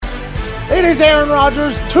It is Aaron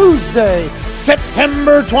Rodgers Tuesday,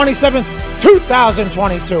 September 27th,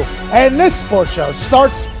 2022. And this sports show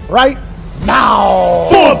starts right now.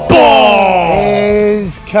 Football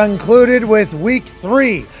is concluded with week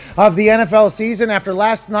 3 of the NFL season after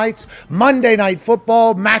last night's Monday Night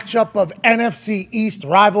Football matchup of NFC East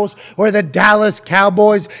rivals where the Dallas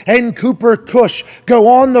Cowboys and Cooper Kush go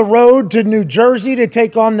on the road to New Jersey to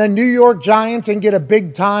take on the New York Giants and get a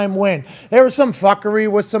big-time win. There was some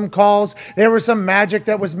fuckery with some calls. There was some magic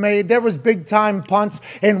that was made. There was big-time punts.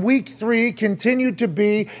 And week 3 continued to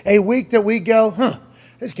be a week that we go,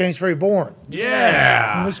 this game's pretty boring.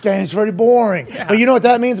 Yeah. This game's pretty boring. Yeah. But you know what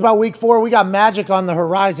that means about week 4? We got magic on the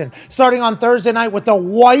horizon. Starting on Thursday night with the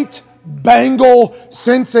white Bengal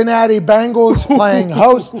Cincinnati Bengals playing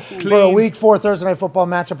host for a week 4 Thursday night football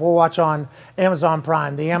matchup we'll watch on Amazon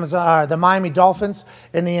Prime. The Miami Dolphins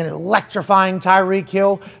and the electrifying Tyreek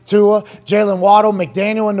Hill, Tua, Jalen Waddle,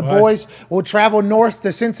 McDaniel, and the boys will travel north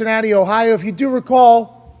to Cincinnati, Ohio. If you do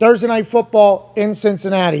recall, Thursday night football in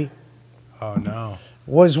Cincinnati. Oh, no.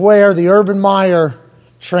 Was where the Urban Meyer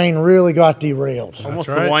train really got derailed. Almost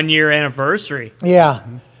the 1-year anniversary. Yeah.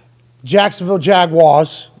 Jacksonville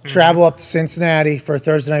Jaguars travel up to Cincinnati for a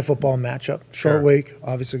Thursday night football matchup. Short week.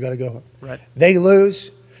 Obviously got to go. Right. They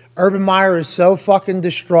lose. Urban Meyer is so fucking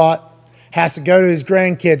distraught. Has to go to his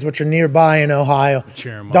grandkids, which are nearby in Ohio.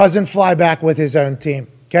 Cheer him up. Doesn't fly back with his own team.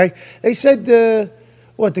 Okay? They said the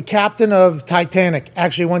captain of Titanic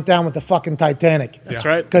actually went down with the fucking Titanic. That's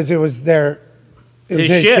right. Because it was their... It was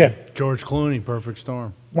his his ship. George Clooney, perfect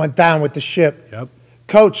storm. Went down with the ship. Yep.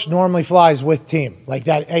 Coach normally flies with team. Like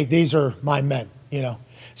that, hey, these are my men, you know.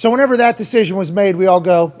 So whenever that decision was made, we all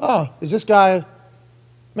go, oh, is this guy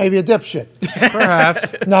maybe a dipshit?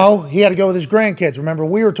 Perhaps. No, he had to go with his grandkids. Remember,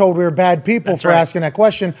 we were told we were bad people for asking that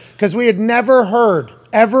question because we had never heard,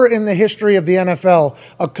 ever in the history of the NFL,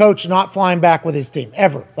 a coach not flying back with his team,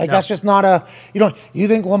 ever. Like, that's just not a, you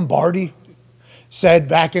think Lombardi said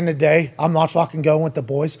back in the day, I'm not fucking going with the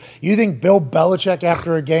boys. You think Bill Belichick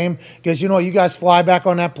after a game goes, you know what, you guys fly back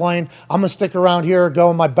on that plane. I'm going to stick around here,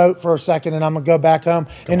 go in my boat for a second, and I'm going to go back home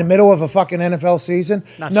in the middle of a fucking NFL season?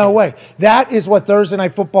 No way. That is what Thursday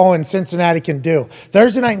Night Football in Cincinnati can do.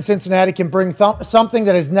 Thursday night in Cincinnati can bring something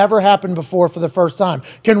that has never happened before for the first time,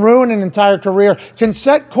 can ruin an entire career, can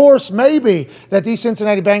set course maybe that these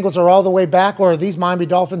Cincinnati Bengals are all the way back, or are these Miami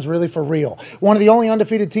Dolphins really for real? One of the only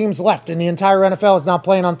undefeated teams left in the entire NFL is now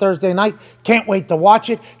playing on Thursday night. Can't wait to watch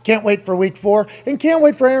it. Can't wait for week 4. And can't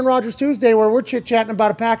wait for Aaron Rodgers Tuesday where we're chit-chatting about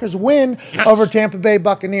a Packers win over Tampa Bay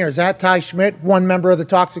Buccaneers. At Ty Schmidt, one member of the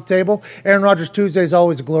Toxic Table. Aaron Rodgers Tuesday is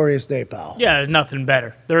always a glorious day, pal. Yeah, there's nothing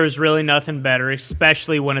better. There is really nothing better,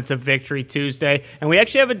 especially when it's a victory Tuesday. And we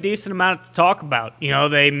actually have a decent amount to talk about. You know,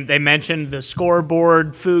 they mentioned the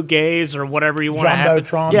scoreboard, fugaze, or whatever you want to have.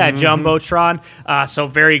 Jumbotron. Yeah, Jumbotron. So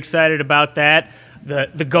very excited about that.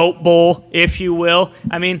 The GOAT Bowl, if you will.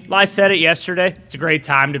 I mean, I said it yesterday. It's a great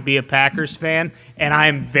time to be a Packers fan, and I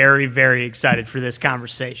am very, very excited for this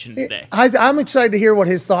conversation today. I'm excited to hear what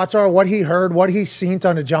his thoughts are, what he heard, what he's seen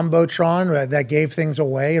on the Jumbotron that gave things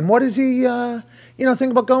away, and what does he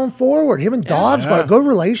think about going forward. Him and Dobbs got a good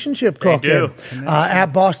relationship cooking.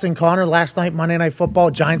 At Boston Connor last night, Monday Night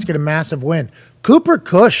Football, Giants get a massive win. Cooper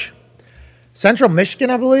Kush, Central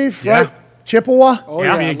Michigan, I believe, right? Chippewa. Oh,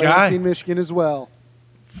 yeah. Lansing, Michigan as well.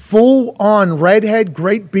 Full-on redhead,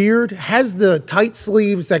 great beard, has the tight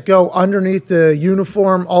sleeves that go underneath the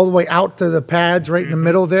uniform all the way out to the pads right in the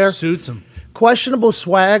middle there. Suits him. Questionable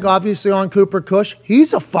swag, obviously, on Cooper Kush.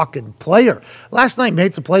 He's a fucking player. Last night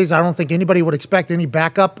made some plays I don't think anybody would expect any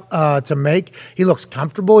backup to make. He looks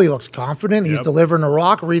comfortable. He looks confident. He's delivering the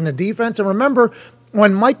rock, reading the defense. And remember,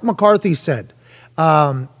 when Mike McCarthy said,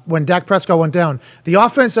 when Dak Prescott went down, the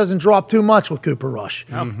offense doesn't drop too much with Cooper Rush.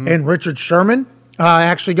 And Richard Sherman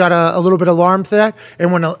actually got a little bit alarmed for that.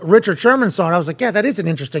 And when Richard Sherman saw it, I was like, yeah, that is an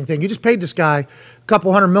interesting thing. You just paid this guy a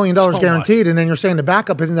couple $100 million guaranteed, and then you're saying the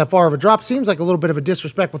backup isn't that far of a drop. Seems like a little bit of a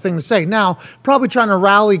disrespectful thing to say. Now, probably trying to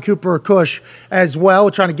rally Cooper Kush as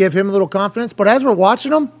well, trying to give him a little confidence. But as we're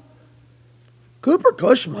watching him, Cooper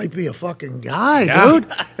Kush might be a fucking guy,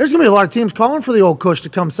 dude. There's going to be a lot of teams calling for the old Kush to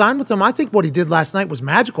come sign with him. I think what he did last night was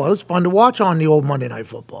magical. It was fun to watch on the old Monday Night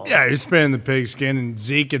Football. Yeah, he's spinning the pigskin, and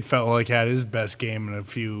Zeke, it felt like, had his best game in a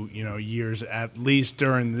few years, at least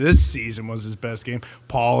during this season was his best game.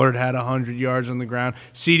 Pollard had 100 yards on the ground.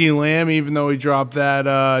 CeeDee Lamb, even though he dropped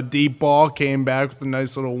that deep ball, came back with a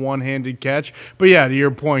nice little one-handed catch. But yeah, to your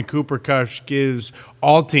point, Cooper Kush gives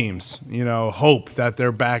all teams, hope that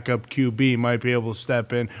their backup QB might be be able to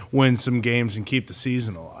step in, win some games, and keep the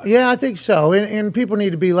season alive. Yeah, I think so. And people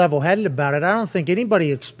need to be level-headed about it. I don't think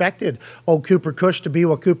anybody expected old Cooper Kush to be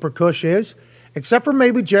what Cooper Kush is, except for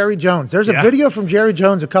maybe Jerry Jones. There's a video from Jerry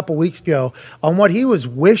Jones a couple weeks ago on what he was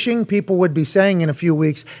wishing people would be saying in a few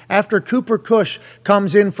weeks after Cooper Kush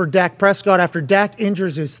comes in for Dak Prescott after Dak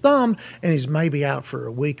injures his thumb, and he's maybe out for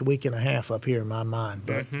a week and a half up here in my mind.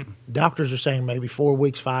 But doctors are saying maybe 4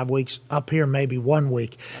 weeks, 5 weeks, up here maybe 1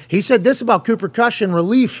 week. He said this about Cooper Kush in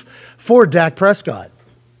relief for Dak Prescott.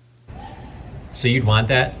 So you'd want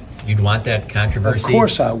that? You'd want that controversy? Of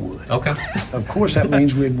course I would. Okay. Of course that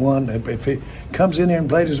means we'd won. If he comes in there and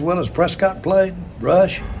played as well as Prescott played,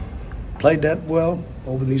 Rush played that well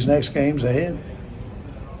over these next games ahead,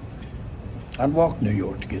 I'd walk New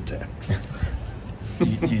York to get there.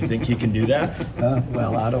 Do you think he can do that?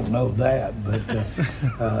 Well, I don't know that, but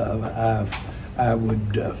I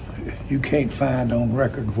would. You can't find on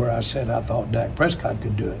record where I said I thought Dak Prescott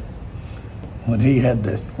could do it. When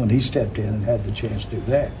he stepped in and had the chance to do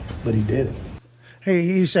that, but he did it.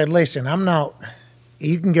 He said, listen, I'm not –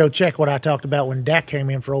 you can go check what I talked about when Dak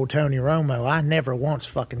came in for old Tony Romo. I never once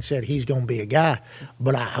fucking said he's going to be a guy,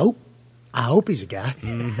 but I hope he's a guy.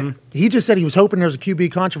 He just said he was hoping there's a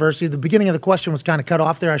QB controversy. The beginning of the question was kind of cut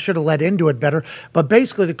off there. I should have led into it better. But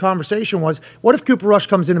basically the conversation was, what if Cooper Rush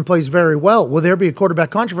comes in and plays very well? Will there be a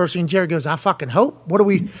quarterback controversy? And Jerry goes, I fucking hope.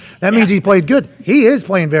 That means he played good. He is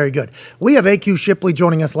playing very good. We have AQ Shipley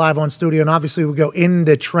joining us live on studio, and obviously we'll go in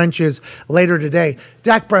the trenches later today.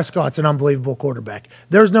 Dak Prescott's an unbelievable quarterback.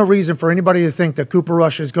 There's no reason for anybody to think that Cooper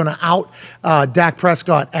Rush is going to out Dak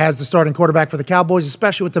Prescott as the starting quarterback for the Cowboys,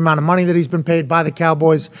 especially with the amount of money that he's been paid by the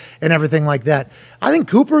Cowboys and everything like that. I think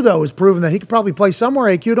Cooper, though, has proven that he could probably play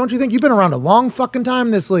somewhere, AQ. Don't you think? You've been around a long fucking time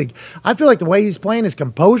in this league. I feel like the way he's playing, his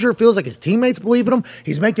composure, feels like his teammates believe in him.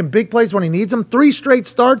 He's making big plays when he needs them. 3 straight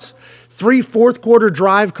starts, 3 fourth-quarter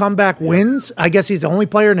drive comeback wins. I guess he's the only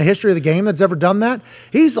player in the history of the game that's ever done that.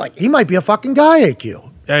 He might be a fucking guy,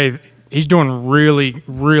 AQ. Hey, he's doing really,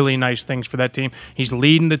 really nice things for that team. He's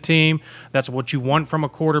leading the team. That's what you want from a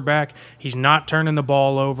quarterback. He's not turning the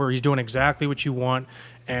ball over. He's doing exactly what you want.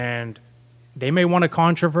 And they may want a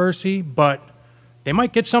controversy, but they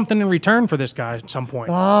might get something in return for this guy at some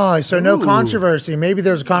point. Oh, so no controversy. Maybe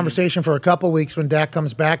there's a conversation for a couple weeks when Dak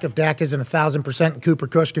comes back. If Dak isn't 1,000% and Cooper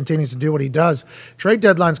Kush continues to do what he does. Trade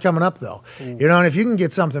deadline's coming up, though. You know, and if you can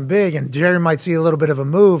get something big and Jerry might see a little bit of a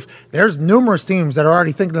move, there's numerous teams that are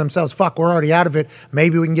already thinking to themselves, fuck, we're already out of it.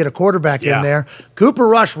 Maybe we can get a quarterback in there. Cooper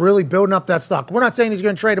Rush really building up that stock. We're not saying he's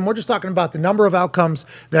going to trade him. We're just talking about the number of outcomes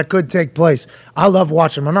that could take place. I love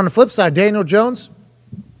watching him. And on the flip side, Daniel Jones.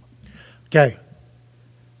 Okay.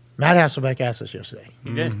 Matt Hasselbeck asked us yesterday.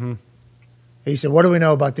 He did. He said, what do we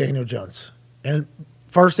know about Daniel Jones? And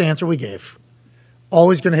first answer we gave,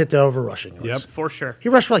 always going to hit the over rushing yards. Yep, for sure. He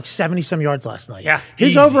rushed for like 70-some yards last night. Yeah, his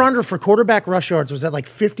easy. over-under for quarterback rush yards was at like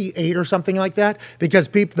 58 or something like that because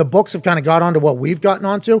the books have kind of got onto what we've gotten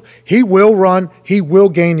onto. He will run. He will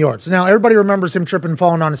gain yards. Now, everybody remembers him tripping and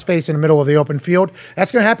falling on his face in the middle of the open field.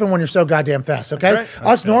 That's going to happen when you're so goddamn fast, okay? That's right.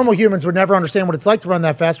 Us normal humans would never understand what it's like to run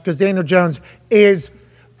that fast because Daniel Jones is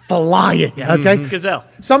flying, okay? Gazelle.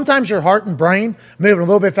 Sometimes your heart and brain moving a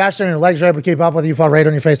little bit faster and your legs are able to keep up with you, fall right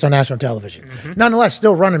on your face on national television. Nonetheless,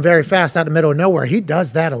 still running very fast out in the middle of nowhere. He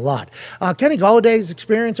does that a lot. Kenny Galladay's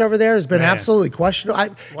experience over there has been absolutely questionable.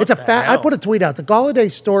 I put a tweet out. The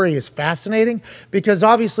Galladay story is fascinating because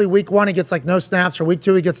obviously week 1 he gets like no snaps, or week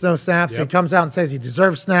 2 he gets no snaps. He comes out and says he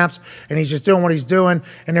deserves snaps and he's just doing what he's doing.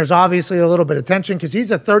 And there's obviously a little bit of tension because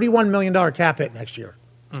he's a $31 million cap hit next year.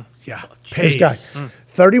 This guy.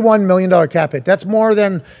 $31 million cap hit. That's more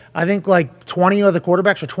than, I think, like 20 of the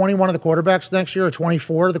quarterbacks or 21 of the quarterbacks next year or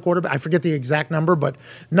 24 of the quarterbacks. I forget the exact number, but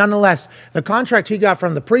nonetheless, the contract he got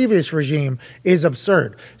from the previous regime is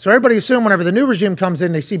absurd. So everybody assume whenever the new regime comes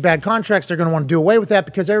in, they see bad contracts, they're going to want to do away with that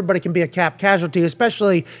because everybody can be a cap casualty,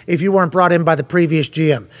 especially if you weren't brought in by the previous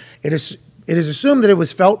GM. It is assumed that it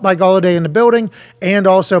was felt by Galladay in the building and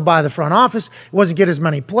also by the front office. He wasn't getting as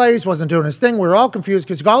many plays, wasn't doing his thing. We were all confused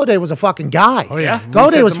because Galladay was a fucking guy. Oh, yeah.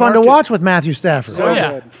 Galladay was fun to watch with Matthew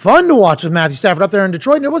Stafford. Fun to watch with Matthew Stafford up there in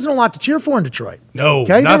Detroit. And there wasn't a lot to cheer for in Detroit. No,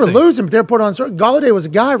 okay, nothing. They were losing, but they're put on. Galladay was a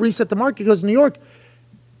guy, reset the market, goes to New York.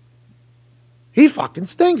 He fucking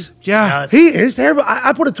stinks. Yeah. He is terrible.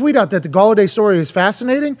 I put a tweet out that the Galladay story is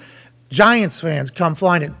fascinating. Giants fans come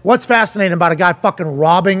flying in. What's fascinating about a guy fucking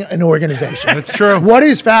robbing an organization? That's true. What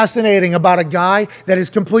is fascinating about a guy that has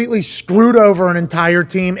completely screwed over an entire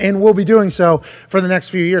team and will be doing so for the next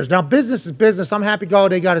few years? Now, business is business. I'm happy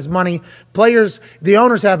Golladay got his money. Players, the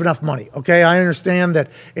owners have enough money, okay? I understand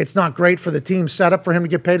that it's not great for the team setup for him to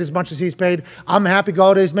get paid as much as he's paid. I'm happy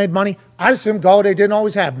Galladay's made money. I assume Golladay didn't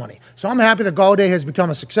always have money. So I'm happy that Golladay has become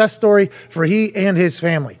a success story for he and his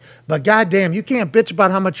family. But goddamn, you can't bitch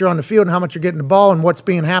about how much you're on the field and how much you're getting the ball and what's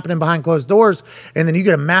being happening behind closed doors. And then you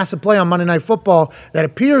get a massive play on Monday Night Football that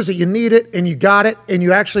appears that you need it and you got it and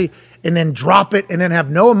you actually, and then drop it and then have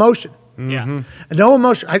no emotion. Yeah. No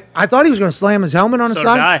emotion. I thought he was going to slam his helmet on his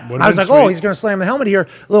side. I was like, oh, he's going to slam the helmet here.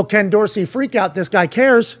 Little Ken Dorsey freak out. This guy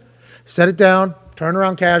cares. Set it down, turned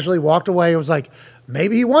around casually, walked away. It was like,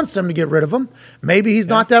 maybe he wants them to get rid of him. Maybe he's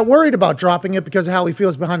not that worried about dropping it because of how he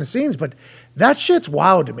feels behind the scenes. But that shit's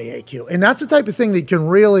wild to me, AQ. And that's the type of thing that can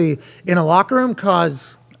really, in a locker room,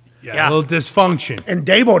 cause a little dysfunction. And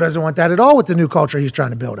Dabo doesn't want that at all with the new culture he's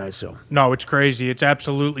trying to build, I assume. No, it's crazy. It's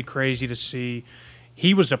absolutely crazy to see.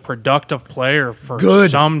 He was a productive player for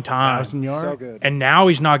some time. 1,000 yards. So good. And now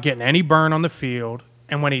he's not getting any burn on the field.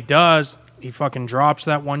 And when he does, he fucking drops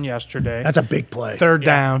that one yesterday. That's a big play. Third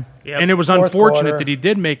down. Yep. And it was Fourth unfortunate quarter. that he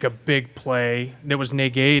did make a big play that was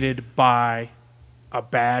negated by a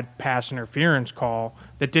bad pass interference call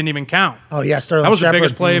that didn't even count. Oh, yeah, Sterling That was Shepard. the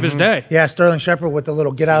biggest play of his day. Yeah, Sterling Shepard with the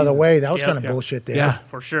little get out of the way. That was Yep. kind of bullshit there. Yeah,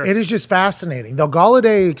 for sure. It is just fascinating. The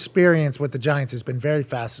Golladay experience with the Giants has been very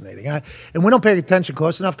fascinating. And we don't pay attention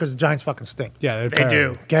close enough because the Giants fucking stink. Yeah, They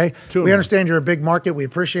do. Okay? Two of We them. understand you're a big market. We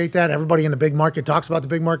appreciate that. Everybody in the big market talks about the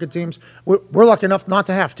big market teams. We're lucky enough not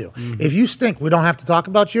to have to. If you stink, we don't have to talk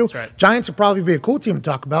about you. That's right. Giants would probably be a cool team to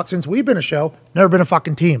talk about since we've been a show, never been a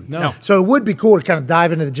fucking team. No. So it would be cool to kind of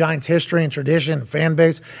dive into the Giants' history and tradition and fan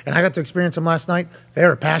base. And I got to experience them last night.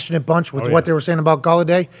 They're a passionate bunch with what they were saying about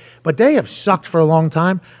Golladay, but they have sucked for a long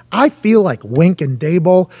time. I feel like Wink and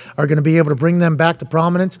Dable are going to be able to bring them back to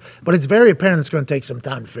prominence, but it's very apparent it's going to take some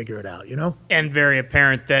time to figure it out, you know? And very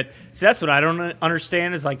apparent that, see, that's what I don't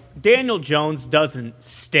understand is like Daniel Jones doesn't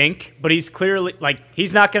stink, but he's clearly like,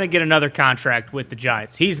 he's not going to get another contract with the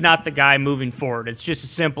Giants. He's not the guy moving forward. It's just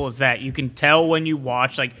as simple as that. You can tell when you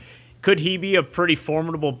watch, like, could he be a pretty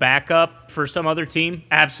formidable backup for some other team?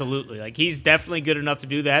 Absolutely. Like, he's definitely good enough to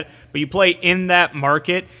do that. But you play in that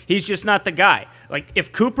market, he's just not the guy. Like,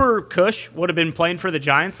 if Cooper Cush would have been playing for the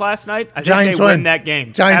Giants last night, I think they win that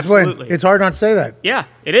game. Giants Absolutely. win. It's hard not to say that. Yeah,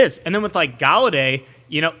 it is. And then with, like, Golladay,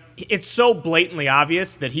 you know, it's so blatantly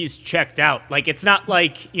obvious that he's checked out. Like, it's not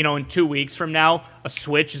like, you know, in 2 weeks from now, a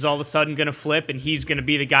switch is all of a sudden going to flip and he's going to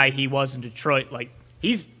be the guy he was in Detroit. Like,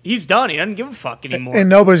 He's done. He doesn't give a fuck anymore. And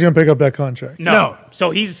nobody's going to pick up that contract. No. So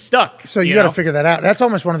he's stuck. So you got to figure that out. That's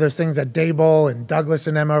almost one of those things that Dable and Douglas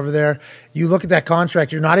and them over there, you look at that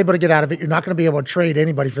contract, you're not able to get out of it. You're not going to be able to trade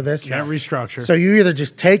anybody for this. Can't restructure. So you either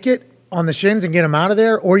just take it on the shins and get him out of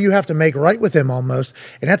there, or you have to make right with him almost.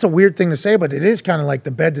 And that's a weird thing to say, but it is kind of like the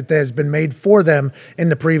bed that has been made for them in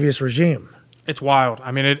the previous regime. It's wild.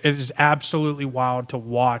 I mean, it is absolutely wild to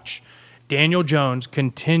watch Daniel Jones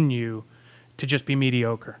continue to just be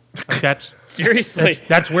mediocre. Like that's seriously.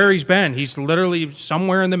 That's where he's been. He's literally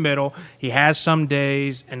somewhere in the middle. He has some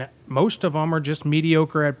days, and most of them are just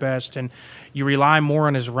mediocre at best. And you rely more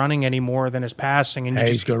on his running anymore than his passing, and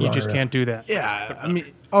you just can't do that. Yeah, I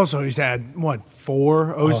mean, also he's had what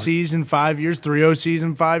 4 OCs in 5 years, 3 OCs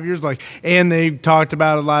in 5 years. Like, and they talked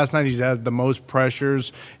about it last night. He's had the most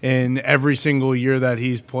pressures in every single year that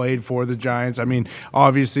he's played for the Giants. I mean,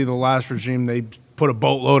 obviously the last regime they put a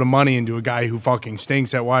boatload of money into a guy who fucking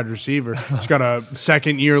stinks at wide receiver. He's got a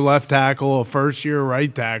second-year left tackle, a first-year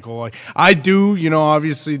right tackle. Like, I do,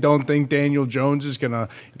 obviously don't think Daniel Jones is going to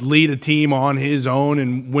lead a team on his own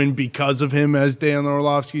and win because of him, as Dan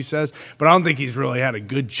Orlovsky says. But I don't think he's really had a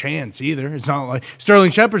good chance either. It's not like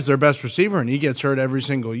Sterling Shepard's their best receiver, and he gets hurt every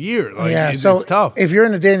single year. Like, it's tough. If you're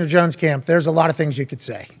in the Daniel Jones camp, there's a lot of things you could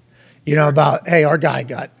say. About, hey, our guy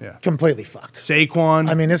got completely fucked. Saquon.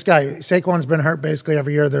 I mean, Saquon's been hurt basically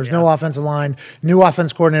every year. There's no offensive line, new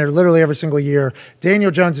offense coordinator literally every single year. Daniel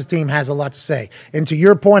Jones' team has a lot to say. And to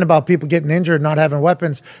your point about people getting injured, not having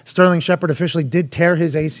weapons, Sterling Shepard officially did tear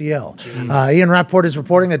his ACL. Ian Rappaport is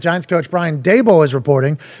reporting that Giants coach Brian Dable is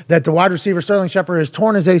reporting that the wide receiver Sterling Shepard has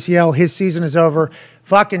torn his ACL. His season is over.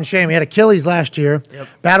 Fucking shame. He had Achilles last year. Yep.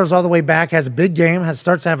 Battles all the way back. Has a big game.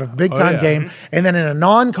 Starts to have a big time game. And then in a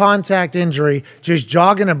non-contact injury, just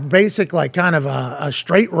jogging a basic, like kind of a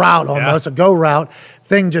straight route almost, a go route.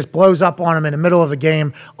 Thing just blows up on him in the middle of the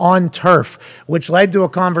game on turf, which led to a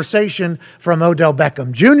conversation from Odell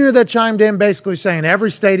Beckham Jr. that chimed in basically saying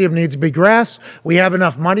every stadium needs to be grass. We have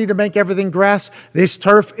enough money to make everything grass. This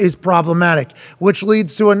turf is problematic, which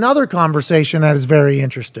leads to another conversation that is very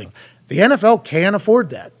interesting. The NFL can't afford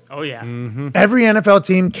that. Oh, yeah. Every NFL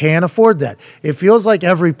team can afford that. It feels like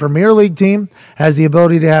every Premier League team has the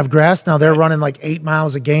ability to have grass. Now, they're running like 8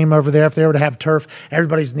 miles a game over there. If they were to have turf,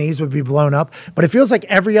 everybody's knees would be blown up. But it feels like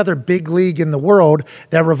every other big league in the world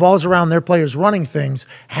that revolves around their players running things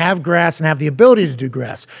have grass and have the ability to do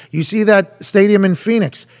grass. You see that stadium in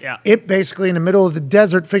Phoenix. Yeah. It basically in the middle of the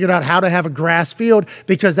desert figured out how to have a grass field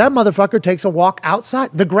because that motherfucker takes a walk outside.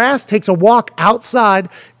 The grass takes a walk outside,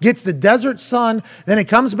 gets the desert sun, then it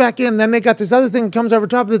comes back in. Then they got this other thing that comes over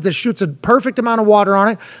top of it that shoots a perfect amount of water on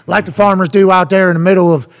it, like the farmers do out there in the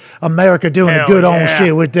middle of America doing the good old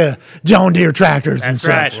shit with the John Deere tractors and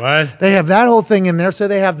such. What? They have that whole thing in there, so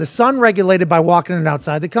they have the sun regulated by walking it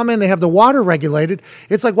outside. They come in, they have the water regulated.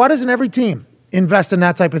 It's like, why doesn't every team invest in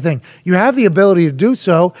that type of thing? You have the ability to do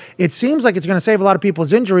so. It seems like it's going to save a lot of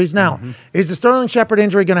people's injuries. Now, is the Sterling Shepard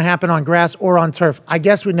injury going to happen on grass or on turf? I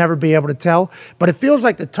guess we'd never be able to tell, but it feels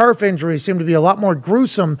like the turf injuries seem to be a lot more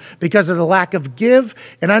gruesome because of the lack of give.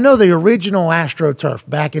 And I know the original AstroTurf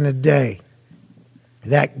back in the day,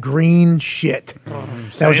 that green shit.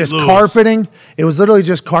 That was just carpeting. It was literally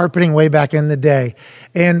just carpeting way back in the day.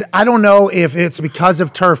 And I don't know if it's because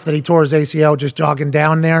of turf that he tore his ACL just jogging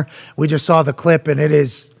down there. We just saw the clip, and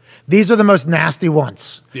these are the most nasty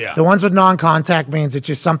ones. Yeah. The ones with non-contact means it's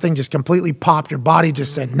just something just completely popped. Your body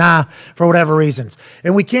just said, nah, for whatever reasons.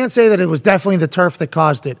 And we can't say that it was definitely the turf that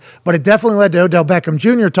caused it, but it definitely led to Odell Beckham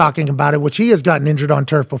Jr. talking about it, which he has gotten injured on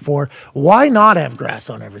turf before. Why not have grass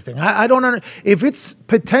on everything? I don't know. If it's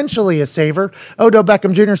potentially a saver, Odell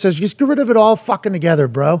Beckham Jr. says, just get rid of it all fucking together,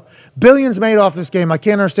 bro. Billions made off this game. I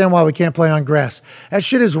can't understand why we can't play on grass. That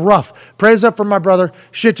shit is rough. Praise up for my brother.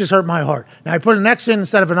 Shit just hurt my heart. Now, I put an X in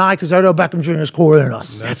instead of an I because Odell Beckham Jr. is cooler than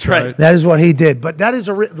us. That's right. That is what he did. But that is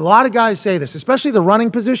a lot of guys say this, especially the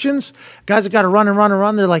running positions. Guys that got to run and run and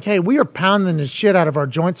run. They're like, hey, we are pounding the shit out of our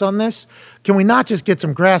joints on this. Can we not just get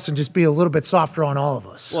some grass and just be a little bit softer on all of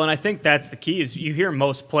us? Well, and I think that's the key is you hear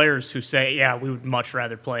most players who say, yeah, we would much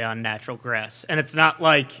rather play on natural grass. And it's not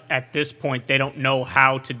like at this point they don't know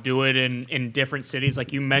how to do it in different cities.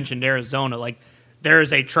 Like you mentioned Arizona, like there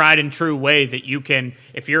is a tried and true way that you can,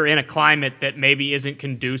 if you're in a climate that maybe isn't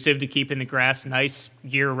conducive to keeping the grass nice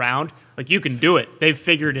year round, like you can do it. They've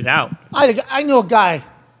figured it out. I knew a guy,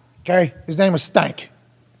 okay? His name was Stank,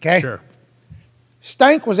 okay? Sure.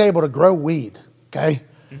 Stank was able to grow weed, okay,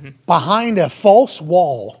 behind a false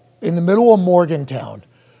wall in the middle of Morgantown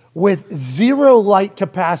with zero light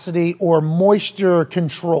capacity or moisture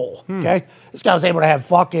control, okay? This guy was able to have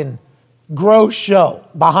fucking grow show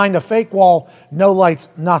behind a fake wall, no lights,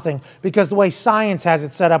 nothing, because the way science has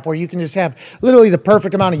it set up where you can just have literally the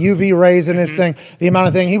perfect amount of UV rays in this thing, the amount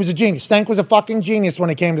of thing. He was a genius. Stank was a fucking genius when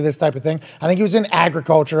it came to this type of thing. I think he was in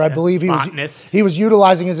agriculture. I believe he was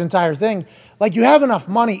utilizing his entire thing. Like you have enough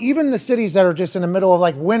money, even the cities that are just in the middle of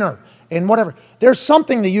like winter and whatever, there's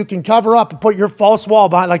something that you can cover up and put your false wall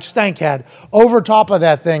behind, like Stank had, over top of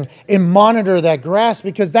that thing and monitor that grass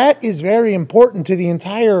because that is very important to the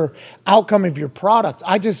entire outcome of your product.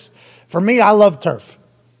 For me, I love turf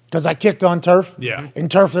because I kicked on turf. Yeah. In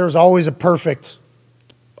turf, there's always a perfect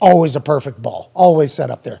ball, always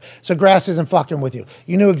set up there. So grass isn't fucking with you.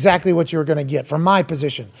 You knew exactly what you were going to get from my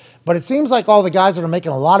position. But it seems like all the guys that are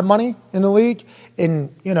making a lot of money in the league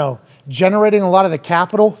and, generating a lot of the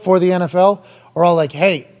capital for the NFL are all like,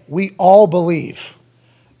 hey, we all believe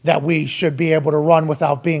that we should be able to run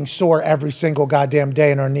without being sore every single goddamn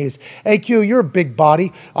day in our knees. Hey, Q, you're a big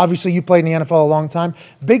body. Obviously, you played in the NFL a long time.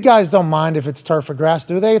 Big guys don't mind if it's turf or grass,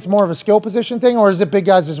 do they? It's more of a skill position thing, or is it big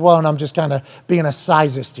guys as well, and I'm just kind of being a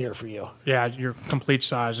sizeist here for you? Yeah, you're complete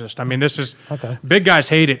sizeist. I mean, this is okay. Big guys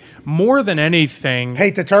hate it. More than anything.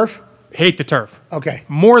 Hate the turf? Hate the turf. Okay.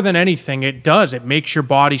 More than anything, it does. It makes your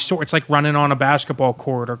body sore. It's like running on a basketball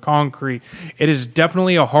court or concrete. It is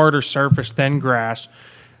definitely a harder surface than grass.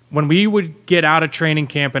 When we would get out of training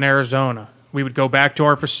camp in Arizona, we would go back to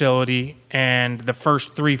our facility, and the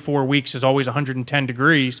first 3-4 weeks is always 110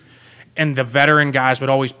 degrees, and the veteran guys would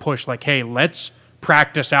always push like, hey, let's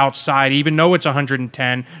practice outside, even though it's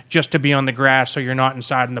 110, just to be on the grass so you're not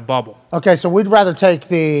inside in the bubble. Okay, so we'd rather take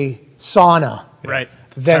the sauna right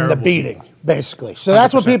than the beating, basically. So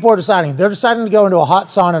that's 100%. What people are deciding. They're deciding to go into a hot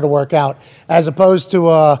sauna to work out as opposed to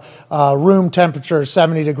a room temperature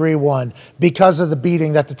 70-degree one because of the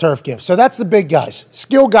beating that the turf gives. So that's the big guys.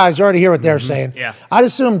 Skill guys, you already hear what they're saying. Yeah. I'd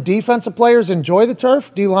assume defensive players enjoy the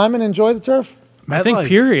turf. D linemen enjoy the turf. I think,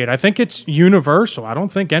 period. I think it's universal. I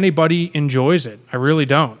don't think anybody enjoys it. I really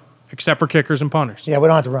don't. Except for kickers and punters. Yeah, we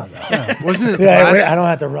don't have to run, though. Yeah. Wasn't it? I don't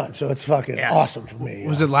have to run, so it's fucking awesome for me.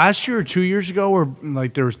 Was it last year or 2 years ago where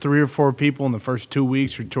like there was 3 or 4 people in the first 2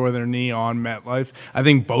 weeks who tore their knee on MetLife? I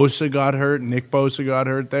think Bosa got hurt, Nick Bosa got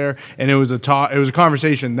hurt there, and it was a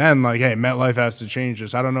conversation then like, hey, MetLife has to change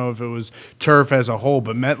this. I don't know if it was turf as a whole,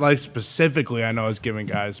 but MetLife specifically, I know is giving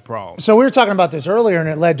guys problems. So we were talking about this earlier, and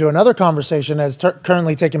it led to another conversation that's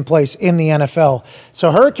currently taking place in the NFL.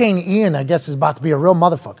 So Hurricane Ian, I guess, is about to be a real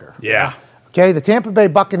motherfucker. Yeah. Okay, the Tampa Bay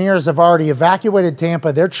Buccaneers have already evacuated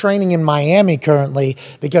Tampa. They're training in Miami currently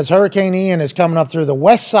because Hurricane Ian is coming up through the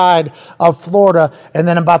west side of Florida and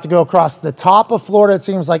then about to go across the top of Florida, it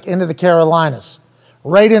seems like, into the Carolinas.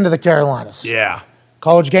 Right into the Carolinas. Yeah.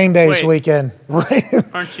 College game day this weekend. Right,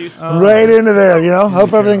 Aren't you? Right into there, you know.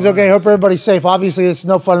 Hope everything's okay. Hope everybody's safe. Obviously, this is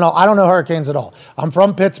no fun at all. I don't know hurricanes at all. I'm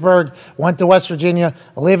from Pittsburgh, went to West Virginia,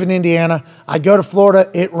 I live in Indiana. I go to Florida,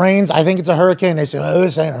 it rains. I think it's a hurricane. They say, oh,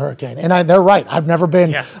 this ain't a hurricane. And they're right. I've never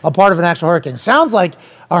been a part of an actual hurricane. Sounds like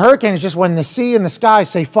a hurricane is just when the sea and the sky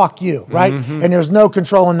say, fuck you, right? Mm-hmm. And there's no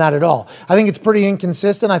control in that at all. I think it's pretty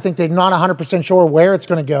inconsistent. I think they're not 100% sure where it's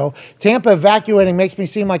going to go. Tampa evacuating makes me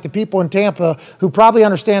seem like the people in Tampa who probably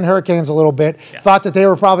understand hurricanes a little bit thought that they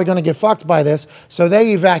were probably going to get fucked by this, so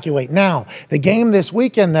they evacuate. Now, the game this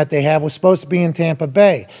weekend that they have was supposed to be in Tampa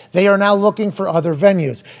Bay. They are now looking for other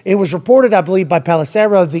venues. It was reported, I believe, by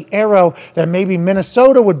Pelissero, the Arrow, that maybe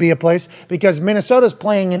Minnesota would be a place because Minnesota's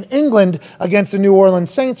playing in England against the New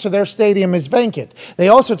Orleans Saints, so their stadium is vacant. They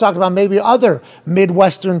also talked about maybe other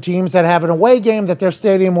Midwestern teams that have an away game that their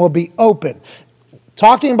stadium will be open.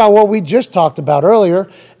 Talking about what we just talked about earlier,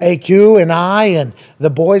 AQ and I and the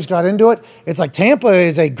boys got into it, it's like Tampa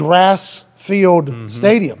is a grass field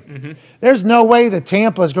stadium. Mm-hmm. There's no way that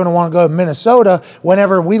Tampa is going to want to go to Minnesota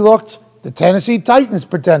whenever we looked. The Tennessee Titans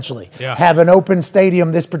potentially have an open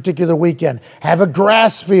stadium this particular weekend, have a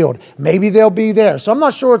grass field. Maybe they'll be there. So I'm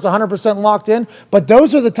not sure it's 100% locked in, but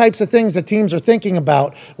those are the types of things that teams are thinking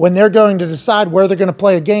about when they're going to decide where they're going to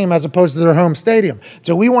play a game as opposed to their home stadium.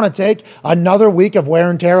 Do we want to take another week of wear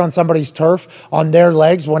and tear on somebody's turf, on their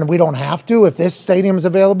legs, when we don't have to if this stadium is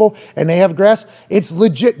available and they have grass? It's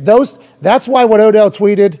legit. That's why what Odell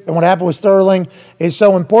tweeted and what happened with Sterling is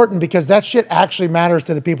so important, because that shit actually matters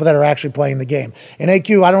to the people that are actually playing the game. And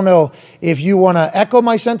AQ, I don't know if you want to echo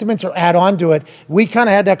my sentiments or add on to it. We kind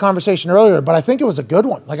of had that conversation earlier, but I think it was a good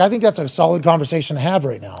one. Like, I think that's a solid conversation to have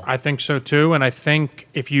right now. I think so too, and I think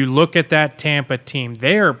if you look at that Tampa team,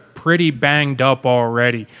 they're pretty banged up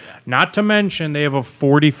already. Not to mention they have a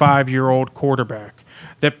 45-year-old quarterback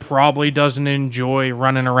that probably doesn't enjoy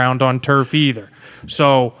running around on turf either.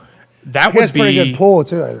 So that would be pretty good pull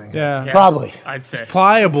too, I think. Yeah. Probably. I'd say. It's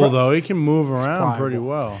pliable though. He can move around pretty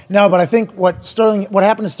well. No, but I think what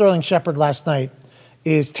happened to Sterling Shepard last night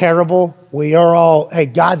is terrible. We are all, hey,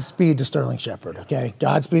 Godspeed to Sterling Shepard, okay?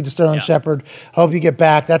 Godspeed to Sterling Shepard. Hope you get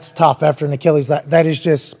back. That's tough after an Achilles.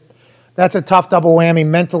 That's a tough double whammy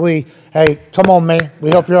mentally. Hey, come on, man. We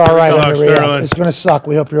hope you're all right. It's going to suck.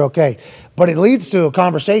 We hope you're okay. But it leads to a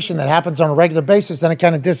conversation that happens on a regular basis, then it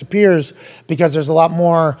kind of disappears because there's a lot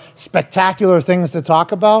more spectacular things to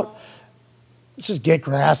talk about. Let's just get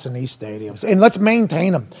grass in these stadiums and let's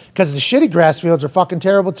maintain them, because the shitty grass fields are fucking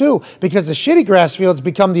terrible too, because the shitty grass fields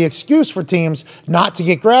become the excuse for teams not to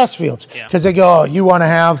get grass fields, because they go, oh, you want to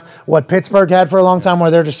have what Pittsburgh had for a long time where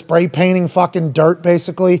they're just spray painting fucking dirt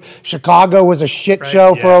basically. Chicago was a shit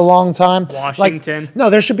show for a long time. Washington. No,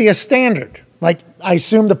 there should be a standard. Like I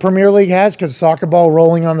assume the Premier League has, because soccer ball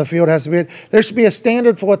rolling on the field has to be it. There should be a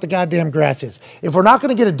standard for what the goddamn grass is. If we're not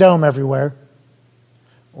going to get a dome everywhere,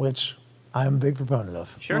 which I'm a big proponent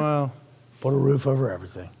of. Sure. Well, put a roof over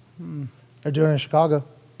everything. They're doing it in Chicago.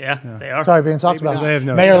 Yeah, they are. Sorry, being talked about. They have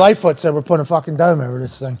no Mayor chance. Lightfoot said we're putting a fucking dome over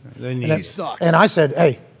this thing. He sucks. And I said,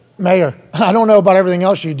 hey, Mayor, I don't know about everything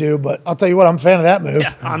else you do, but I'll tell you what, I'm a fan of that move.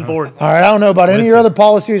 Yeah, on board. All right, I don't know about any of your other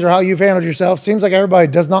policies or how you've handled yourself. Seems like everybody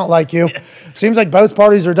does not like you. Seems like both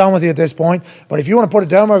parties are done with you at this point. But if you want to put a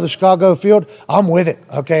dome over the Chicago field, I'm with it.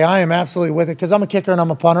 Okay, I am absolutely with it, because I'm a kicker and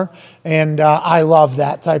I'm a punter, and I love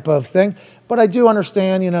that type of thing. But I do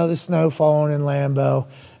understand, the snow falling in Lambeau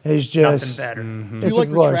is just nothing better. Do you like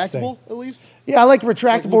retractable at least? Yeah, I like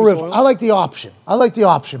retractable roof. I like the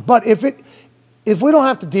option. But if if we don't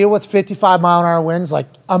have to deal with 55-mile-an-hour winds, like,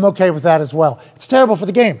 I'm okay with that as well. It's terrible for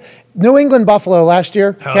the game. New England Buffalo last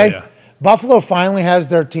year, Yeah. Buffalo finally has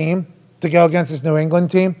their team to go against this New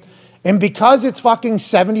England team. And because it's fucking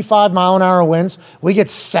 75-mile-an-hour winds, we get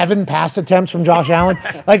 7 pass attempts from Josh Allen.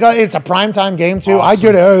 Like, it's a primetime game, too. Awesome. I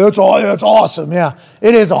get it. Hey, that's awesome. Yeah,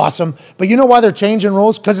 it is awesome. But you know why they're changing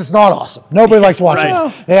rules? Because it's not awesome. Nobody likes watching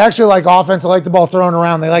it. They actually like offense. They like the ball thrown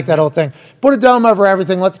around. They like that whole thing. Put a dome over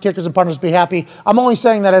everything. Let the kickers and punters be happy. I'm only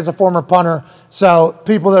saying that as a former punter. So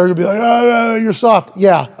people that are going to be like, oh, you're soft.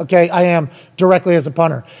 Yeah, okay, I am directly as a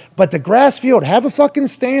punter. But the grass field, have a fucking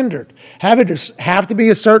standard. Have to be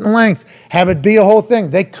a certain length. Have it be a whole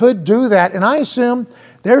thing. They could do that. And I assume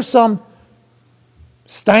there's some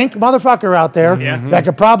stank motherfucker out there that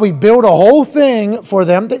could probably build a whole thing for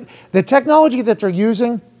them. The technology that they're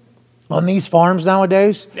using on these farms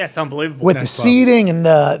nowadays. Yeah, it's unbelievable. With the seeding and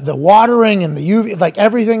the watering and the UV, like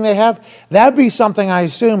everything they have, that'd be something I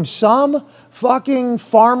assume some fucking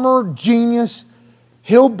farmer genius,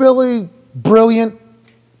 hillbilly, brilliant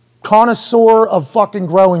connoisseur of fucking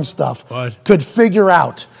growing stuff could figure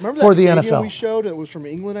out for the NFL. We showed it was from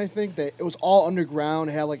England, I think. That it was all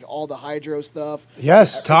underground. It had like all the hydro stuff.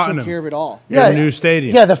 Yes, Tottenham took care of it all. Yeah, the new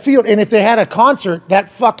stadium. Yeah, the field. And if they had a concert, that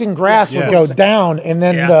fucking grass would go down, and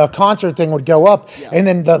then the concert thing would go up, and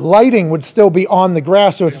then the lighting would still be on the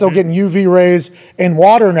grass, so it's still getting UV rays and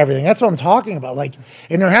water and everything. That's what I'm talking about. Like,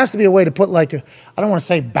 and there has to be a way to put like I don't want to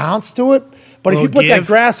say bounce to it. But if you put that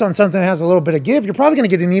grass on something that has a little bit of give, you're probably going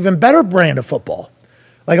to get an even better brand of football.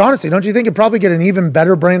 Like, honestly, don't you think you'd probably get an even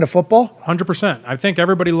better brand of football? 100%. I think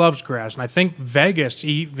everybody loves grass, and I think Vegas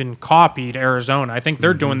even copied Arizona. I think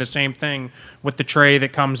they're doing the same thing with the tray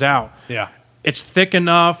that comes out. Yeah. It's thick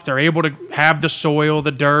enough. They're able to have the soil,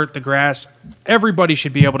 the dirt, the grass. Everybody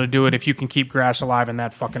should be able to do it if you can keep grass alive in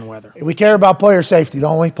that fucking weather. We care about player safety,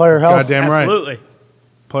 don't we? Player health. Goddamn right. Absolutely.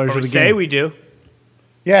 Players Or of we the say game. we do.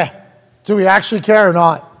 Yeah. Do we actually care or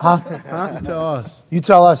not? Huh? Tell us. You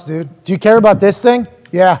tell us, dude. Do you care about this thing?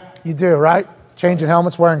 Yeah, you do, right? Changing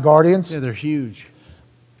helmets, wearing Guardians. Yeah, they're huge.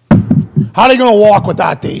 How are they going to walk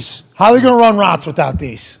without these? How are they going to run routes without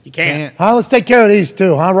these? You can't. Huh? Let's take care of these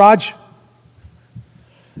too, huh, Raj?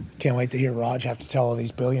 Can't wait to hear Raj have to tell all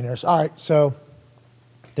these billionaires. All right, so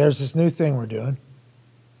there's this new thing we're doing.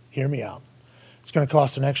 Hear me out. It's going to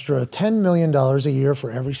cost an extra $10 million a year for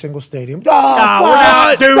every single stadium. We're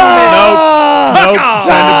not doing it. Nope.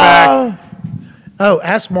 Send it back. Oh,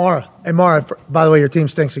 ask Mara. And Mara, by the way, your team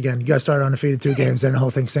stinks again. You guys started undefeated 2 games, then the whole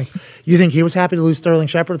thing stinks. You think he was happy to lose Sterling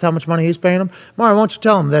Shepard with how much money he's paying him? Mara, why don't you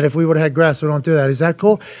tell him that if we would have had grass, we don't do that. Is that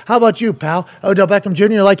cool? How about you, pal? Odell Beckham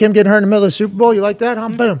Jr., you like him getting hurt in the middle of the Super Bowl? You like that? Huh?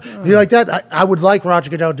 Boom. You like that? I would like Roger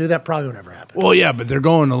Goodell to do that. Probably would never happen. Well, yeah, but they're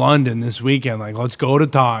going to London this weekend. Like, let's go to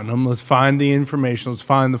Tottenham. Let's find the information. Let's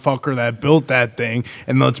find the fucker that built that thing,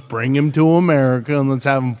 and let's bring him to America, and let's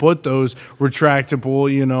have him put those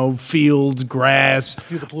retractable, fields, grass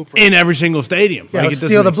in every single stadium. Yeah, like,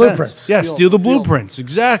 steal the blueprints. Yeah, steal the blueprints.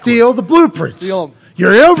 Exactly. Steal the blueprints. Steal them.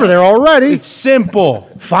 You're over there already. It's simple.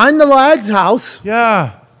 Find the lad's house.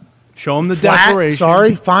 Yeah. Show him the Flat, declaration.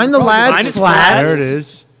 sorry. Find the lad's flat. There it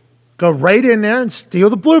is. Go right in there and steal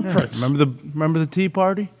the blueprints. Remember the Tea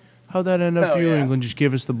Party? How'd that end up for you, yeah. England? Just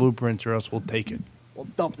give us the blueprints or else we'll take it. We'll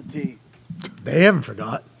dump the tea. They haven't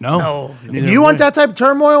forgot. No. You want that type of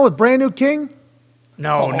turmoil with brand new king?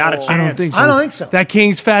 No, not a chance. I don't think so. I don't think so. That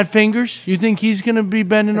king's fat fingers? You think he's going to be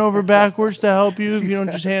bending over backwards to help you if you don't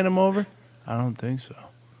just hand him over? I don't think so.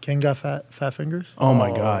 King got fat fingers? Oh, my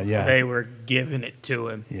God, yeah. They were giving it to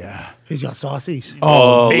him. Yeah. He's got saucies.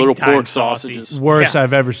 Oh, Big little time pork sausages. Worst Yeah.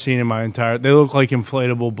 I've ever seen in my entire... They look like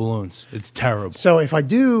inflatable balloons. It's terrible. So if I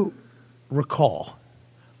do recall,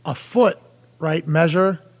 a foot, right,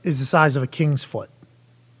 measure is the size of a king's foot.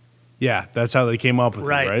 Yeah, that's how they came up with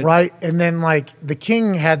Right. it, right? Right? And then, like, the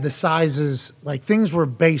king had the sizes, like, things were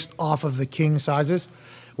based off of the king sizes.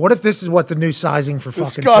 What if this is what the new sizing for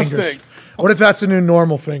fucking Disgusting. fingers? What if that's the new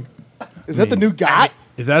normal thing? Is that the new guy?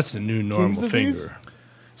 If that's the new normal disease? finger.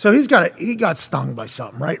 So he got stung by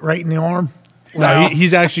something, right? Right in the arm? No,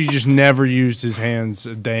 he's actually just never used his hands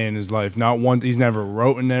a day in his life. Not once. He's never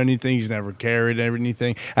written anything. He's never carried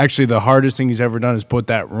anything. Actually, the hardest thing he's ever done is put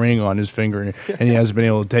that ring on his finger, and he hasn't been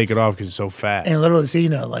able to take it off because he's so fat. And little does he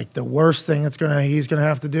know, like, the worst thing he's gonna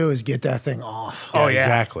have to do is get that thing off. Oh, yeah.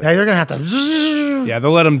 Exactly. Yeah, they're gonna have to. Yeah,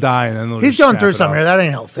 they'll let him die, and then they'll He's just going snap through it something off. here. That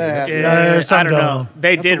ain't healthy. There's I something don't going know. on.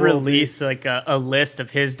 They That's did a world release like a list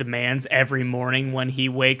of his demands every morning when he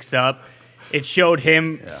wakes up. It showed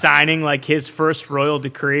him signing like his first royal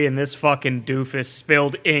decree, and this fucking doofus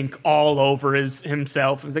spilled ink all over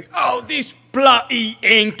himself. He's like, "Oh, these bloody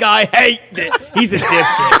ink. I hate it. He's a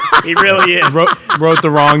dipshit. He really is. Wrote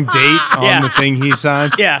the wrong date on the thing he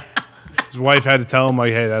signed. Yeah. His wife had to tell him,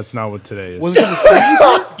 like, hey, that's not what today is. Was it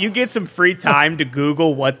his You get some free time to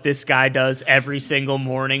Google what this guy does every single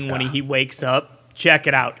morning when he wakes up. Check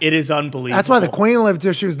it out. It is unbelievable. That's why the Queen lived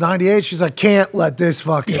till she was 98. She's like, can't let this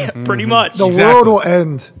fucking. Yeah, pretty much. The world will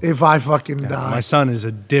end if I fucking die. My son is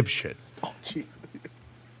a dipshit. Oh, jeez.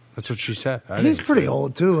 That's what she said. He's pretty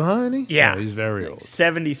old too, huh? Isn't he? Yeah. He's very old.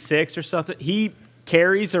 76 or something. He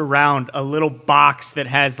carries around a little box that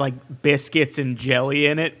has like biscuits and jelly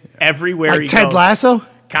in it everywhere Like he Ted goes. Lasso?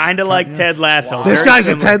 Kind of like Ted Lasso. Wow. This Very guy's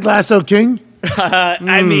a similar. Ted Lasso king?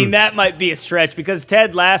 I mean, that might be a stretch because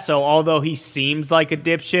Ted Lasso, although he seems like a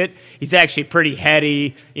dipshit, he's actually pretty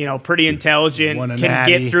heady, pretty intelligent, Won a can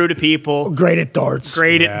natty. get through to people, Great at darts.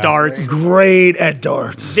 great at darts. Great at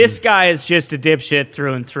darts. This guy is just a dipshit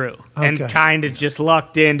through and through and Okay. kind of just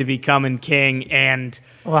lucked into becoming king. And,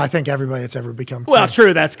 Well, I think everybody that's ever become well, king.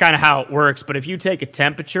 true, that's kind of how it works. But if you take a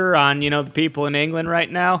temperature on, the people in England right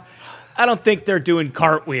now, I don't think they're doing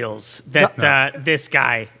cartwheels that this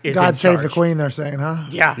guy is in God save the charge. Queen, they're saying, huh?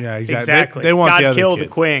 Yeah, Yeah, exactly. exactly. They want God the other kill kid. the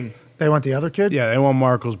Queen. They want the other kid? Yeah, they want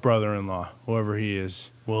Markle's brother-in-law, whoever he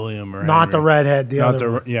is, William or Not Henry. the redhead, the not other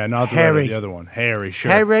the one. Yeah, not the Harry. redhead, the other one. Harry,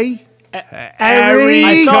 sure. Harry? Harry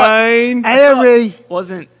I thought- Kane. Harry.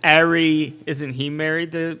 Wasn't Harry, isn't he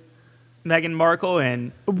married to Meghan Markle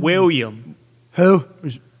and William? Who?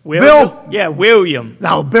 William? Bill? Yeah, William.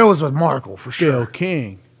 No, Bill was with Markle for sure. Bill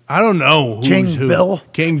King. I don't know who's King who. Bill?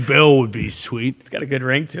 King Bill would be sweet. It's got a good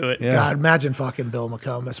ring to it. Yeah. God, imagine fucking Bill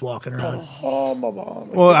McComas walking around. Oh, my mom.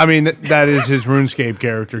 Well, I mean, that is his RuneScape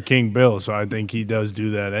character, King Bill, so I think he does do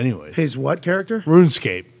that anyways. His what character?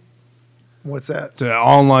 RuneScape. What's that? It's an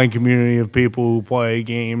online community of people who play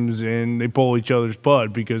games and they pull each other's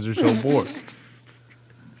bud because they're so bored.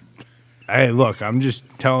 Hey, look, I'm just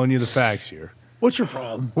telling you the facts here. What's your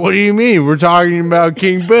problem? What do you mean? We're talking about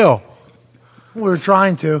King Bill. We were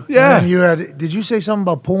trying to. Yeah. And then you had, did you say something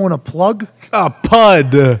about pulling a plug? A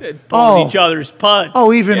pud. Pulling Oh. each other's puds.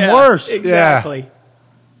 Oh, even Yeah, worse. Exactly.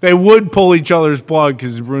 They would pull each other's plug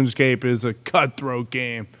because RuneScape is a cutthroat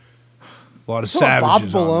game. A lot of Bob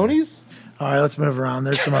savages on there. Baloney's? All right, let's move around.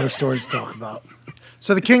 There's some other stories to talk about.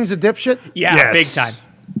 So the king's a dipshit? Yeah, Yes. big time.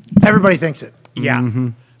 Everybody thinks it. Yeah.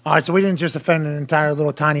 All right, so we didn't just offend an entire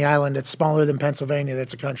little tiny island that's smaller than Pennsylvania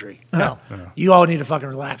that's a country. No. You all need to fucking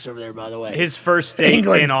relax over there, by the way. His first day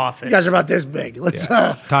England, in office. You guys are about this big. Let's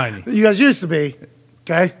Tiny. You guys used to be,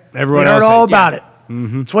 okay? Everyone we heard else all hates you. about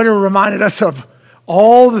it. Twitter reminded us of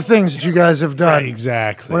all the things that you guys have done.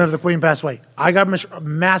 Exactly. Whenever the Queen passed away. I got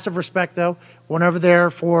massive respect, though. Whenever they're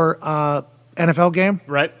for NFL game,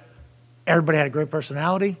 Right? everybody had a great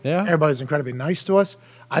personality. Yeah. Everybody was incredibly nice to us.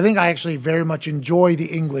 I think I actually very much enjoy the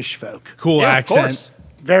English folk. Cool Yeah, of accent. course.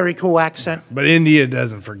 Very cool accent. But India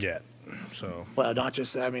doesn't forget. So Well, not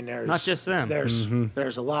just I mean, there's Not just them.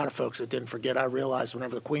 There's a lot of folks that didn't forget. I realized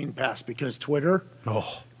whenever the Queen passed because Twitter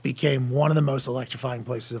Oh. became one of the most electrifying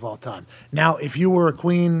places of all time. Now, if you were a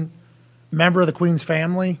Queen member of the Queen's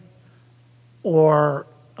family or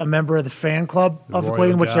a member of the fan club of the Royal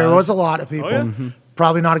Queen, which there Guard. was a lot of people, yeah?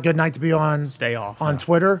 probably not a good night to be on. Stay off. on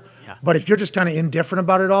Twitter. Yeah. But if you're just kind of indifferent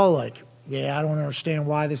about it all, like, yeah, I don't understand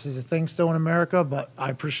why this is a thing still in America, but I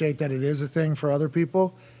appreciate that it is a thing for other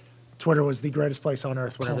people. Twitter was the greatest place on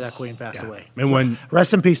earth whenever that Queen passed away. and when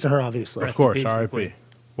Rest in peace to her, obviously. of course, peace to the R.I.P. Queen.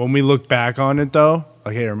 When we look back on it though,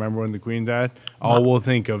 like hey, remember when the Queen died? All we'll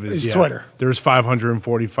think of is Is Twitter. There's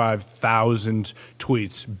 545,000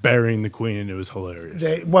 tweets burying the Queen, and it was hilarious.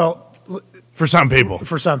 For some people.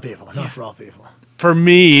 For some people, not for all people. For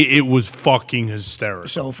me, it was fucking hysterical.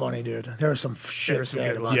 So funny, dude. There was some shit was some said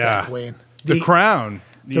good about ones. Yeah. that Queen. The Crown,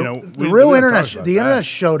 The, we the real didn't internet, talk about the that. internet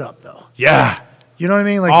showed up though. Yeah. You know what I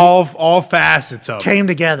mean? Like All facets of it. came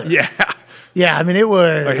together. Yeah. Yeah, I mean it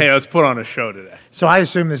was. Like, hey, let's put on a show today. So I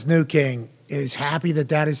assume this new king is happy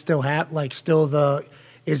that is still still the.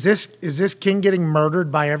 Is this king getting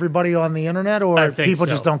murdered by everybody on the internet, or I think people so.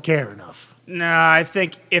 just don't care enough? No, I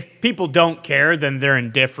think if people don't care, then they're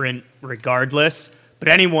indifferent regardless. But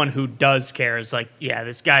anyone who does care is like, yeah,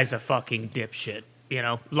 this guy's a fucking dipshit.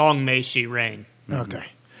 Long may she reign. Okay.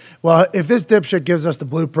 Well, if this dipshit gives us the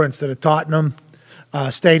blueprints to the Tottenham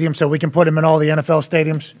stadium, so we can put him in all the NFL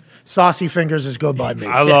stadiums, saucy fingers is good by me.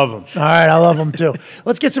 I love them. All right, I love him too.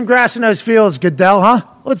 Let's get some grass in those fields, Goodell, huh?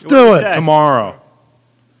 Let's What do do it. you say? Tomorrow.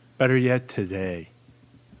 Better yet, today.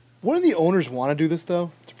 Wouldn't the owners want to do this,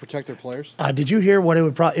 though, to protect their players? Did you hear what it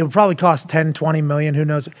would probably? It would probably cost 10, 20 million. Who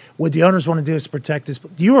knows? What the owners want to do is protect this.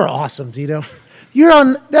 You are awesome, Zito. You're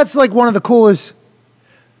on. That's like one of the coolest.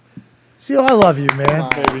 Zito, I love you, man.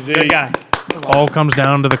 Good guy. All comes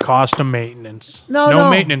down to the cost of maintenance. No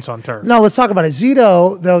maintenance on turf. No, let's talk about it.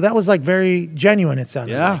 Zito, though, that was like very genuine, it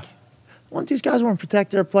sounded Yeah. like. Wouldn't these guys want to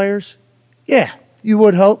protect their players? Yeah, you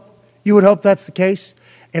would hope. You would hope that's the case.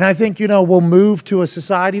 And I think, we'll move to a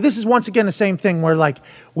society. This is once again the same thing where, like,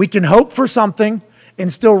 we can hope for something and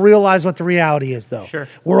still realize what the reality is, though. Sure.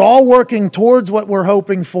 We're all working towards what we're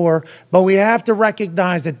hoping for, but we have to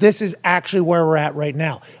recognize that this is actually where we're at right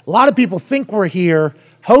now. A lot of people think we're here,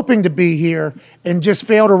 hoping to be here, and just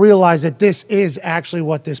fail to realize that this is actually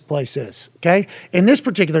what this place is, okay? In this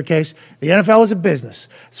particular case, the NFL is a business.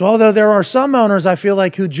 So although there are some owners, I feel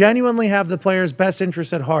like, who genuinely have the players' best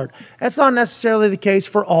interests at heart, that's not necessarily the case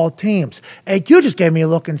for all teams. AQ just gave me a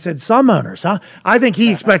look and said some owners, huh? I think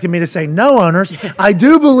he expected me to say no owners. I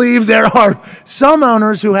do believe there are some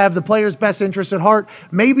owners who have the players' best interests at heart,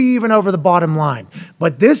 maybe even over the bottom line.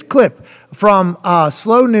 But this clip from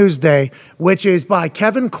Slow News Day, which is by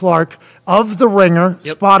Kevin Clark of The Ringer,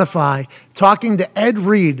 Spotify, talking to Ed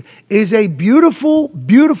Reed, is a beautiful,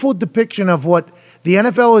 beautiful depiction of what the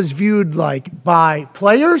NFL is viewed like by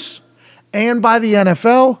players and by the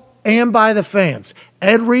NFL and by the fans.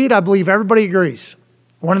 Ed Reed, I believe everybody agrees,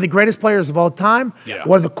 one of the greatest players of all time,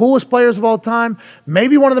 one of the coolest players of all time,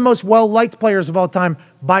 maybe one of the most well-liked players of all time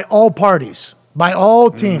by all parties, by all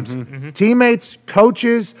teams, teammates,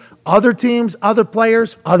 coaches, other teams, other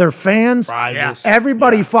players, other fans.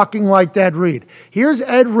 Everybody fucking liked Ed Reed. Here's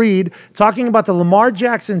Ed Reed talking about the Lamar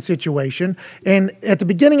Jackson situation. And at the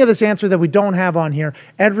beginning of this answer that we don't have on here,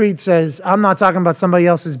 Ed Reed says, I'm not talking about somebody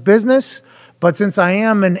else's business, but since I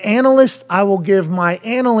am an analyst, I will give my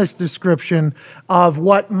analyst description of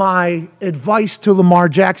what my advice to Lamar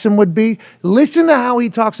Jackson would be. Listen to how he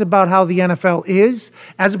talks about how the NFL is,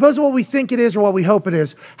 as opposed to what we think it is or what we hope it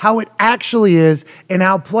is, how it actually is, and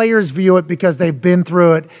how players view it because they've been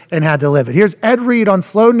through it and had to live it. Here's Ed Reed on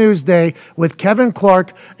Slow News Day with Kevin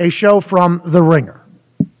Clark, a show from The Ringer.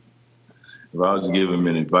 If I was to give him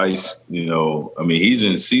an advice, he's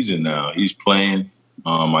in season now. He's playing.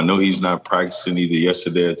 I know he's not practicing either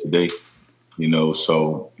yesterday or today,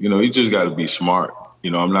 so he just got to be smart.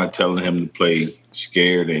 I'm not telling him to play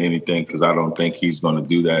scared or anything because I don't think he's going to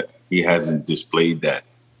do that. He hasn't displayed that.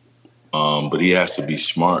 But he has to be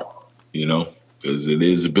smart, because it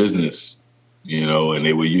is a business, and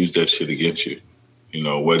they will use that shit against you,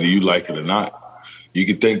 whether you like it or not. You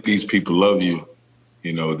can think these people love you.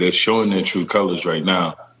 They're showing their true colors right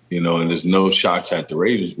now. And there's no shots at the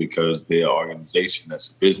Ravens because they're an organization that's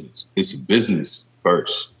a business. It's a business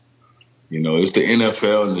first. It's the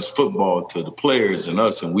NFL and it's football to the players and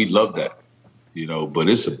us, and we love that. But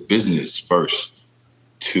it's a business first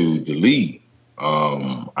to the league.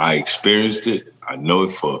 I experienced it. I know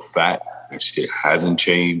it for a fact. That shit hasn't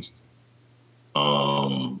changed.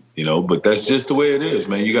 But that's just the way it is,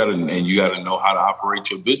 man. You gotta know how to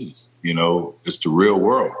operate your business. It's the real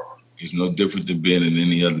world. It's no different than being in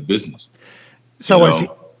any other business. So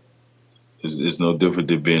it's no different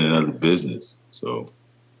than being in other business. So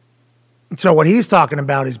what he's talking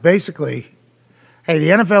about is basically, hey, the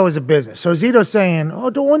NFL is a business. So Zito's saying,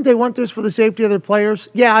 wouldn't they want this for the safety of their players?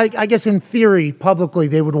 Yeah, I guess in theory, publicly,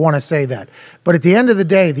 they would want to say that. But at the end of the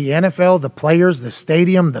day, the NFL, the players, the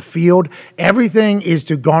stadium, the field, everything is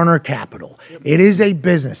to garner capital. It is a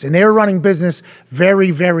business, and they're running business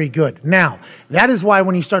very, very good. Now, that is why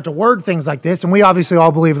when you start to word things like this, and we obviously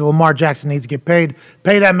all believe that Lamar Jackson needs to get paid,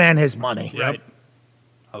 pay that man his money. Yep.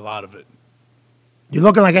 A lot of it. You're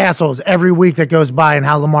looking like assholes every week that goes by and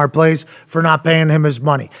how Lamar plays for not paying him his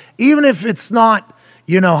money. Even if it's not,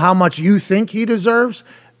 how much you think he deserves,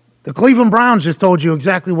 the Cleveland Browns just told you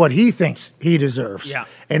exactly what he thinks he deserves. Yeah.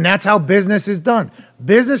 And that's how business is done.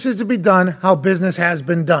 Business is to be done how business has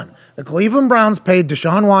been done. The Cleveland Browns paid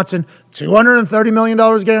Deshaun Watson $230 million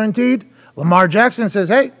guaranteed. Lamar Jackson says,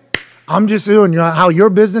 hey, I'm just doing how your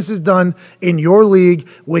business is done in your league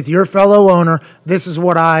with your fellow owner. This is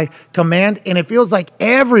what I command. And it feels like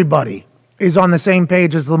everybody is on the same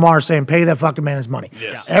page as Lamar saying, pay that fucking man his money.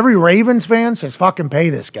 Yes. Every Ravens fan says, fucking pay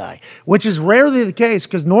this guy, which is rarely the case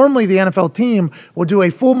because normally the NFL team will do a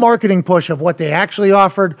full marketing push of what they actually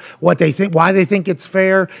offered, what they think, why they think it's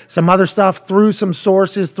fair, some other stuff through some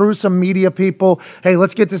sources, through some media people. Hey,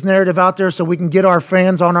 let's get this narrative out there so we can get our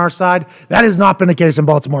fans on our side. That has not been the case in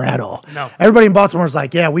Baltimore at all. No. Everybody in Baltimore is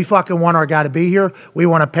like, yeah, we fucking want our guy to be here. We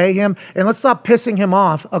want to pay him. And let's stop pissing him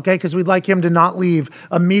off, okay, because we'd like him to not leave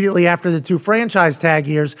immediately after the 2 franchise tag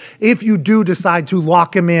years if you do decide to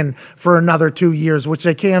lock him in for another 2 years, which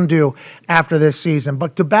they can do after this season.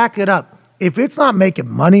 But to back it up, if it's not making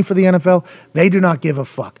money for the NFL, they do not give a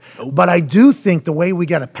fuck. But I do think the way we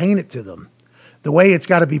got to paint it to them, the way it's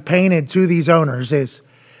got to be painted to these owners is,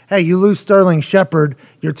 hey, you lose Sterling Shepard,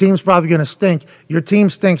 your team's probably going to stink. Your team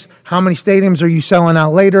stinks. How many stadiums are you selling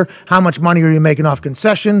out later? How much money are you making off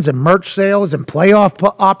concessions and merch sales and playoff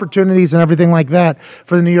opportunities and everything like that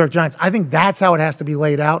for the New York Giants? I think that's how it has to be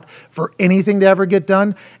laid out for anything to ever get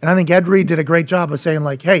done. And I think Ed Reed did a great job of saying,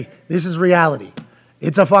 like, hey, this is reality.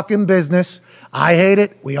 It's a fucking business. I hate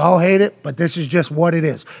it. We all hate it, but this is just what it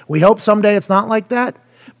is. We hope someday it's not like that.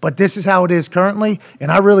 But this is how it is currently,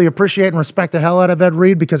 and I really appreciate and respect the hell out of Ed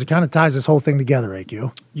Reed because it kind of ties this whole thing together,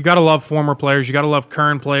 AQ. You got to love former players. You got to love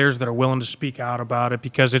current players that are willing to speak out about it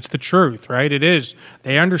because it's the truth, right? It is.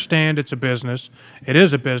 They understand it's a business. It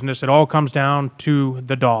is a business. It all comes down to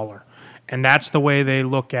the dollar. And that's the way they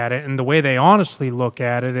look at it. And the way they honestly look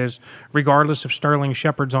at it is regardless if Sterling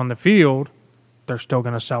Shepard's on the field, they're still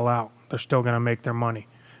going to sell out. They're still going to make their money.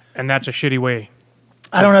 And that's a shitty way.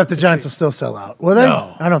 I don't know if the Giants will still sell out. Will they?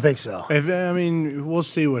 No. I don't think so. We'll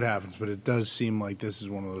see what happens, but it does seem like this is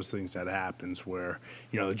one of those things that happens where,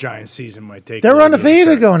 the Giants season might take. They were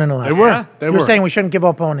undefeated going into last year. They were. You're saying we shouldn't give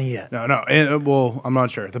up on it yet. No. Well, I'm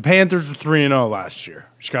not sure. The Panthers were 3-0 last year.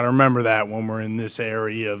 Just got to remember that when we're in this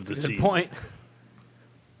area of the season. Good point.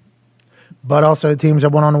 But also the teams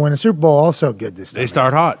that went on to win the Super Bowl also good this time. They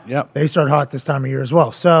start hot. Yep. They start hot this time of year as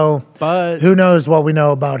well. So who knows what we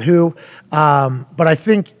know about who. But I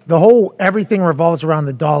think everything revolves around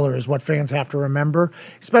the dollar is what fans have to remember,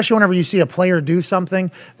 especially whenever you see a player do something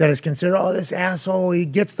that is considered, oh, this asshole, he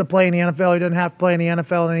gets to play in the NFL, he doesn't have to play in the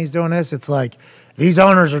NFL, and he's doing this. It's like, these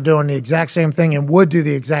owners are doing the exact same thing and would do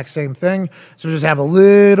the exact same thing. So just have a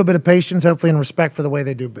little bit of patience, hopefully, and respect for the way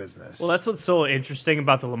they do business. Well, that's what's so interesting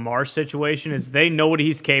about the Lamar situation is they know what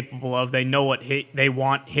he's capable of. They know what they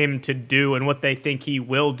want him to do and what they think he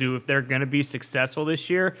will do if they're going to be successful this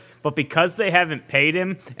year. But because they haven't paid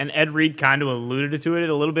him, and Ed Reed kind of alluded to it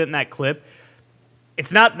a little bit in that clip,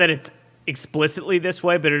 it's not that it's explicitly this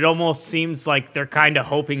way, but it almost seems like they're kind of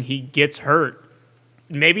hoping he gets hurt.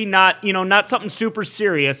 Maybe not, not something super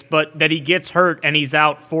serious, but that he gets hurt and he's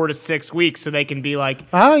out 4 to 6 weeks, so they can be like,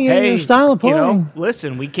 "Oh, yeah, hey, your style of playing.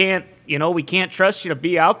 Listen, we can't trust you to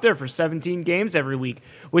be out there for 17 games every week,"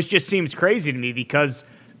 which just seems crazy to me because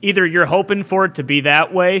either you're hoping for it to be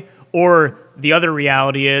that way, or the other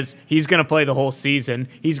reality is he's going to play the whole season,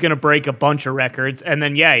 he's going to break a bunch of records, and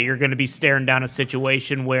then you're going to be staring down a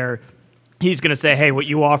situation where he's going to say, "Hey, what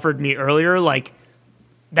you offered me earlier, like."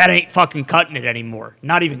 That ain't fucking cutting it anymore.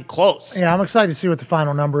 Not even close. Yeah, I'm excited to see what the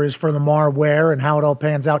final number is for Lamar, where, and how it all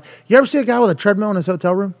pans out. You ever see a guy with a treadmill in his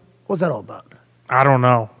hotel room? What's that all about? I don't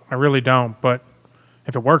know. I really don't. But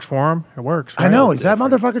if it works for him, it works. Right? I know. Is that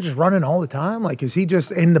motherfucker just running all the time? Like, is he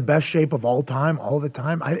just in the best shape of all time, all the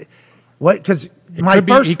time? Because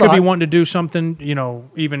he could be wanting to do something,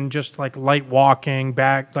 even just like light walking,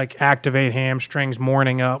 back, like activate hamstrings,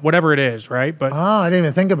 morning up, whatever it is, right? But I didn't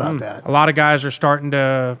even think about that. A lot of guys are starting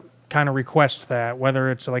to kind of request that,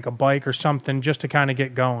 whether it's like a bike or something, just to kind of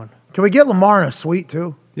get going. Can we get Lamar in a suite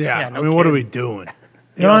too? Yeah. What are we doing?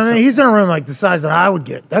 You know what I mean? He's in a room like the size that I would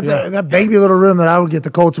get. That's that baby little room that I would get.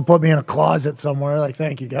 The Colts would put me in a closet somewhere. Like,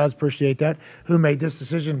 thank you guys, appreciate that. Who made this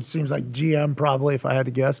decision? Seems like GM probably, if I had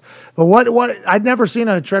to guess. But what I'd never seen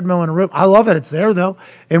a treadmill in a room. I love it. It's there though,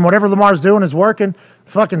 and whatever Lamar's doing is working.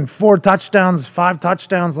 Fucking 4 touchdowns, 5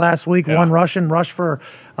 touchdowns last week. Yeah. 1 rush for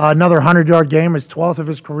another 100-yard game, his 12th of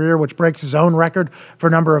his career, which breaks his own record for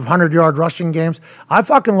number of 100-yard rushing games. I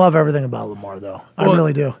fucking love everything about Lamar, though. I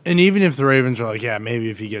really do. And even if the Ravens are like, yeah, maybe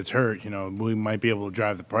if he gets hurt, we might be able to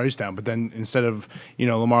drive the price down. But then instead of,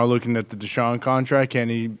 Lamar looking at the Deshaun contract, can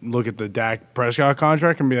he look at the Dak Prescott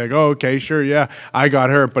contract and be like, oh, okay, sure, yeah, I got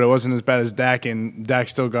hurt, but it wasn't as bad as Dak, and Dak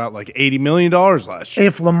still got like $80 million last year.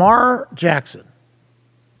 If Lamar Jackson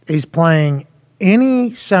is playing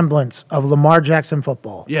any semblance of Lamar Jackson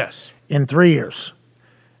football in 3 years,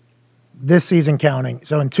 this season counting,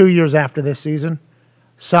 so in 2 years after this season,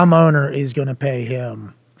 some owner is going to pay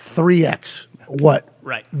him 3x what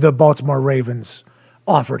the Baltimore Ravens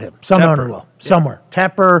offered him. Some owner will. Somewhere.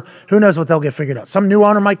 Tepper, who knows what they'll get figured out. Some new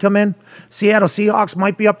owner might come in. Seattle Seahawks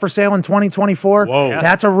might be up for sale in 2024. Whoa.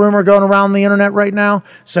 That's a rumor going around the internet right now.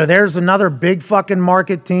 So there's another big fucking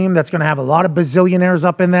market team that's going to have a lot of bazillionaires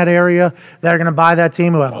up in that area that are going to buy that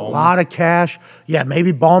team who have a lot of cash. Yeah,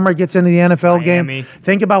 maybe Ballmer gets into the NFL game.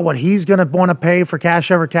 Think about what he's going to want to pay for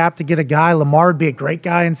cash over cap to get a guy. Lamar would be a great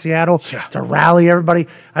guy in Seattle to rally everybody.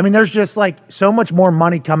 I mean, there's just like so much more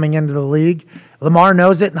money coming into the league. Lamar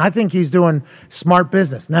knows it, and I think he's doing smart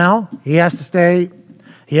business. Now, he has to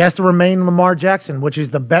He has to remain Lamar Jackson, which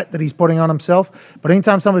is the bet that he's putting on himself. But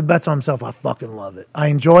anytime somebody bets on himself, I fucking love it. I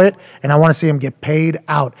enjoy it, and I want to see him get paid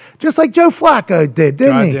out. Just like Joe Flacco did,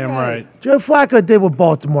 didn't he? Goddamn right. Joe Flacco did with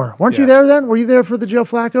Baltimore. Weren't you there then? Were you there for the Joe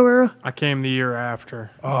Flacco era? I came the year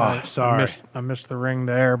after. Sorry. I missed the ring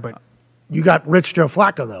there, but You got rich Joe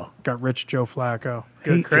Flacco, though. got rich Joe Flacco.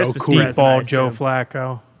 Good Christmas Deep present, ball I Joe assume.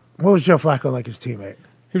 Flacco. What was Joe Flacco like his teammate?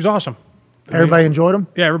 He was awesome. Everybody enjoyed him?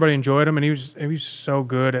 Yeah, everybody enjoyed him, and he was so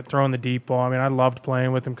good at throwing the deep ball. I mean, I loved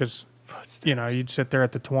playing with him because, you'd sit there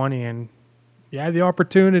at the 20, and you had the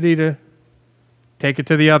opportunity to take it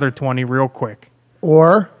to the other 20 real quick.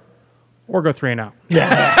 Or go 3-and-out.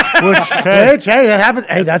 Which, hey, that happens.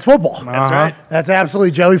 Hey, that's football. That's right. That's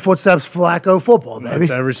absolutely Joey Footsteps Flacco football, baby.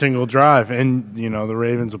 That's every single drive. And, the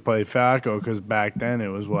Ravens will play Flacco because back then it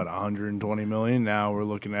was, $120 million. Now we're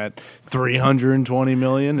looking at $320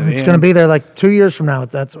 million. It's going to be there like 2 years from now.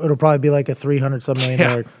 It'll probably be like a $300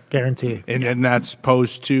 million guarantee. And that's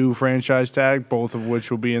post 2 franchise tag, both of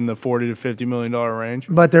which will be in the $40 to $50 million range.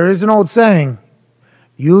 But there is an old saying,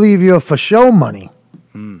 you leave your for show money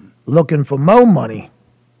looking for more money,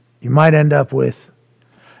 you might end up with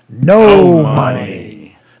no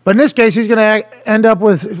money. But in this case, he's going to end up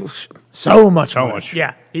with so much money.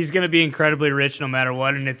 Yeah, he's going to be incredibly rich no matter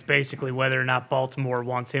what, and it's basically whether or not Baltimore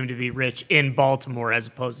wants him to be rich in Baltimore as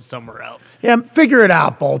opposed to somewhere else. Yeah, figure it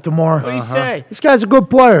out, Baltimore. What do you say? This guy's a good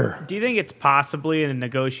player. Do you think it's possibly a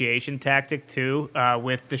negotiation tactic, too,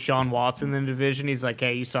 with Deshaun Watson in the division? He's like,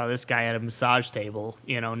 hey, you saw this guy at a massage table,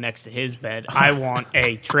 next to his bed. I want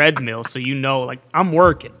a treadmill, so I'm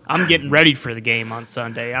working. I'm getting ready for the game on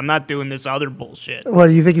Sunday. I'm not doing this other bullshit. Well,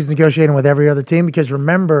 do you think he's negotiating with every other team? Because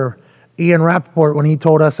remember, Ian Rappaport, when he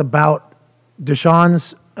told us about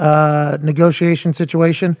Deshaun's negotiation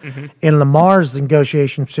situation and Lamar's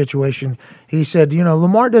negotiation situation, he said,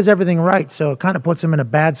 Lamar does everything right, so it kind of puts him in a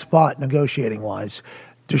bad spot negotiating-wise.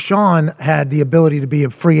 Deshaun had the ability to be a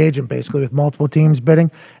free agent, basically, with multiple teams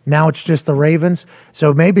bidding. Now it's just the Ravens.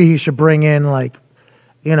 So maybe he should bring in,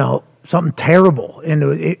 something terrible into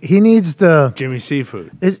it. He needs to... Jimmy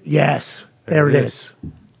Seafood. Yes, there it is.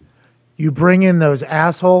 You bring in those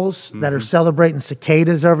assholes that are celebrating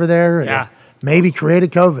cicadas over there. Yeah. Maybe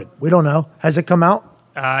created COVID. We don't know. Has it come out?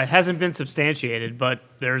 It hasn't been substantiated, but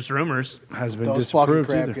there's rumors. Has been Those fucking disapproved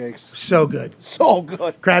crab either. cakes. So good. So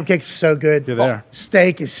good. Crab cakes are so good. Yeah, they are.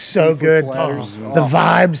 Steak is so Seafood good. platters. The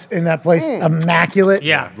vibes in that place, immaculate.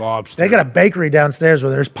 Yeah. Lobster. They got a bakery downstairs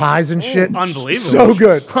where there's pies and shit. Unbelievable. So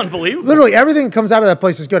good. Unbelievable. Literally everything that comes out of that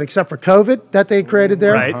place is good except for COVID that they created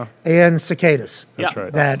there. Right. And cicadas. That's Yeah.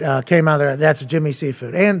 right. That came out of there. That's Jimmy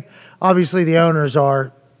Seafood. And obviously the owners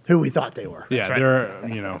are who we thought they were. Yeah, right.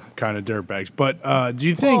 they're kind of dirtbags. But do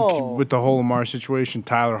you think with the whole Lamar situation,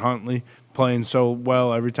 Tyler Huntley playing so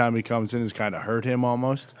well every time he comes in has kind of hurt him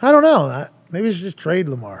almost? I don't know. Maybe we should just trade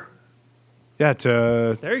Lamar. Yeah,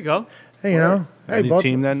 to There you go. Hey, hey, any both,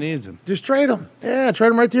 team that needs him. just trade him. Yeah, trade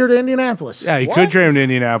him right here to Indianapolis. Yeah, he could trade him to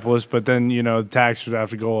Indianapolis, but then the tax would have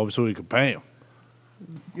to go up so we could pay him.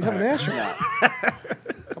 You have an astronaut.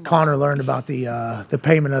 Connor learned about the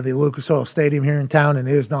payment of the Lucas Oil Stadium here in town, and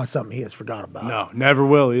it is not something he has forgot about. No, never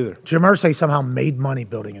will either. Jim Irsay somehow made money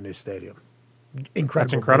building a new stadium. Incredible.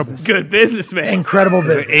 That's incredible. Business. Good businessman. Incredible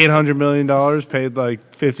business. $800 million paid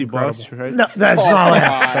like $50, right? No, that's not what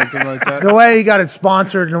happened. Something like that. The way he got it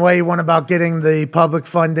sponsored and the way he went about getting the public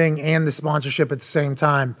funding and the sponsorship at the same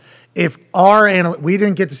time. If we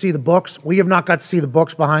didn't get to see the books, we have not got to see the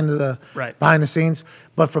books behind the scenes.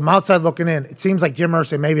 But from outside looking in, it seems like Jim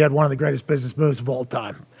Irsay maybe had one of the greatest business moves of all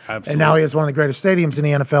time. Absolutely. And now he has one of the greatest stadiums in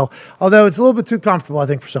the NFL. Although it's a little bit too comfortable, I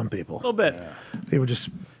think, for some people. A little bit. People just,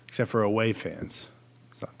 Except for away fans.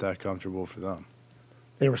 It's not that comfortable for them.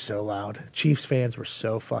 they were so loud. Chiefs fans were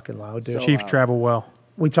so fucking loud, dude. Chiefs travel well.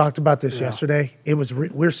 We talked about this yesterday. It was we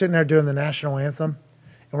were sitting there doing the national anthem,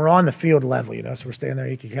 and we're on the field level, so we're standing there.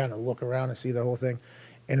 You can kind of look around and see the whole thing.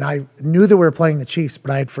 And I knew that we were playing the Chiefs,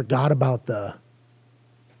 but I had forgot about the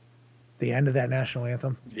end of that national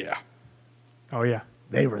anthem. Yeah. Oh, yeah.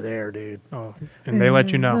 They were there, dude. Oh, and they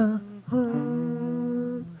let you know.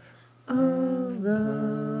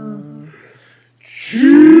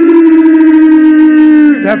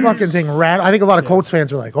 That fucking thing I think a lot of Colts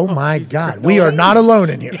fans are like, "Oh my God, we are not alone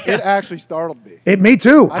in here." It actually startled me. Me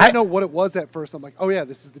too. I didn't know what it was at first. I'm like, oh yeah,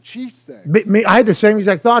 this is the Chiefs thing. I had the same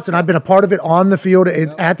exact thoughts, and I've been a part of it on the field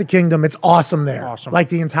at the Kingdom. It's awesome there. Awesome. Like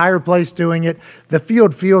the entire place doing it. The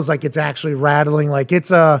field feels like it's actually rattling. Like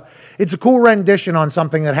it's a cool rendition on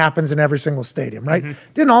something that happens in every single stadium, right?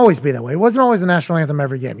 Didn't always be that way. It wasn't always the national anthem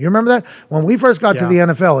every game. You remember that? When we first got to the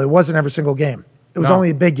NFL, it wasn't every single game. It was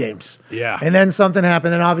only big games. Yeah. And then something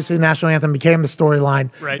happened, and obviously the national anthem became the storyline.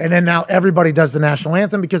 Right. And then now everybody does the national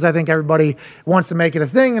anthem because I think everybody wants to make it a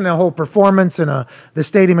thing and a whole performance and the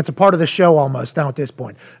stadium. It's a part of the show almost now at this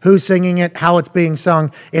point. Who's singing it, how it's being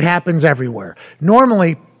sung. It happens everywhere.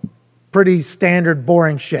 Normally, pretty standard,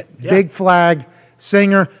 boring shit. Yeah. Big flag,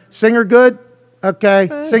 singer good,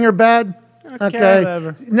 okay. Singer bad,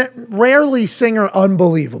 okay. Rarely singer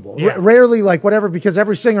unbelievable. Yeah. Rarely like whatever, because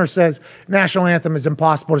every singer says national anthem is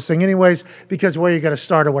impossible to sing anyways because where you got to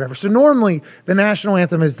start or whatever. So normally the national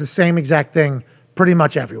anthem is the same exact thing pretty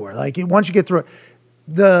much everywhere. Like once you get through it,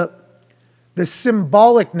 the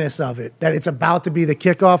symbolicness of it, that it's about to be the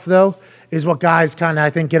kickoff though, is what guys kind of, I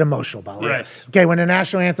think, get emotional about. Like, Yes. okay, when the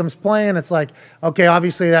national anthem's playing, it's like, okay,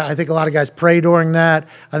 obviously that, I think a lot of guys pray during that.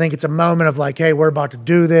 I think it's a moment of like, hey, we're about to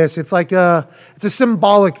do this. It's like it's a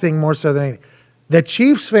symbolic thing more so than anything. The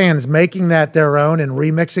Chiefs fans making that their own and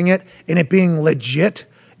remixing it and it being legit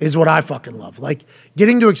is what I fucking love. Like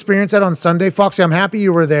getting to experience that on Sunday. Foxy, I'm happy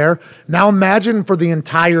you were there. Now imagine for the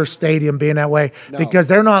entire stadium being that way because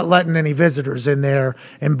they're not letting any visitors in there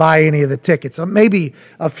and buy any of the tickets. Maybe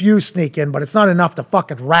a few sneak in, but it's not enough to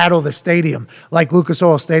fucking rattle the stadium like Lucas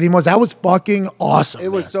Oil Stadium was. That was fucking awesome.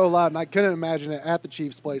 It was so loud, and I couldn't imagine it at the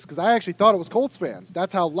Chiefs' place because I actually thought it was Colts fans.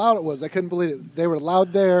 That's how loud it was. I couldn't believe it. They were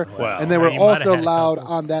loud there, and they were you might have also had it loud covered.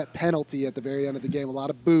 on that penalty at the very end of the game. A lot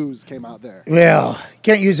of boos came out there. Well,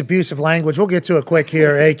 can't use abusive language. We'll get to it quick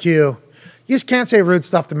here, AQ. You just can't say rude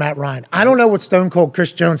stuff to Matt Ryan. I don't know what Stone Cold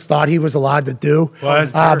Chris Jones thought he was allowed to do,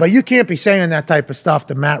 but you can't be saying that type of stuff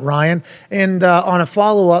to Matt Ryan. And on a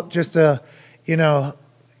follow-up, just to,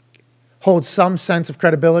 hold some sense of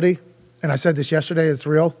credibility, and I said this yesterday, it's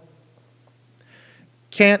real,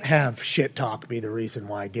 can't have shit talk be the reason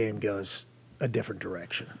why a game goes a different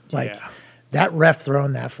direction. Like, that ref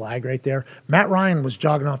throwing that flag right there, Matt Ryan was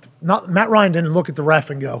jogging off. Matt Ryan didn't look at the ref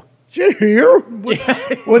and go, "Did you hear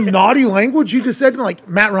what naughty language you just said?" Like,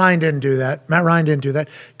 Matt Ryan didn't do that.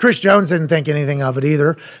 Chris Jones didn't think anything of it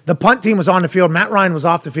either. The punt team was on the field. Matt Ryan was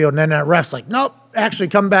off the field. And then that ref's like, "Nope, actually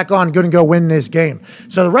come back on. Going to go win this game."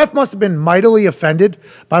 So the ref must have been mightily offended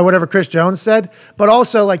by whatever Chris Jones said, but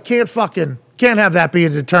also like can't have that be a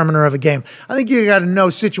determiner of a game. I think you got to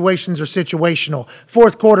know situations are situational.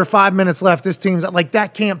 Fourth quarter, 5 minutes left. This team's like,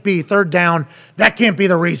 that can't be third down. That can't be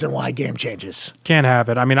the reason why a game changes. Can't have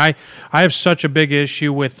it. I mean, I have such a big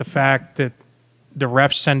issue with the fact that the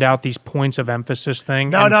refs send out these points of emphasis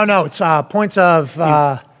thing. No. It's points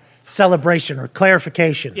of celebration or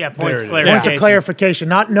clarification. Yeah, points of Points clarification. of clarification,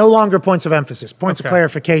 no longer points of emphasis. Points of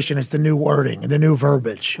clarification is the new wording, the new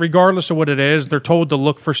verbiage. Regardless of what it is, they're told to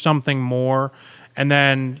look for something more. And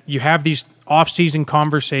then you have these off-season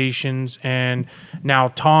conversations and now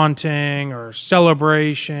taunting or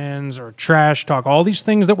celebrations or trash talk, all these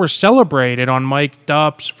things that were celebrated on Mike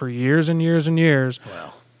Dupps for years and years and years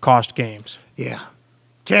cost games. Yeah.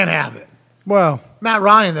 Can't have it. Well, Matt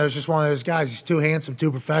Ryan, though, is just one of those guys. He's too handsome, too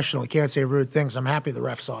professional. He can't say rude things. I'm happy the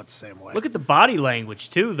ref saw it the same way. Look at the body language,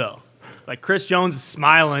 too, though. Like, Chris Jones is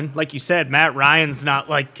smiling. Like you said, Matt Ryan's not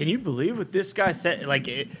like, can you believe what this guy said? Like,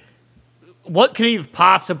 what could he have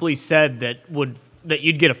possibly said that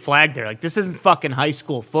you'd get a flag there? Like, this isn't fucking high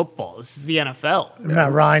school football. This is the NFL.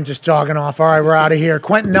 Matt Ryan just jogging off. All right, we're out of here.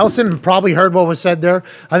 Quentin Nelson probably heard what was said there.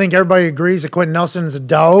 I think everybody agrees that Quentin Nelson is a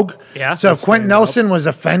dog. Yeah. So if Quentin Nelson was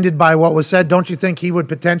offended by what was said, don't you think he would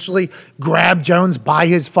potentially grab Jones by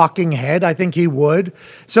his fucking head? I think he would.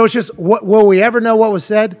 So it's just, will we ever know what was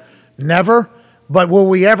said? Never. But will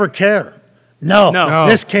we ever care? No,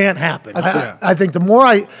 this can't happen. I think the more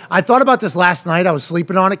I thought about this last night, I was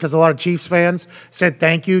sleeping on it because a lot of Chiefs fans said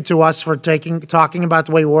thank you to us for talking about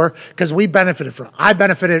the way we were because we benefited from it. I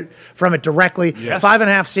benefited from it directly. Yeah.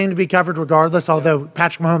 5.5 seemed to be covered regardless, although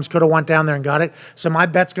Patrick Mahomes could have went down there and got it. So my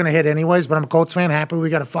bet's going to hit anyways, but I'm a Colts fan, happy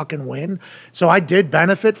we got a fucking win. So I did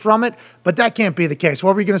benefit from it, but that can't be the case.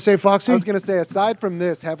 What were you going to say, Foxy? I was going to say, aside from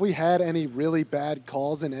this, have we had any really bad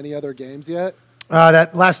calls in any other games yet?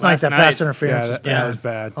 That last night, that night. pass interference that was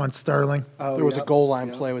bad. on Sterling. There was a goal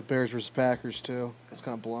line play with Bears versus Packers, too. It was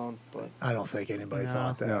kind of blown. But I don't think anybody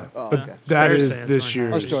thought that. oh, But okay. that Bears is fans this weren't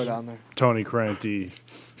year's Let's throw it on there. Tony Crante,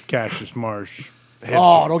 Cassius Marsh.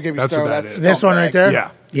 Oh, don't get me That's what started. that That's is. This one right there?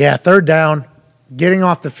 Yeah. Yeah, third down, getting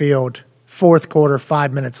off the field, fourth quarter,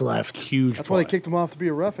 5 minutes left. Huge That's why they play. kicked him off to be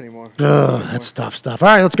a ref anymore. That's tough stuff. All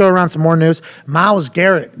right, let's go around some more news. Myles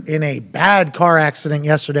Garrett in a bad car accident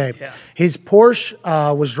yesterday. Yeah. His Porsche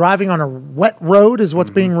was driving on a wet road, is what's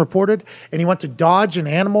being reported, and he went to dodge an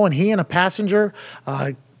animal, and he and a passenger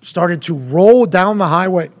started to roll down the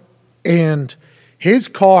highway, and his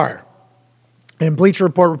car And Bleacher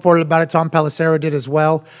Report reported about it. Tom Pelissero did as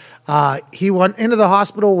well. He went into the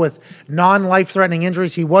hospital with non-life-threatening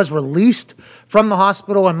injuries. He was released from the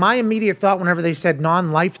hospital. And my immediate thought whenever they said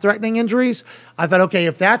non-life-threatening injuries, I thought, okay,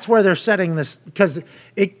 if that's where they're setting this, because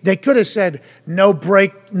they could have said no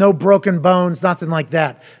broken bones, nothing like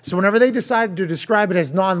that. So whenever they decided to describe it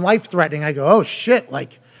as non-life-threatening, I go, oh, shit,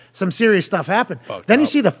 like some serious stuff happened. Then you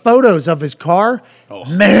see the photos of his car. Oh.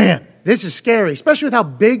 Man. This is scary, especially with how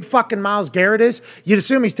big fucking Myles Garrett is. You'd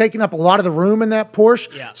assume he's taking up a lot of the room in that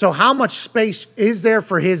Porsche. Yeah. So how much space is there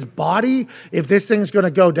for his body if this thing's going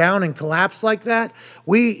to go down and collapse like that?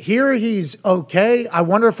 We hear he's okay. I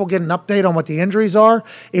wonder if we'll get an update on what the injuries are.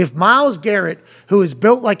 If Myles Garrett, who is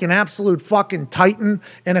built like an absolute fucking titan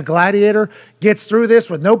and a gladiator, gets through this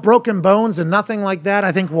with no broken bones and nothing like that,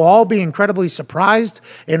 I think we'll all be incredibly surprised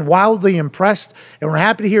and wildly impressed. And we're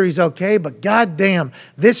happy to hear he's okay. But goddamn,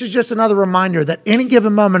 this is just another reminder that any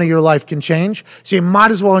given moment of your life can change, so you might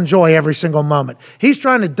as well enjoy every single moment. He's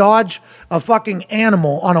trying to dodge a fucking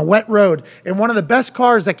animal on a wet road in one of the best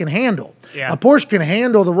cars that can handle. Yeah. A Porsche can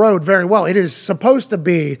handle the road very well. It is supposed to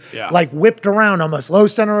be like whipped around almost, low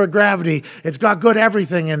center of gravity. It's got good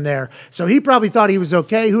everything in there. So he probably thought he was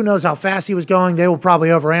okay. Who knows how fast he was going. They will probably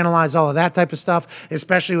overanalyze all of that type of stuff,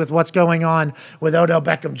 especially with what's going on with Odell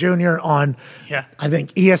Beckham Jr. on, I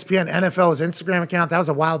think, ESPN NFL's Instagram account. That was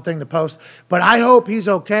a wild thing to post. But I hope he's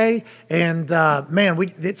okay. And, man,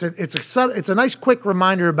 it's a nice quick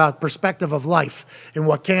reminder about perspective of life and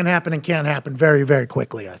what can happen and can't happen very, very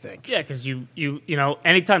quickly, I think. Yeah, because you know,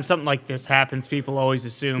 anytime something like this happens, people always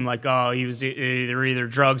assume like, oh, he was either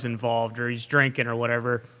drugs involved or he's drinking or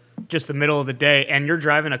whatever. Just the middle of the day, and you're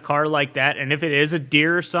driving a car like that, and if it is a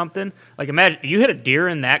deer or something, like imagine you hit a deer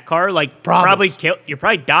in that car, like you're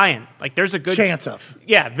probably dying. Like there's a good chance of.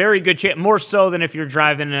 Yeah, very good chance. More so than if you're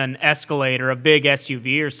driving an Escalade or a big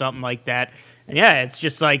SUV or something like that. And yeah, it's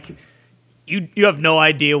just like you have no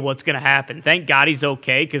idea what's going to happen. Thank God he's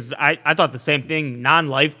okay, because I thought the same thing,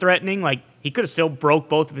 non-life-threatening, like he could have still broke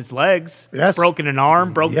both of his legs, broken an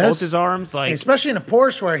arm, broke both his arms. Like, especially in a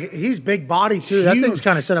Porsche where he's big body too. Huge. That thing's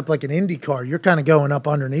kind of set up like an Indy car. You're kind of going up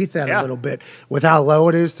underneath that a little bit with how low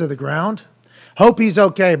it is to the ground. Hope he's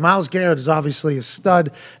okay. Myles Garrett is obviously a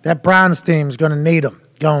stud. That Browns team is going to need him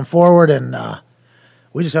going forward, and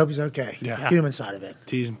we just hope he's okay. Yeah. Human side of it.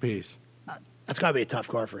 T's and P's. That's got to be a tough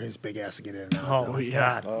car for his big ass to get in and out. Oh,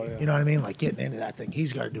 yeah. You know what I mean? Like getting into that thing,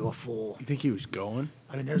 he's got to do a full. You think he was going?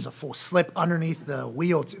 I mean, there's a full slip underneath the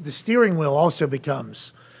wheel. The steering wheel also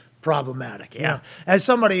becomes problematic. You know? As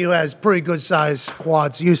somebody who has pretty good size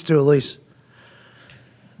quads, used to at least.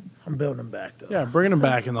 I'm building them back though. Yeah, bringing him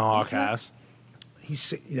back in the Hawk House.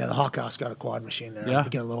 The Hawk House got a quad machine there. Yeah.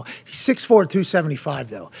 He's 6'4", 275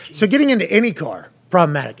 though. Jeez. So getting into any car,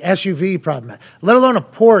 problematic. SUV, problematic. Let alone a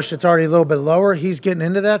Porsche that's already a little bit lower. He's getting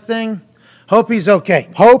into that thing. Hope he's okay.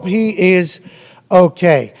 Hope he is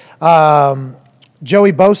okay.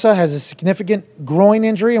 Joey Bosa has a significant groin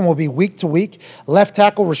injury and will be week to week. Left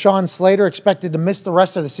tackle Rashawn Slater expected to miss the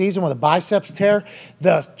rest of the season with a biceps tear.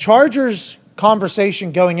 The Chargers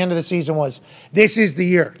conversation going into the season was, this is the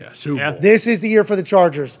year. Yeah, Super Bowl. This is the year for the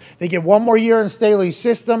Chargers. They get one more year in Staley's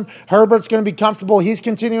system. Herbert's going to be comfortable. He's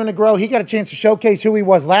continuing to grow. He got a chance to showcase who he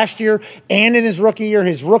was last year and in his rookie year.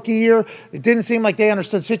 It didn't seem like they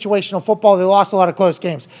understood situational football. They lost a lot of close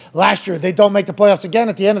games. Last year, they don't make the playoffs again.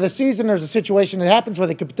 At the end of the season, there's a situation that happens where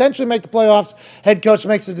they could potentially make the playoffs. Head coach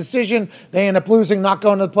makes a decision. They end up losing, not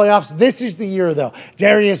going to the playoffs. This is the year, though.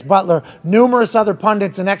 Darius Butler, numerous other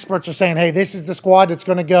pundits and experts are saying, hey, this is the squad that's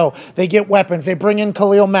going to go. They get weapons. They bring in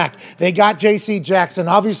Khalil Mack. They got J.C. Jackson.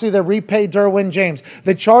 Obviously, they repaid Derwin James.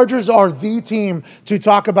 The Chargers are the team to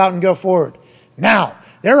talk about and go forward. Now,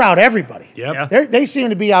 they're out everybody. Yep. They seem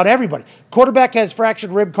to be out everybody. Quarterback has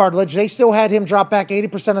fractured rib cartilage. They still had him drop back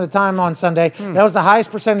 80% of the time on Sunday. That was the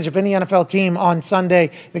highest percentage of any NFL team on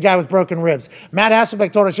Sunday, the guy with broken ribs. Matt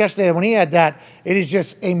Hasselbeck told us yesterday that when he had that, it is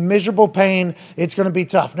just a miserable pain. It's going to be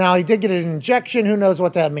tough. Now, he did get an injection. Who knows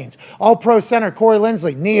what that means? All-pro center Corey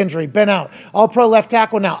Linsley, knee injury, been out. All-pro left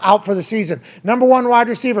tackle now, out for the season. Number one wide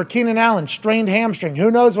receiver, Keenan Allen, strained hamstring.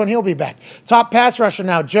 Who knows when he'll be back? Top pass rusher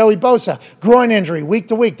now, Joey Bosa, groin injury, week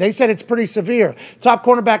to week. They said it's pretty severe. Top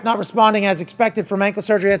cornerback not responding as expected from ankle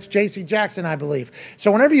surgery. That's J.C. Jackson, I believe.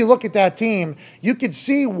 So whenever you look at that team, you could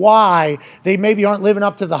see why they maybe aren't living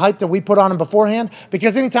up to the hype that we put on them beforehand,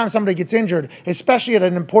 because anytime somebody gets injured, especially at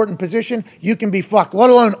an important position, you can be fucked,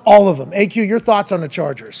 let alone all of them. AQ, your thoughts on the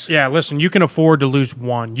Chargers? Yeah, listen, you can afford to lose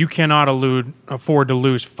one. You cannot afford to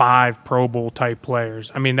lose 5 Pro Bowl type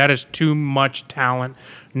players. I mean, that is too much talent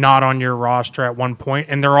not on your roster at one point,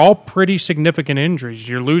 and they're all pretty significant injuries.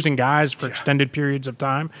 You're losing guys for extended periods of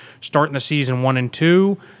time, starting the season 1 and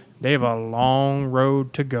 2. They have a long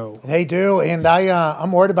road to go. They do, and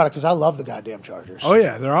I'm worried about it because I love the goddamn Chargers. Oh,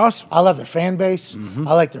 yeah, they're awesome. I love their fan base.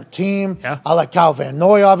 I like their team. Yeah. I like Kyle Van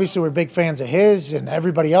Noy, obviously. We're big fans of his and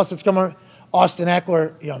everybody else that's coming. Austin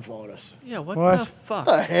Eckler, he unfollowed us. Yeah, what the fuck?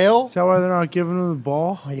 What the hell? Is that why they're not giving him the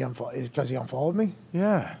ball? Because he unfollowed me?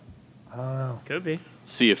 Yeah. I don't know. Could be.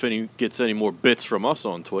 See if any gets any more bits from us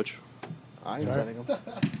on Twitch. I ain't sending them.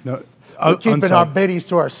 No, We're keeping our biddies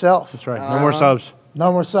to ourselves. That's right. No more subs.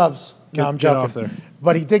 No more subs. No, I'm joking. Off there.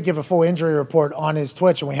 But he did give a full injury report on his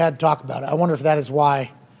Twitch, and we had to talk about it. I wonder if that is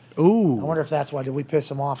why. Ooh. I wonder if that's why. Did we piss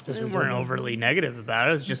him off? Because We weren't overly negative about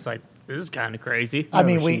it. It was just like, this is kind of crazy. I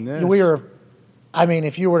mean, we were. I mean,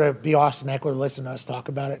 if you were to be Austin Eckler, listen to us talk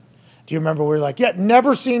about it. Do you remember we were like, yeah,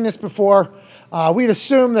 never seen this before. We'd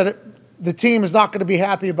assume that the team is not going to be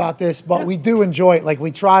happy about this, but we do enjoy it. Like,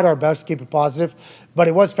 we tried our best to keep it positive, but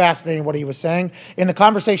it was fascinating what he was saying. And the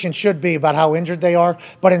conversation should be about how injured they are,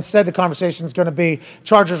 but instead the conversation is going to be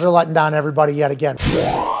Chargers are letting down everybody yet again.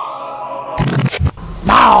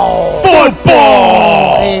 Now,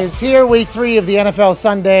 football is here. Week 3 of the NFL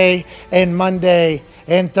Sunday and Monday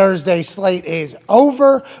and Thursday slate is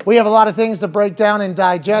over. We have a lot of things to break down and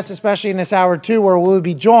digest, especially in this hour 2, where we'll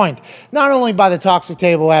be joined not only by the Toxic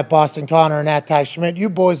Table at Boston Connor and at Ty Schmidt. You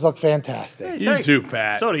boys look fantastic. Hey, You thanks. too,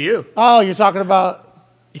 Pat. So do you. Oh, you're talking about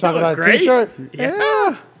a great. T-shirt?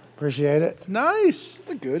 Yeah. Appreciate it. It's nice.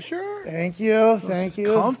 It's a good shirt. Thank you. Thank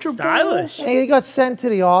you. Comfortable. Stylish. Hey, he got sent to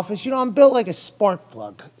the office. You know, I'm built like a spark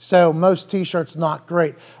plug, so most T-shirts not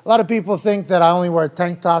great. A lot of people think that I only wear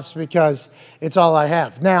tank tops because it's all I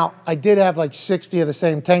have. Now, I did have like 60 of the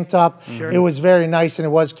same tank top. Sure. It was very nice and it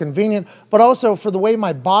was convenient, but also for the way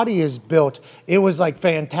my body is built, it was like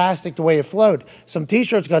fantastic the way it flowed. Some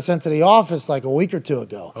T-shirts got sent to the office like a week or 2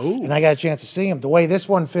 ago, and I got a chance to see them. The way this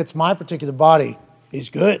one fits my particular body is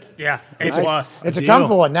good. Yeah, It's plus. a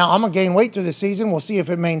comfortable one. Now, I'm going to gain weight through the season. We'll see if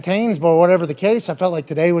it maintains, but whatever the case, I felt like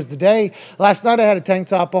today was the day. Last night I had a tank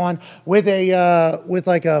top on with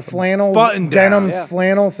like a flannel, denim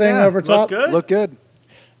flannel thing over top. Look good.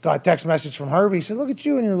 Got a text message from Herbie. He said, look at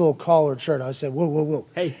you in your little collared shirt. I said, whoa.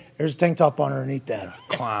 Hey. There's a tank top on underneath that.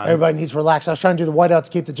 Climb. Everybody needs to relax. I was trying to do the whiteout to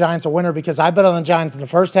keep the Giants a winner because I bet on the Giants in the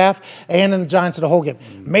first half and in the Giants in the whole game.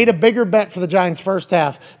 Made a bigger bet for the Giants first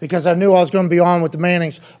half because I knew I was going to be on with the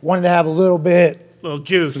Mannings. Wanted to have a little bit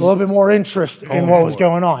juice. a little bit more interest in what was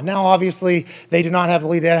going on. Now, obviously, they do not have the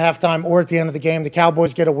lead at halftime or at the end of the game. The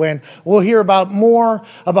Cowboys get a win. We'll hear more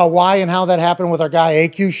about why and how that happened with our guy,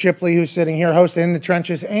 AQ Shipley, who's sitting here hosting In the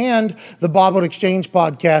Trenches, and the Bobbled Exchange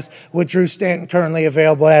podcast with Drew Stanton, currently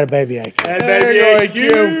available at a baby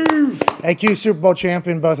AQ. AQ Super Bowl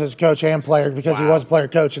champion, both as a coach and player, because he was a player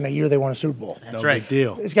coach, and that year they won a Super Bowl. That's right. Big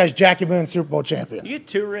deal. This guy's Jackie Moon Super Bowl champion. You get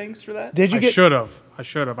 2 rings for that? Did you I get should have.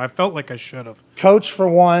 I felt like I should have. coach for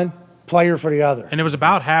one, player for the other? And it was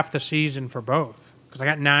about half the season for both because I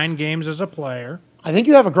got 9 games as a player. I think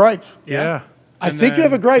you have a gripe. Yeah. I think you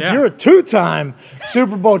have a gripe. yeah. You're a 2-time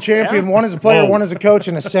Super Bowl champion, one as a player, one as a coach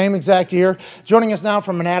in the same exact year. Joining us now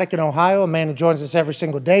from Manatee, Ohio, a man who joins us every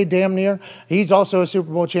single day, damn near. He's also a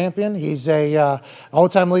Super Bowl champion. He's a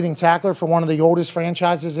all-time leading tackler for one of the oldest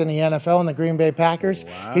franchises in the NFL, in the Green Bay Packers.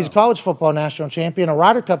 Wow. He's a college football national champion, a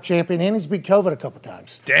Ryder Cup champion, and he's beat COVID a couple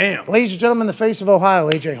times. Damn. Ladies and gentlemen, the face of Ohio,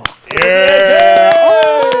 AJ Hawk. Yeah.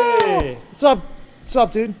 Hey. What's up? What's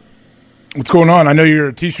up, dude? What's going on? I know you're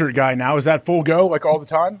a T-shirt guy now. Is that full go, like all the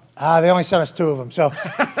time? They only sent us 2 of them. So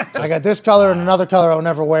I got this color and another color I'll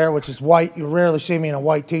never wear, which is white. You rarely see me in a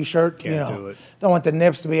white T-shirt. Can't do it. Don't want the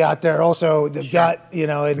nips to be out there. Also, the gut, in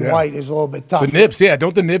white is a little bit tough. The nips, yeah.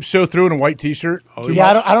 Don't the nips show through in a white T-shirt? I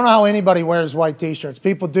don't know how anybody wears white T-shirts.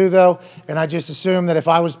 People do, though, and I just assume that if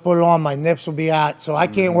I was to put it on, my nips would be out. So I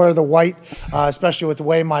can't wear the white, especially with the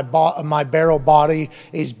way my barrel body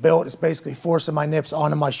is built. It's basically forcing my nips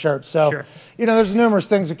onto my shirt. So, there's numerous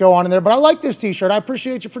things that go on in there. But I like this T-shirt. I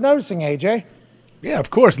appreciate you for noticing, AJ. Yeah,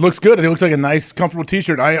 of course. It looks good. It looks like a nice, comfortable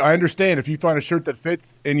T-shirt. I understand. If you find a shirt that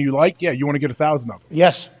fits and you like, you want to get 1,000 of them.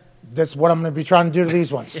 Yes. That's what I'm going to be trying to do to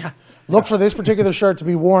these ones. Look for this particular shirt to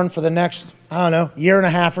be worn for the next, year and a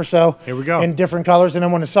half or so. Here we go. In different colors. And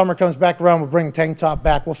then when the summer comes back around, we'll bring the tank top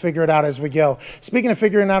back. We'll figure it out as we go. Speaking of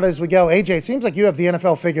figuring out as we go, AJ, it seems like you have the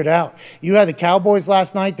NFL figured out. You had the Cowboys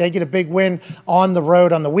last night. They get a big win on the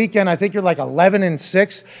road on the weekend. I think you're like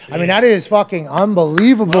 11-6. I mean, that is fucking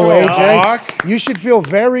unbelievable, AJ. You should feel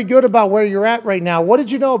very good about where you're at right now. What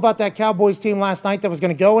did you know about that Cowboys team last night that was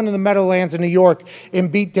going to go into the Meadowlands in New York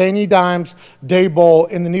and beat Danny Dimes, Daboll,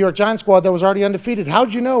 in the New York Giants squad that was already undefeated?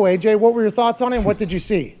 How'd you know, AJ? What were your thoughts thoughts on him? What did you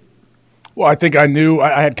see? Well, I think I knew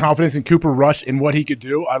I had confidence in Cooper Rush and what he could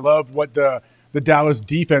do. I love what the Dallas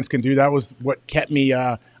defense can do. That was what kept me,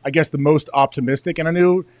 I guess, the most optimistic. And I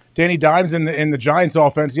knew Danny Dimes in the Giants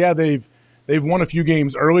offense, yeah, they've won a few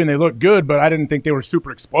games early and they look good, but I didn't think they were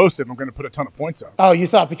super explosive. I'm going to put a ton of points up. Oh, you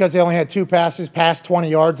thought because they only had 2 passes past 20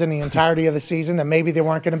 yards in the entirety of the season that maybe they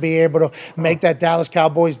weren't going to be able to make that Dallas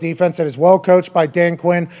Cowboys defense that is well coached by Dan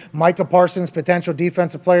Quinn, Micah Parsons, potential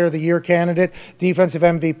Defensive Player of the Year candidate, Defensive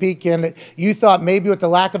MVP candidate. You thought maybe with the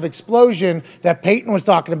lack of explosion that Peyton was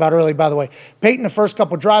talking about early, by the way. Peyton, the first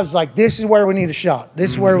couple drives, was like, this is where we need a shot.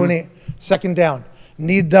 This is where we need second down.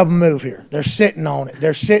 Need a double move here. They're sitting on it.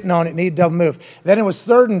 Need a double move. Then it was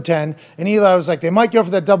 3rd and 10, and Eli was like, they might go for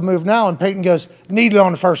that double move now, and Peyton goes, need it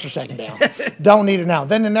on the first or second down. Don't need it now.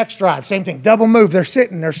 Then the next drive, same thing. Double move. They're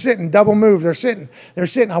sitting. Double move. They're sitting.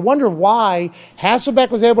 I wonder why Hasselbeck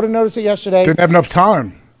was able to notice it yesterday. Didn't have enough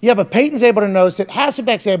time. Yeah, but Peyton's able to notice it.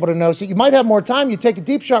 Hasselbeck's able to notice it. You might have more time. You take a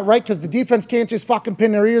deep shot, right? Because the defense can't just fucking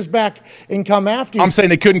pin their ears back and come after you. I'm saying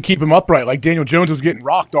they couldn't keep him upright. Like Daniel Jones was getting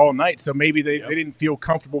rocked all night, so maybe they didn't feel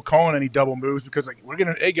comfortable calling any double moves because like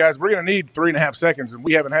hey guys, we're gonna need 3.5 seconds, and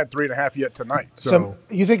we haven't had 3.5 yet tonight. So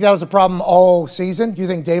you think that was a problem all season? You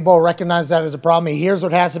think Daboll recognized that as a problem? He hears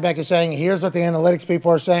what Hasselbeck is saying. He hears what the analytics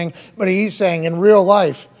people are saying, but he's saying in real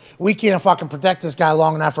life, we can't fucking protect this guy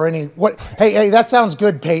long enough for any. What? Hey, that sounds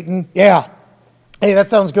good, Peyton. Yeah. Hey, that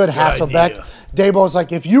sounds good, Hasselbeck. Daboll's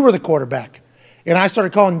like, if you were the quarterback, and I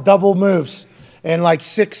started calling double moves and like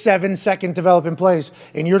 6-7 second developing plays,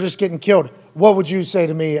 and you're just getting killed, what would you say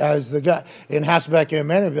to me as the guy? And Hasselbeck and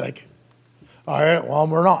man would be like, all right, well,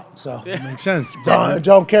 we're not. So makes sense.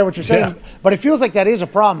 Don't care what you're saying. Yeah. But it feels like that is a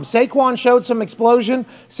problem. Saquon showed some explosion.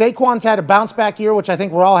 Saquon's had a bounce back year, which I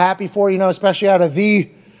think we're all happy for, especially out of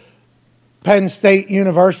the Penn State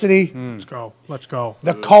University. Let's go.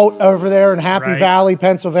 The cult over there in Happy Valley,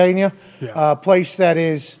 Pennsylvania. Yeah. A place that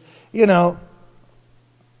is, known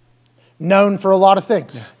for a lot of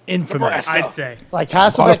things. Yeah. Infamous, I'd say. Like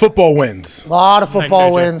Hasselbeck. A lot of football wins. A lot of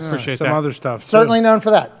football wins. Appreciate some other stuff. Certainly known for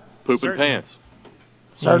that. Pooping pants.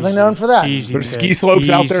 Certainly known for that. There's ski slopes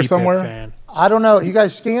out there somewhere. I don't know. You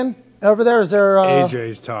guys skiing over there? Is there?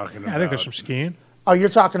 AJ's talking about. I think there's some skiing. Oh, you're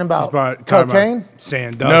talking about cocaine?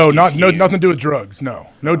 Sandusky. No, nothing to do with drugs.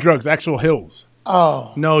 No drugs. Actual hills.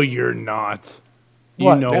 Oh. No, you're not.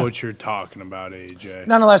 You know what you're talking about, AJ.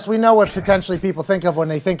 Nonetheless, we know what potentially people think of when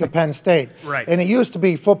they think of Penn State. Right. And it used to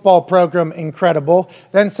be football program incredible.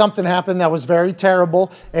 Then something happened that was very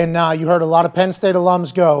terrible, and you heard a lot of Penn State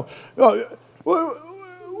alums go,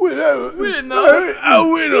 we didn't know. We didn't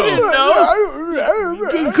know.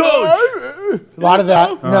 Good coach. A lot of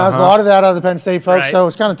that. There's a lot of that out of the Penn State folks, so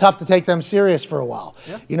it's kind of tough to take them serious for a while.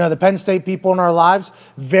 Yeah. The Penn State people in our lives,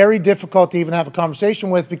 very difficult to even have a conversation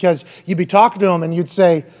with because you'd be talking to them and you'd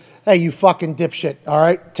say, hey, you fucking dipshit, all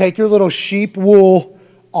right? Take your little sheep wool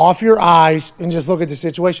off your eyes and just look at the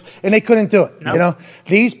situation. And they couldn't do it. Nope.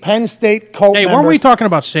 These Penn State cult members. Weren't we talking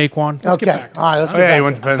about Saquon? Let's get back. All right, let's get back. He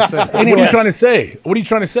went to Penn State. What are you trying to say? What are you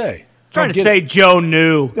trying to say? Trying to say Joe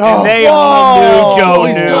knew. Oh, and they all knew Joe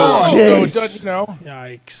knew. So it doesn't,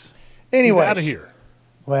 Yikes. Anyway. He's out of here.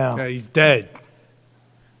 Well. Yeah, he's dead.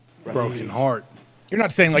 Broken heart. You're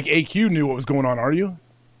not saying like AQ knew what was going on, are you?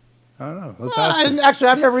 I don't know. Let's ask him. Actually,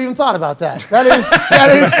 I've never even thought about that. That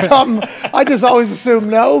is something I just always assume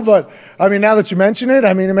no, but I mean, now that you mention it,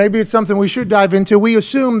 I mean, maybe it's something we should dive into. We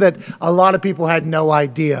assume that a lot of people had no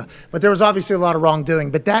idea, but there was obviously a lot of wrongdoing.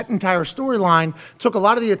 But that entire storyline took a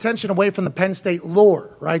lot of the attention away from the Penn State lore,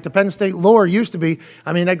 right? The Penn State lore used to be,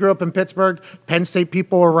 I mean, I grew up in Pittsburgh, Penn State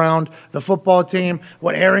people around, the football team,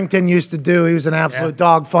 what Arrington used to do. He was an absolute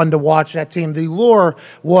dog, fun to watch, that team. The lore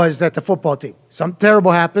was that the football team, something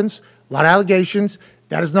terrible happens, a lot of allegations.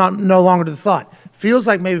 That is no longer the thought. Feels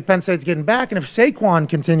like maybe Penn State's getting back, and if Saquon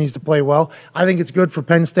continues to play well, I think it's good for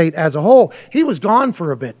Penn State as a whole. He was gone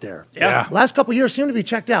for a bit there. Yeah. Last couple of years seemed to be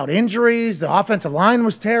checked out. Injuries, the offensive line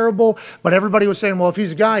was terrible, but everybody was saying, well, if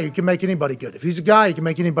he's a guy, he can make anybody good. If he's a guy, he can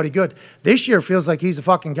make anybody good. This year feels like he's a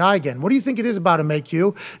fucking guy again. What do you think it is about him,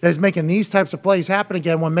 AQ, that is making these types of plays happen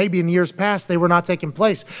again when maybe in years past they were not taking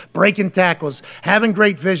place? Breaking tackles, having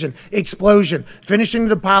great vision, explosion, finishing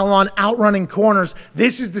the pylon, outrunning corners.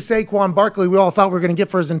 This is the Saquon Barkley we all thought we were going to get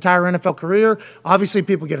for his entire NFL career. Obviously,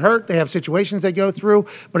 people get hurt. They have situations they go through,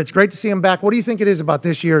 but it's great to see him back. What do you think it is about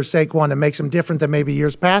this year's Saquon that makes him different than maybe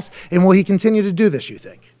years past? And will he continue to do this, you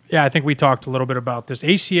think? Yeah, I think we talked a little bit about this.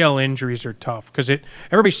 ACL injuries are tough because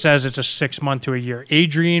everybody says it's a 6 month to a year.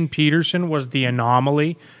 Adrian Peterson was the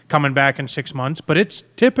anomaly coming back in 6 months, but it's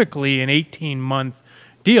typically an 18-month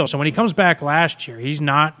deal. So when he comes back last year, he's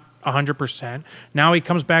not 100%. Now he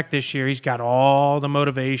comes back this year. He's got all the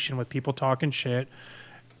motivation with people talking shit,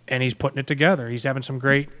 and he's putting it together. He's having some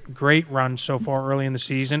great runs so far early in the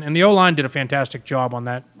season, and the O-line did a fantastic job on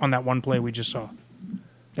that one play we just saw.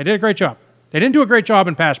 They did a great job. They didn't do a great job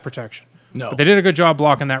in pass protection. No. But they did a good job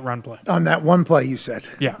blocking that run play. On that one play, you said.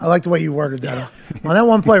 Yeah. I like the way you worded that. On that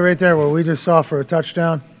one play right there where we just saw for a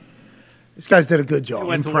touchdown, these guys did a good job.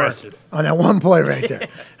 Impressive. On that one play right there.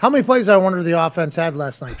 How many plays, I wonder, the offense had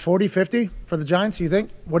last night? 40, 50 for the Giants, you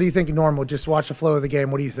think? What do you think normal? Just watch the flow of the game.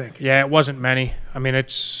 What do you think? Yeah, it wasn't many. I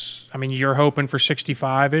mean, you're hoping for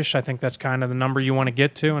 65-ish. I think that's kind of the number you want to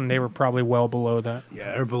get to, and they were probably well below that.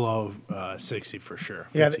 Yeah, they're below 60 for sure,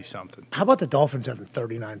 50-something. How about the Dolphins having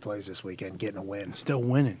 39 plays this weekend, getting a win? Still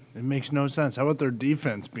winning. It makes no sense. How about their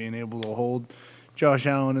defense being able to hold Josh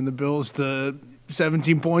Allen and the Bills to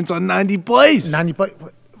 17 points on 90 plays? 90 plays.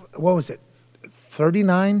 What was it?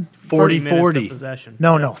 39? 40. Possession.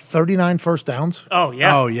 No, 39 first downs. Oh,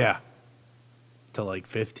 yeah. Oh, yeah. To like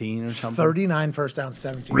 15 or something. 39 first downs,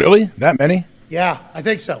 17. Really? That many? Yeah, I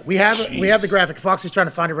think so. We have the graphic. Fox is trying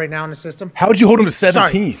to find it right now in the system. How would you hold him to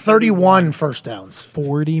 17? Sorry, 31 first downs.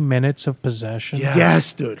 40 minutes of possession? Yeah.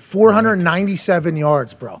 Yes, dude. 497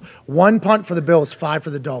 yards, bro. 1 punt for the Bills, 5 for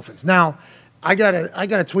the Dolphins. Now, I got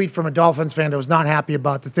a tweet from a Dolphins fan that was not happy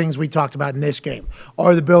about the things we talked about in this game.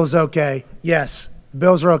 Are the Bills okay? Yes, the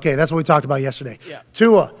Bills are okay. That's what we talked about yesterday. Yeah.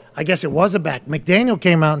 Tua, I guess it was a back. McDaniel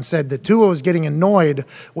came out and said that Tua was getting annoyed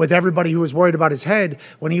with everybody who was worried about his head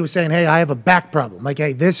when he was saying, hey, I have a back problem. Like,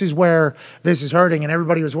 hey, this is where this is hurting, and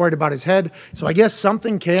everybody was worried about his head. So I guess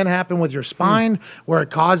something can happen with your spine where it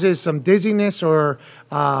causes some dizziness or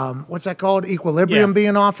what's that called? Equilibrium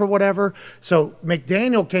being off or whatever. So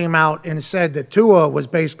McDaniel came out and said that Tua was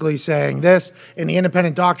basically saying this, and the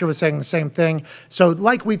independent doctor was saying the same thing. So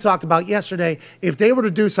like we talked about yesterday, if they were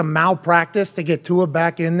to do some malpractice to get Tua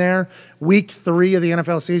back in there, week 3 of the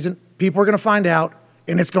NFL season, people are going to find out,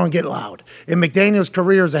 and it's going to get loud. And McDaniel's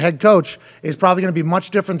career as a head coach is probably going to be much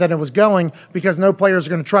different than it was going because no players are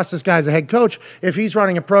going to trust this guy as a head coach if he's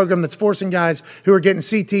running a program that's forcing guys who are getting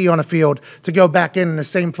CT on a field to go back in the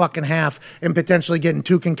same fucking half and potentially getting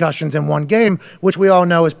 2 concussions in one game, which we all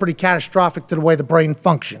know is pretty catastrophic to the way the brain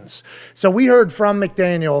functions. So we heard from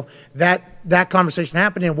McDaniel that conversation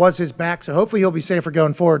happened and it was his back, so hopefully he'll be safer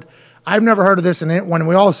going forward. I've never heard of this, and when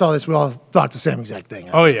we all saw this, we all thought the same exact thing.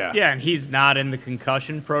 Oh, yeah. Yeah, and he's not in the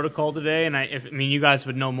concussion protocol today, and I mean, you guys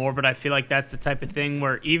would know more, but I feel like that's the type of thing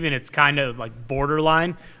where even it's kind of like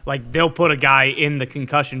borderline, like they'll put a guy in the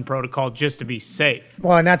concussion protocol just to be safe.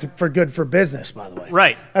 Well, and that's for good for business, by the way.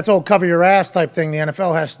 Right. That's old cover your ass type thing the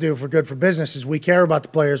NFL has to do for good for business is we care about the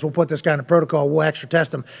players. We'll put this guy in a protocol. We'll extra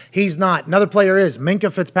test him. He's not. Another player is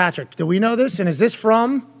Minkah Fitzpatrick. Do we know this? And is this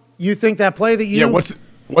from, you think that play that you... Yeah,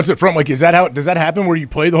 What's it from? Like, does that happen where you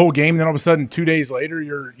play the whole game and then all of a sudden 2 days later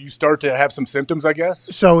you start to have some symptoms, I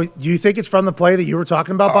guess? So do you think it's from the play that you were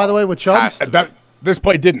talking about, by the way, with Chubb? This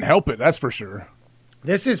play didn't help it, that's for sure.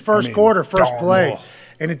 This is first quarter, first play.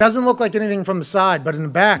 And it doesn't look like anything from the side, but in the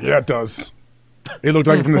back. Yeah, it does. It looked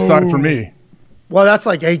like it from the side for me. Well, that's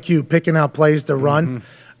like AQ picking out plays to run.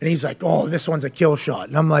 And he's like, oh, this one's a kill shot.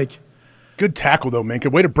 And I'm like... Good tackle, though,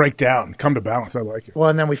 Minkah. Way to break down. Come to balance. I like it. Well,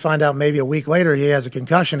 and then we find out maybe a week later he has a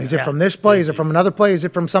concussion. Is it from this play? Is it from another play? Is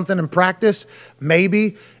it from something in practice?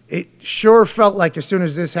 Maybe. It sure felt like as soon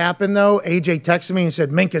as this happened, though, AJ texted me and said,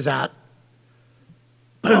 Minkah's out.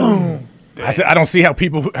 Boom. I said, I don't see how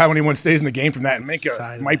anyone stays in the game from that. And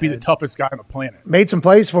Minkah might be the toughest guy on the planet. Made some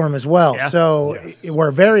plays for him as well. Yeah. So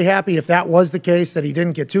we're very happy if that was the case, that he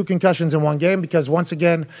didn't get 2 concussions in one game, because once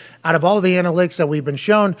again, out of all the analytics that we've been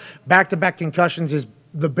shown, back-to-back concussions is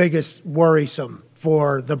the biggest worrisome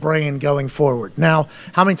for the brain going forward. Now,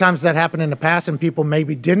 how many times has that happened in the past and people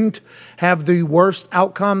maybe didn't have the worst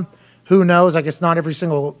outcome? Who knows? I guess not every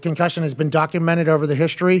single concussion has been documented over the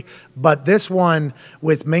history, but this one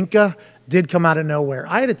with Minkah did come out of nowhere.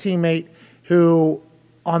 I had a teammate who,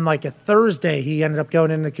 on like a Thursday, he ended up going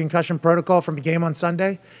into the concussion protocol from a game on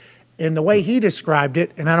Sunday. And the way he described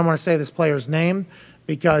it, and I don't want to say this player's name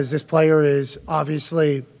because this player is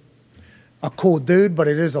obviously a cool dude, but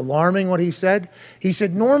it is alarming what he said. He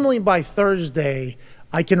said, normally by Thursday,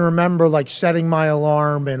 I can remember like setting my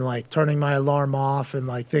alarm and like turning my alarm off and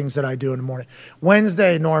like things that I do in the morning.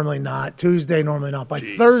 Wednesday, normally not. Tuesday, normally not. By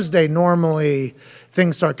Thursday, normally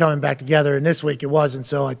things start coming back together. And this week it wasn't.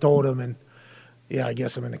 So I told him, and yeah, I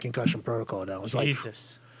guess I'm in the concussion protocol now. It was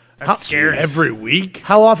Jesus. That's scary. Every week?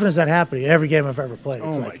 How often is that happening? Every game I've ever played.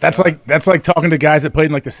 It's like, that's like talking to guys that played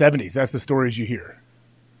in like the 70s. That's the stories you hear.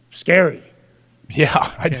 Scary.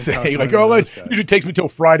 Yeah, I'd say. Like, it usually takes me till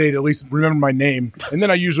Friday to at least remember my name. And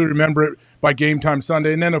then I usually remember it by game time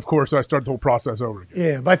Sunday. And then, of course, I start the whole process over again.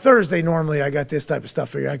 Yeah, by Thursday, normally I got this type of stuff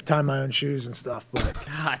for you. I can tie my own shoes and stuff. But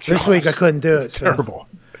this week I couldn't do it. It's terrible.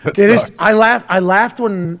 It is. I laughed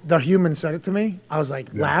when the human said it to me. I was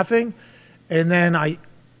like laughing. And then I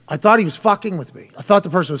thought he was fucking with me. I thought the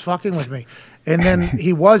person was fucking with me. And then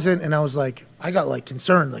he wasn't. And I was like, I got like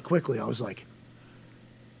concerned like quickly. I was like,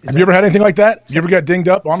 have you ever had anything like that? You ever got dinged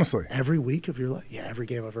up, honestly? Every week of your life? Yeah, every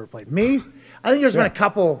game I've ever played. Me? I think there's been a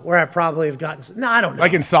couple where I probably have gotten. No, I don't know.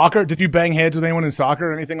 Like in soccer? Did you bang heads with anyone in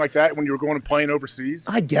soccer or anything like that when you were going and playing overseas?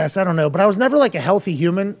 I guess. I don't know. But I was never like a healthy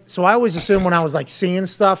human. So I always assumed when I was like seeing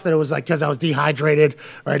stuff that it was like because I was dehydrated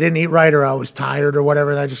or I didn't eat right or I was tired or whatever.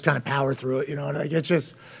 And I just kind of power through it. You know, and like it's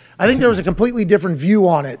just. I think there was a completely different view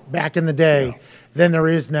on it back in the day than there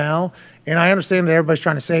is now. And I understand that everybody's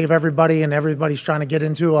trying to save everybody and everybody's trying to get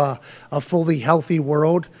into a fully healthy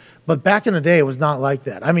world. But back in the day, it was not like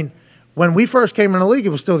that. I mean, when we first came in the league, it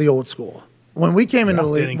was still the old school. When we came into the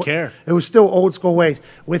league, didn't care. It was still old school ways.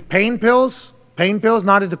 With pain pills,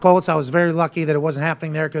 not at the Colts. I was very lucky that it wasn't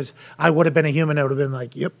happening there because I would have been a human that would have been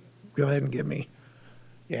like, yep, go ahead and give me.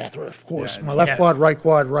 Yeah, of course. My left quad,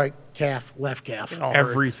 right calf, left calf.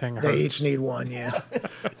 Everything hurts. They each need one, yeah.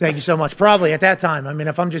 Thank you so much. Probably at that time, I mean,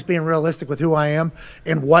 if I'm just being realistic with who I am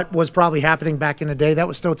and what was probably happening back in the day, that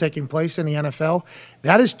was still taking place in the NFL.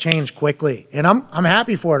 That has changed quickly. And I'm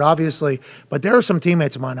happy for it, obviously. But there are some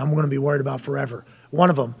teammates of mine I'm going to be worried about forever. One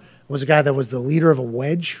of them was a guy that was the leader of a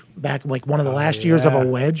wedge back like one of the last years of a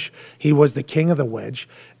wedge. He was the king of the wedge.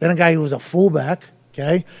 Then a guy who was a fullback.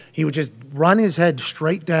 Okay, he would just run his head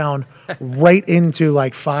straight down right into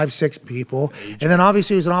like 5-6 people. And then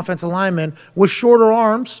obviously he was an offensive lineman with shorter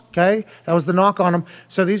arms. Okay, that was the knock on him.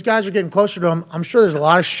 So these guys are getting closer to him. I'm sure there's a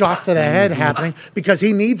lot of shots to the head happening because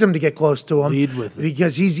he needs them to get close to him. Lead with it.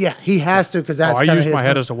 Because he has to because that's I use his my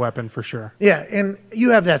head as a weapon for sure. Yeah, and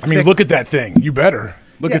you have that I mean, look at that thing. You better.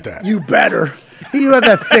 Look at that. You better. You have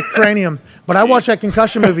that thick cranium. But I watched that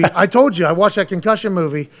concussion movie. I told you, I watched that concussion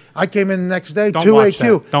movie. I came in the next day, Don't 2 watch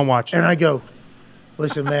AQ. that. Don't watch And that. I go,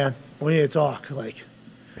 listen, man, we need to talk. Like,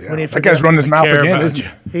 we need to that guy's running his mouth again, about isn't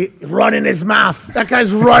he? He running his mouth. That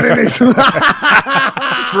guy's running his mouth.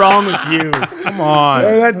 What's wrong with you? Come on.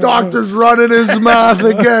 Hey, that doctor's running his mouth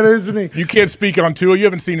again, isn't he? You can't speak on Tua. You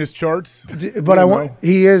haven't seen his charts. But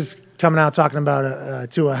he is coming out talking about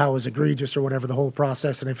Tua, how it was egregious or whatever, the whole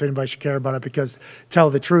process, and if anybody should care about it because tell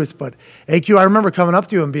the truth. But AQ, I remember coming up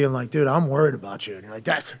to you and being like, dude, I'm worried about you. And you're like,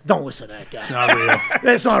 don't listen to that guy. It's not real.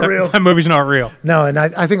 That's not real. That movie's not real. No, and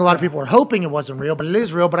I think a lot of people are hoping it wasn't real, but it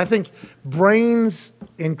is real. But I think brains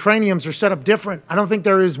and craniums are set up different. I don't think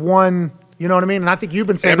there is one, you know what I mean? And I think you've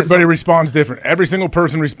been saying everybody responds different. Every single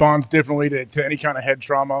person responds differently to any kind of head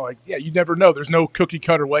trauma. Like, yeah, you never know. There's no cookie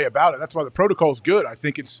cutter way about it. That's why the protocol is good. I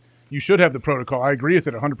think you should have the protocol. I agree with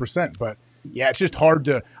it 100%. But yeah, it's just hard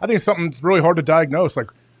to. I think it's something that's really hard to diagnose. Like,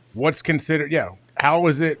 what's considered? Yeah, how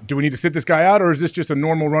is it? Do we need to sit this guy out, or is this just a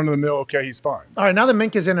normal run of the mill? Okay, he's fine. All right, now that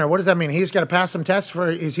Mink is in there, what does that mean? He's got to pass some tests for.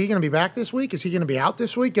 Is he going to be back this week? Is he going to be out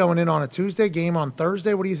this week? Going in on a Tuesday, game on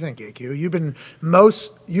Thursday. What do you think, AQ? You've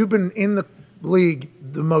been in the league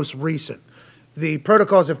the most recent. The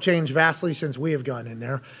protocols have changed vastly since we have gotten in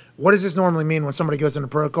there. What does this normally mean when somebody goes into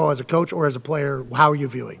protocol as a coach or as a player? How are you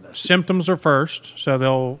viewing this? Symptoms are first, so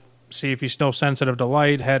they'll see if he's still sensitive to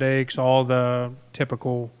light, headaches, all the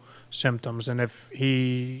typical symptoms. And if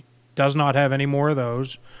he does not have any more of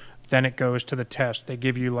those, then it goes to the test. They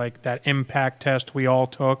give you like that impact test we all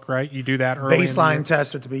took, right? You do that early. Baseline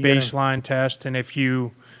test at the beginning. Baseline test, and if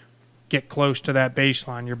you get close to that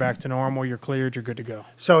baseline, you're back to normal, you're cleared, you're good to go.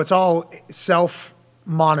 So it's all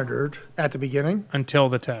self-monitored at the beginning? Until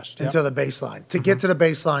the test. Until the baseline. To get to the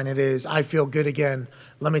baseline, it is, I feel good again,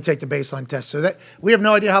 let me take the baseline test. So that we have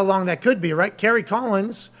no idea how long that could be, right? Kerry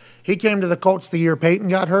Collins, he came to the Colts the year Peyton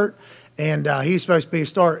got hurt, and he's supposed to be a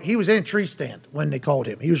starter. He was in a tree stand when they called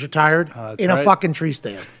him. He was retired in a fucking tree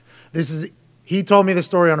stand. He told me the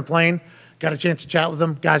story on a plane, got a chance to chat with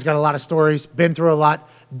him. Guy's got a lot of stories, been through a lot,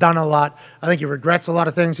 done a lot. I think he regrets a lot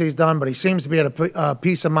of things he's done, but he seems to be at a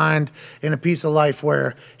peace of mind and a peace of life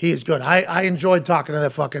where he is good. I enjoyed talking to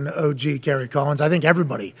that fucking OG Kerry Collins. I think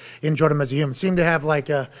everybody enjoyed him as a human. Seemed to have like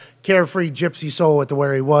a carefree gypsy soul at the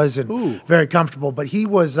where he was and very comfortable. But he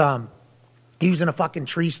was in a fucking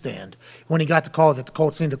tree stand when he got the call that the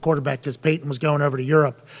Colts needed a quarterback because Peyton was going over to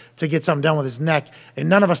Europe to get something done with his neck. And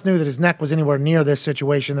none of us knew that his neck was anywhere near this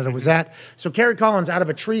situation that it was at. So Kerry Collins out of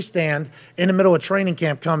a tree stand in the middle of training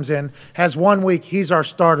camp comes in, has 1 week. He's our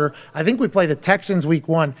starter. I think we play the Texans week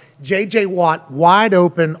 1. J.J. Watt wide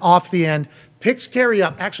open off the end. picks Kerry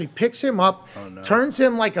up, actually picks him up, turns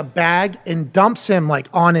him like a bag, and dumps him like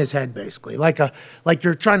on his head, basically, like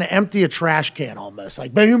you're trying to empty a trash can almost,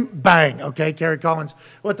 like boom, bang. Okay, Kerry Collins,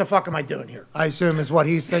 what the fuck am I doing here? I assume is what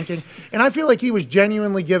he's thinking, and I feel like he was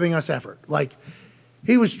genuinely giving us effort, like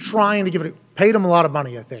he was trying to give it. Paid him a lot of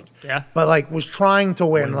money, I think. Yeah. But like was trying to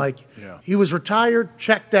win. Like he was retired,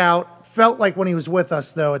 checked out. Felt like when he was with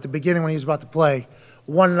us though at the beginning when he was about to play,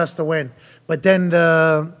 wanted us to win. But then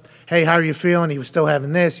hey, how are you feeling? He was still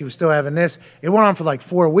having this. He was still having this. It went on for like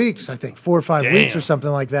 4 weeks, I think, 4 or 5 weeks or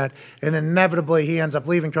something like that. And then inevitably he ends up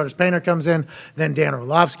leaving. Curtis Painter comes in. Then Dan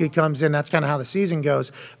Orlovsky comes in. That's kind of how the season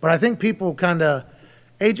goes. But I think people kind of,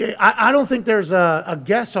 AJ, I don't think there's a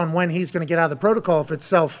guess on when he's going to get out of the protocol if it's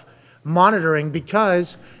self-monitoring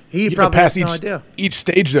because he probably has no idea. Each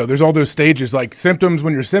stage, though, there's all those stages, like symptoms.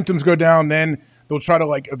 When your symptoms go down, then they'll try to,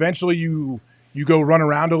 like, eventually you go run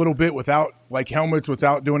around a little bit without like helmets,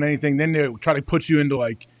 without doing anything. Then they try to put you into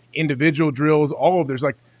like individual drills. There's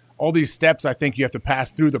like all these steps I think you have to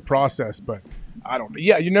pass through the process. But I don't know.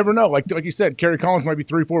 Yeah, you never know. Like you said, Kerry Collins might be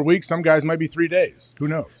 3-4 weeks. Some guys might be 3 days. Who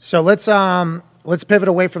knows? So let's pivot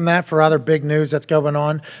away from that for other big news that's going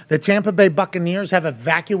on. The Tampa Bay Buccaneers have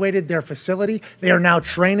evacuated their facility. They are now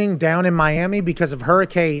training down in Miami because of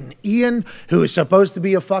Hurricane Ian, who is supposed to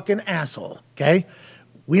be a fucking asshole. Okay.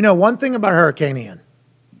 We know one thing about Hurricane Ian.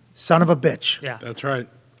 Son of a bitch. Yeah. That's right.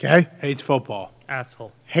 Okay? Hates football.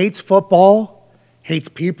 Asshole. Hates football. Hates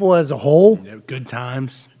people as a whole. Yeah, good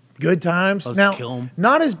times. Good times. Let's now, kill 'em.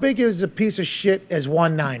 not as big as a piece of shit as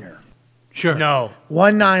One Niner. Sure. No.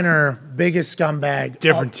 One Niner, biggest scumbag.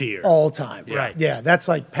 Different tier. All time. Right. Yeah, that's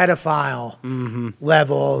like pedophile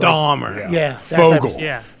level. Dahmer. Yeah. That Fogel. type of stuff.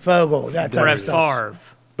 Yeah. Fogel. That type Brett of stuff. Favre.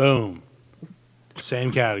 Boom.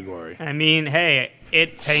 Same category. I mean, hey,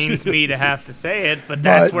 it pains me to have to say it, but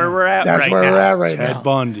that's where we're at That's right where now. we're at right Ted now.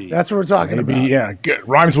 Bundy. That's what we're talking Maybe, about. yeah. Good.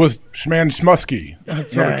 Rhymes with Schman Smusky.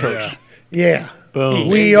 Another coach. Yeah. Boom.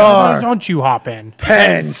 We are Don't you hop in.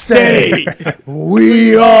 Penn State.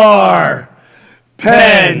 We are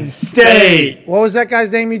Penn State. What was that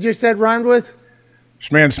guy's name you just said rhymed with?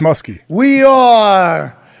 Schman Smusky. We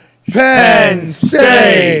are Penn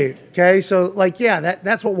State. Okay, so like, yeah,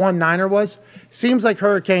 that's what One Niner was. Seems like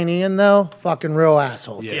Hurricane Ian, though, fucking real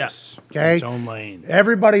asshole. Yes. Okay. Its own lane.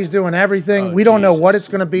 Everybody's doing everything. Oh, we don't know Jesus. what it's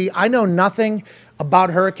going to be. I know nothing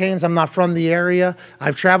about hurricanes. I'm not from the area.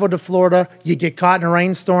 I've traveled to Florida. You get caught in a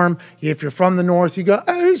rainstorm. If you're from the north, you go,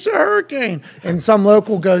 oh, it's a hurricane. And some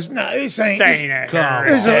local goes, no, this ain't.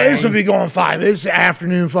 This will be going 5. It's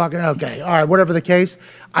afternoon fucking. Okay. All right. Whatever the case.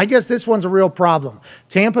 I guess this one's a real problem.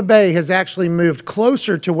 Tampa Bay has actually moved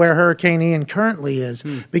closer to where Hurricane Ian currently is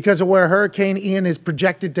because of where Hurricane Ian is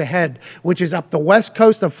projected to head, which is up the west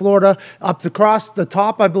coast of Florida, up across the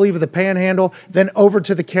top, I believe, of the Panhandle, then over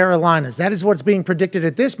to the Carolinas. That is what's being predicted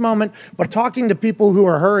at this moment. But talking to people who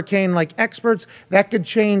are hurricane-like experts, that could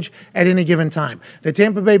change at any given time. The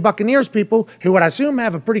Tampa Bay Buccaneers people, who would assume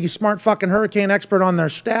have a pretty smart fucking hurricane expert on their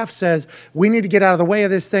staff, says we need to get out of the way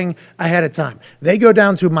of this thing ahead of time. They go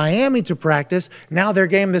down to Miami to practice. Now their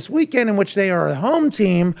game this weekend, in which they are a home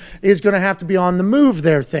team, is going to have to be on the move,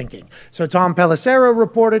 they're thinking. So Tom Pelissero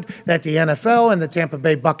reported that the NFL and the Tampa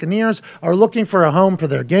Bay Buccaneers are looking for a home for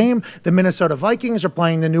their game. The Minnesota Vikings are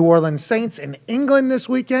playing the New Orleans Saints in England this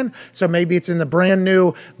weekend, so maybe it's in the brand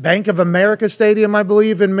new Bank of America Stadium, I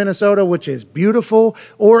believe, in Minnesota, which is beautiful,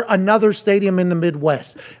 or another stadium in the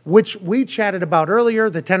Midwest, which we chatted about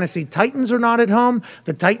earlier. The Tennessee Titans are not at home.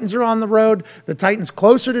 The Titans are on the road. The Titans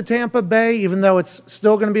closer to Tampa Bay, even though it's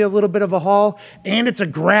still going to be a little bit of a haul, and it's a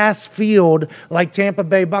grass field like Tampa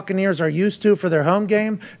Bay Buccaneers are used to for their home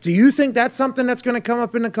game. Do you think that's something that's going to come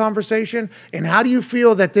up in the conversation? And how do you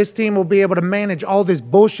feel that this team will be able to manage all this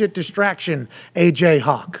bullshit distraction, AJ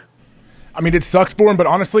Hawk? I mean, it sucks for them, but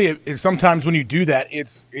honestly, it sometimes when you do that,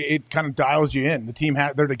 it kind of dials you in. The team,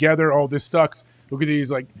 they're together. Oh, this sucks. Look at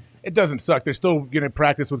these. Like, it doesn't suck. They're still going to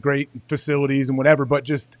practice with great facilities and whatever, but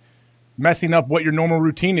just messing up what your normal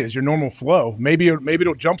routine is, your normal flow. Maybe it'll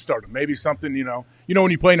jumpstart them. Maybe something,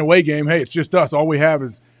 when you play an away game, hey, it's just us. All we have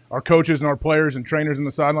is our coaches and our players and trainers in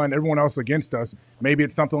the sideline, everyone else against us. Maybe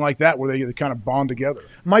it's something like that where they kind of bond together.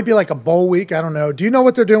 Might be like a bowl week. I don't know. Do you know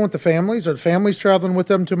what they're doing with the families? Are the families traveling with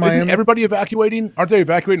them to Miami? Isn't everybody evacuating? Aren't they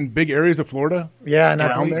evacuating big areas of Florida? Yeah, and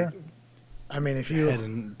around there. I mean, if you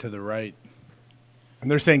heading to the right,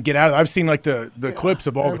 and they're saying get out. I've seen like the clips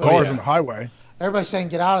of all the cars on the highway. Everybody's saying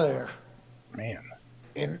get out of there. Man.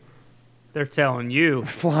 And they're telling you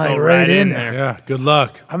fly go right in there. Yeah, good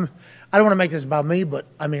luck. I don't want to make this about me, but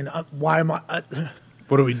I mean, why am I?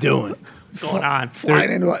 What are we doing? What's going on?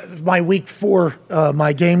 Flying into my week 4,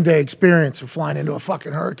 my game day experience of flying into a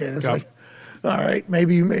fucking hurricane. It's like, All right,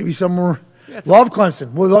 maybe some more. Love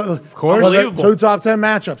Clemson. Of course. Two top 10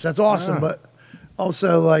 matchups. That's awesome. But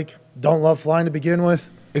also, like, don't love flying to begin with.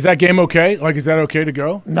 Is that game okay? Like, is that okay to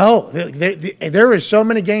go? No, there is so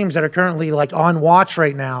many games that are currently like on watch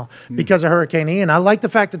right now because of Hurricane Ian. I like the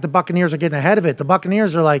fact that the Buccaneers are getting ahead of it. The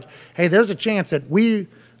Buccaneers are like, hey, there's a chance that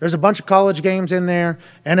there's a bunch of college games in there,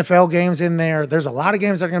 NFL games in there. There's a lot of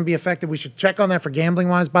games that are going to be affected. We should check on that for gambling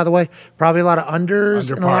wise, by the way. Probably a lot of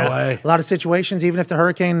unders in a lot of situations, even if the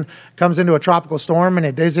hurricane comes into a tropical storm and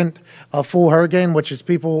it isn't a full hurricane, which is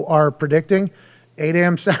people are predicting, 8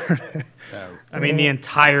 a.m. Saturday. I mean, the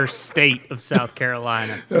entire state of South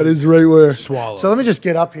Carolina. That is right where. Swallow. So let me just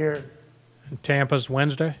get up here. Tampa's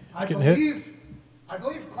Wednesday. It's getting hit. I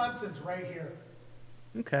believe Clemson's right here.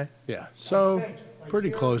 Okay. Yeah. So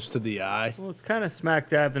pretty close to the eye. Well, it's kind of smack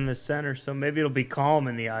dab in the center, so maybe it'll be calm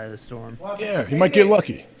in the eye of the storm. Well, Yeah, you might get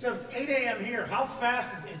lucky. So it's 8 a.m. here. How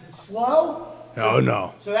fast is it? Slow? Oh,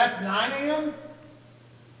 no. So that's 9 a.m.?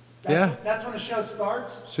 That's when the show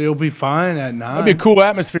starts? So you'll be fine at 9. That'd be a cool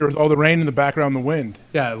atmosphere with all the rain in the background and the wind.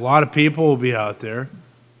 Yeah, a lot of people will be out there.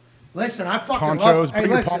 Listen, I fucking Ponchos, love...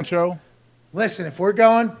 bring your poncho. Listen, if we're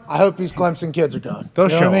going, I hope these Clemson kids are going. They'll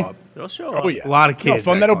You know show what I mean? up. They'll show up. Oh, yeah. A lot of kids. You know how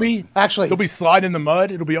fun that'll be? Actually, they'll be sliding in the mud.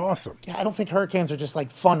 It'll be awesome. Yeah, I don't think hurricanes are just like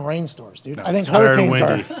fun rainstorms, dude. I think it's very hurricanes are.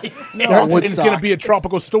 windy. No, it's going to be a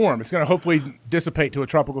tropical storm. It's going to hopefully dissipate to a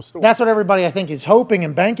tropical storm. That's what everybody, I think, is hoping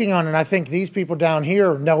and banking on, and I think these people down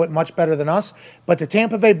here know it much better than us. But the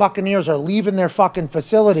Tampa Bay Buccaneers are leaving their fucking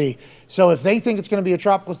facility, so if they think it's going to be a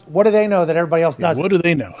tropical, what do they know that everybody else doesn't? What do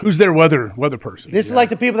they know? Who's their weather person? This is like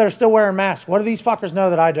the people that are still wearing masks. What do these fuckers know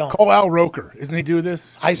that I don't? Call Al Roker. Isn't he do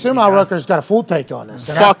this? I assume Al Roker's got a full take on this.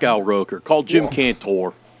 Fuck Al Roker. Call Jim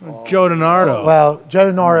Cantor. Joe DiNardo. Well,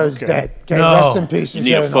 Joe DiNardo's dead. Okay, rest in peace. You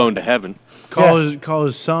need a phone to heaven. Call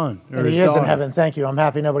his son. Or And his he is in daughter. heaven. Thank you. I'm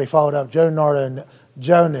happy nobody followed up. Joe DiNardo and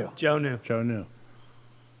Joe knew. Joe knew. Joe knew.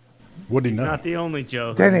 What did he He's know? not the only Joe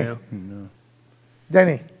who Denny. knew.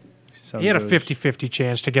 Denny. He had a 50-50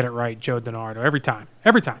 chance to get it right, Joe DiNardo, every time.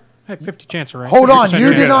 Every time. Had 50 chance of right. Hold on. 50% You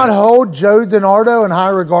did chance. not hold Joe DiNardo in high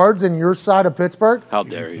regards in your side of Pittsburgh? How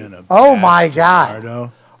dare you? Oh, my God.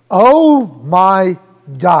 DiNardo. Oh, my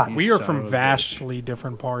God. We are from vastly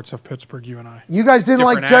different parts of Pittsburgh, you and I. You guys didn't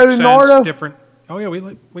like Different Joe accents, DiNardo? Different. Oh,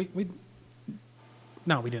 yeah,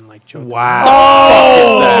 no, we didn't like Joe. Wow.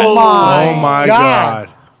 Oh, Oh my God.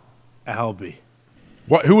 Albie.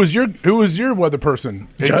 What? Who was your weather person?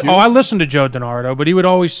 Oh, I listened to Joe DiNardo, but he would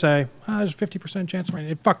always say, there's a 50% chance of rain.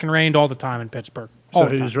 It fucking rained all the time in Pittsburgh. All So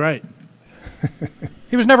the he time. was right.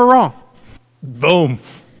 He was never wrong. Boom.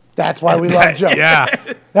 That's why we love Joe. Yeah.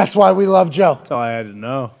 That's why we love Joe. That's all I had to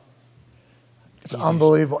know. It's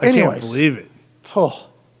unbelievable. I can't Anyways. believe it. Oh,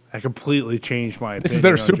 I completely changed my opinion. This is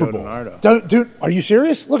their on Super Joe Bowl. DiNardo. dude, are you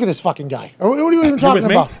serious? Look at this fucking guy. What are you even talking with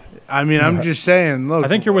me? about? I mean, I'm just saying, look. I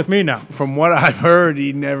think you're with me now. From what I've heard,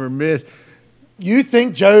 he never missed. You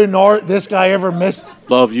think Joe DiNardo, this guy ever missed?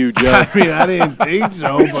 Love you, Joe. I mean, I didn't think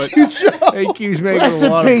so, but he keeps making Rest a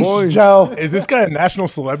in lot peace, of points. Joe. Is this guy a national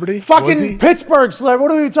celebrity? Was Fucking he? Pittsburgh celebrity.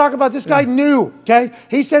 What are we talking about? This guy knew, okay?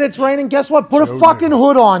 He said it's raining. Guess what? Put a fucking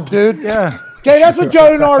hood on, dude. Yeah. Okay, that's what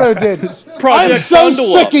Joe DiNardo did. I'm so Bundle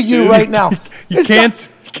sick Up, of you dude. right now. You This guy-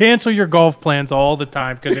 cancel your golf plans all the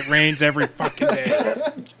time because it rains every fucking day.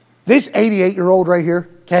 This 88-year-old right here,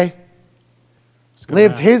 okay,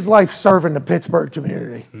 lived his life serving the Pittsburgh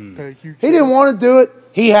community. Thank you. He didn't want to do it.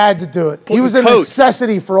 He had to do it. He Putting was a coats.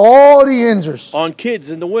 necessity for all the Inzers. On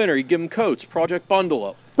kids in the winter, you give them coats. Project Bundle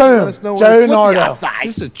Up. Boom. us know when Joe it's slippy DiNardo. outside.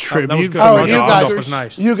 This is a That was tribute. good. Oh, My you dog guys, was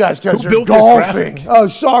nice. you guys, because Who you're built this golfing. Oh,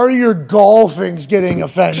 sorry, you're golfing's getting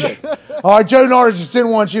offended. All right, Joe DiNardo just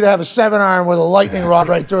didn't want you to have a 7-iron with a lightning rod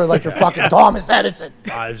right through it like you're fucking Thomas Edison.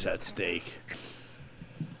 Lives at stake.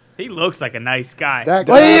 He looks like a nice guy. That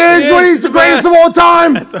Well, he guy, is when he's the greatest of all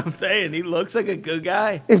time. That's what I'm saying. He looks like a good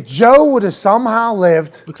guy. If Joe would have somehow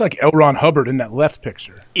lived, Looks like L. Ron Hubbard in that left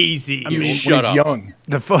picture. Easy. You when shut he's up. young.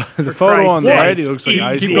 The photo Christ's on the sake. right, he looks like Easy.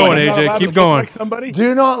 ice. Keep going, He's not AJ. allowed to Keep look going. Like somebody.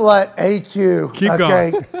 do not let AQ, Keep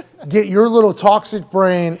going. get your little toxic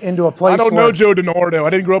brain into a place I don't where know Joe DiNardo. I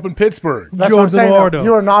didn't grow up in Pittsburgh. that's Joe what I'm saying. though. DiNardo.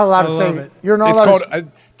 You are not allowed to I love say it. you're not It's allowed called.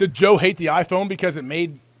 to. Did Joe hate the iPhone because it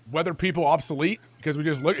made weather people obsolete? Because we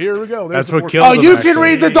just look. Here we go. There's That's the what four- killed Oh, him, you can actually.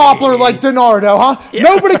 read the Doppler like DiNardo, huh?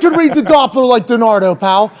 Nobody can read the Doppler like DiNardo,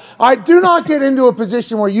 pal. All right, do not get into a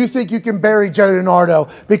position where you think you can bury Joe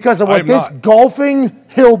DiNardo because of what I'm this not. golfing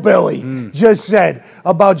hillbilly just said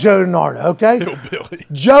about Joe DiNardo, okay? Hillbilly.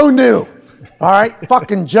 Joe knew. All right?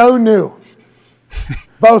 Fucking Joe knew.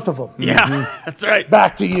 Both of them. Yeah, that's right.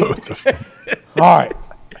 Back to you. All right.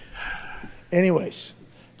 Anyways,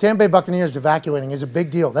 Tampa Bay Buccaneers evacuating is a big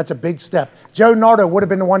deal. That's a big step. Joe Nardo would have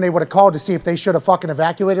been the one they would have called to see if they should have fucking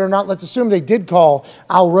evacuated or not. Let's assume they did call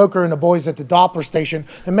Al Roker and the boys at the Doppler station,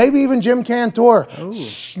 and maybe even Jim Cantor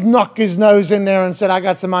snuck his nose in there and said, I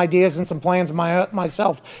got some ideas and some plans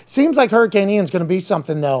myself. Seems like Hurricane Ian's going to be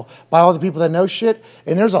something, though, by all the people that know shit,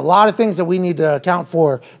 and there's a lot of things that we need to account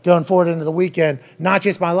for going forward into the weekend, not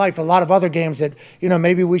just my life, a lot of other games that,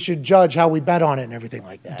 maybe we should judge how we bet on it and everything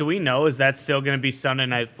like that. Do we know, is that still going to be Sunday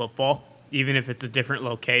Night Football, even if it's a different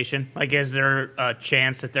location? Like, is there a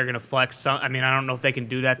chance that they're going to flex I don't know if they can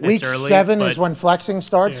do that this early. Week 7 is when flexing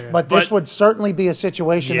starts, but this would certainly be a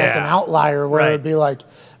situation that's an outlier where it would be like,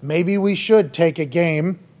 maybe we should take a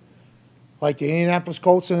game like the Indianapolis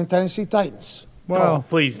Colts and the Tennessee Titans. Well,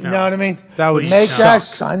 please no. You know what I mean? That would make suck. that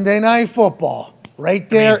Sunday Night Football right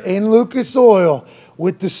there in Lucas Oil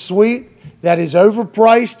with the suite that is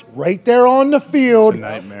overpriced right there on the field. It's a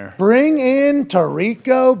nightmare. Bring in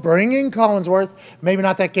Tirico, bring in Collinsworth. Maybe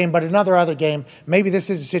not that game, but another other game. Maybe this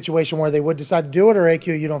is a situation where they would decide to do it, or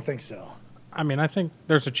AQ, you don't think so? I think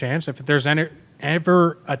there's a chance. If there's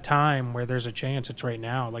ever a time where there's a chance, it's right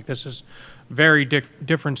now. Like, this is very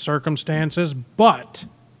different circumstances, but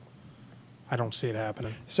I don't see it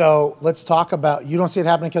happening. So let's talk about, you don't see it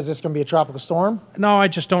happening because it's going to be a tropical storm? No, I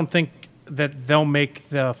just don't think that they'll make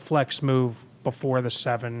the flex move before the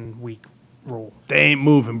 7-week rule. They ain't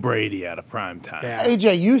moving Brady out of prime time. Yeah.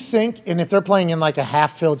 AJ, you think, and if they're playing in like a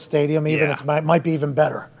half-filled stadium even, it might be even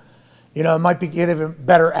better. It might be get even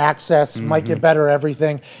better access, might get better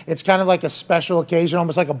everything. It's kind of like a special occasion,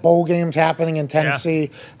 almost like a bowl game's happening in Tennessee.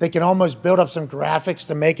 Yeah. They can almost build up some graphics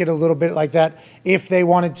to make it a little bit like that if they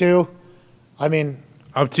wanted to.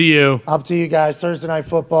 Up to you. Up to you guys. Thursday Night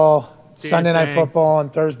Football. Sunday Night Football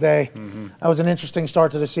on Thursday. That was an interesting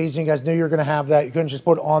start to the season. You guys knew you were going to have that. You couldn't just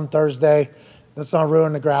put on Thursday. Let's not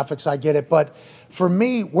ruin the graphics. I get it. But for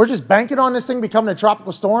me, we're just banking on this thing becoming a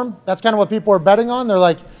tropical storm. That's kind of what people are betting on. They're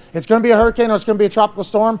like, it's going to be a hurricane or it's going to be a tropical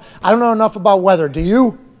storm. I don't know enough about weather. Do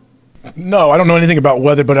you? No, I don't know anything about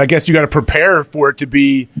weather, but I guess you got to prepare for it to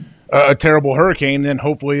be a terrible hurricane, and then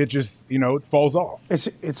hopefully it just, it falls off.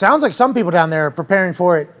 It sounds like some people down there are preparing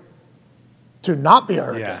for it to not be a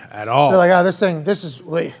hurricane. Yeah, at all. They're like, this is.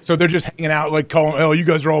 So they're just hanging out, like calling, you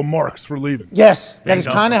guys are all marks for leaving. Yes, that is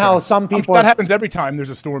kind of how some people. That happens every time there's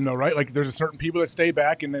a storm, though, right? Like there's a certain people that stay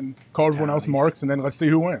back and then call everyone else marks, and then let's see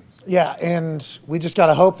who wins. Yeah, and we just got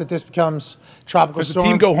to hope that this becomes tropical storm. Does the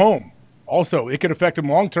team go home? Also, it could affect them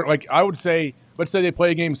long term. Like I would say, let's say they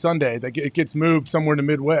play a game Sunday, that it gets moved somewhere in the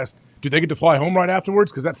Midwest. Do they get to fly home right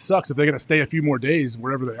afterwards? Because that sucks if they're going to stay a few more days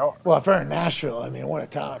wherever they are. Well, if they're in Nashville, what a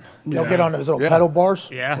time. They'll get on those little pedal bars.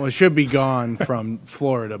 Yeah. Well, it should be gone from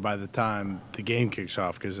Florida by the time the game kicks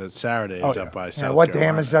off because it's Saturday. It's up by South what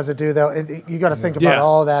Carolina. damage does it do, though? You got to think about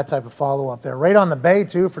all that type of follow-up there. Right on the bay,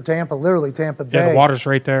 too, for Tampa, literally Tampa Bay. Yeah, the water's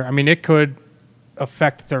right there. It could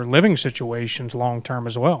affect their living situations long-term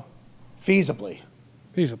as well. Feasibly.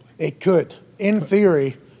 It could. In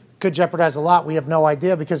theory, could jeopardize a lot. We have no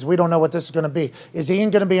idea because we don't know what this is going to be. Is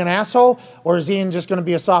Ian going to be an asshole, or is Ian just going to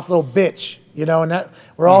be a soft little bitch? And that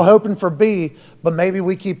we're all hoping for B, but maybe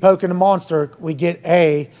we keep poking the monster, we get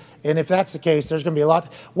A, and if that's the case, there's going to be a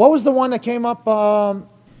lot. What was the one that came up on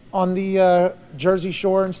the Jersey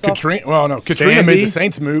Shore and stuff? Katrina made the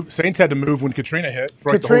Saints move. Saints had to move when Katrina hit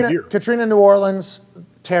for the whole year. Katrina, New Orleans.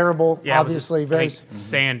 Terrible, obviously.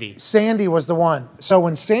 Sandy. Sandy was the one. So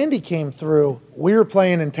when Sandy came through, we were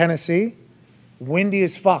playing in Tennessee, windy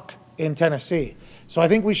as fuck in Tennessee. So I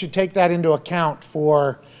think we should take that into account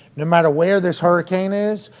for no matter where this hurricane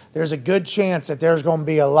is, there's a good chance that there's going to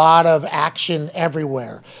be a lot of action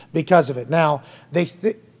everywhere because of it. Now,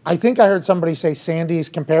 I think I heard somebody say Sandy's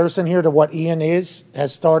comparison here to what Ian has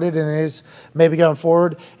started and is maybe going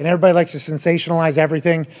forward. And everybody likes to sensationalize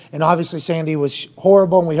everything. And obviously Sandy was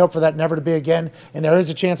horrible, and we hope for that never to be again. And there is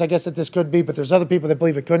a chance, I guess, that this could be, but there's other people that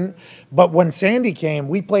believe it couldn't. But when Sandy came,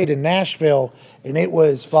 we played in Nashville, and it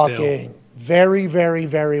was fucking very, very,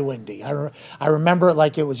 very windy. I remember it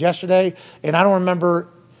like it was yesterday, and I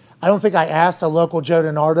don't think I asked a local Joe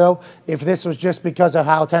DiNardo if this was just because of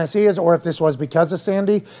how Tennessee is or if this was because of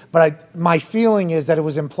Sandy. But my feeling is that it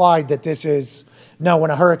was implied that this is, when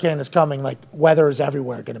a hurricane is coming, like weather is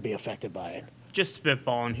everywhere going to be affected by it. Just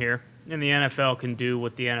spitballing here. And the NFL can do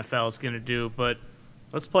what the NFL is going to do. But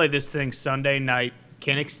let's play this thing Sunday night,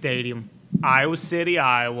 Kinnick Stadium, Iowa City,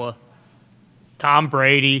 Iowa. Tom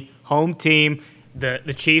Brady, home team.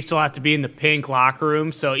 The Chiefs will have to be in the pink locker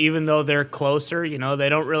room, so even though they're closer, they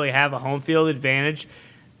don't really have a home field advantage.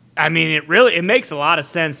 I mean, it makes a lot of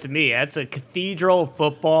sense to me. That's a cathedral of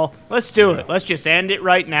football. Let's do it. Let's just end it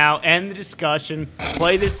right now. End the discussion.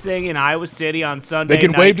 Play this thing in Iowa City on Sunday They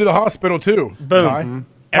can night. wave to the hospital too. Boom. Mm-hmm.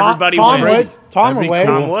 Everybody Tom wins. would. Tom would wave.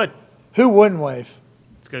 Tom would. Who wouldn't wave?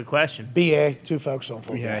 It's a good question. BA, too focused on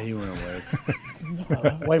football. Yeah, he wouldn't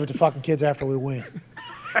wave. Wave it to fucking kids after we win.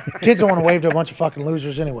 Kids don't want to wave to a bunch of fucking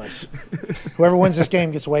losers anyways. Whoever wins this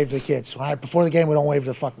game gets waved to the kids. All right, before the game, we don't wave to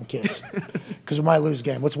the fucking kids because we might lose the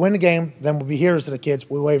game. Let's win the game, then we'll be heroes to the kids.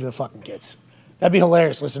 We wave to the fucking kids. That'd be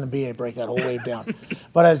hilarious. Listen to BA break that whole wave down.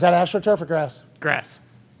 But is that AstroTurf or grass? Grass.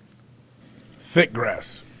 Thick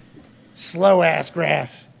grass. Slow-ass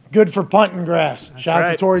grass. Good for punting grass. Shout out to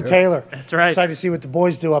right. Torrey Taylor. That's right. Excited to see what the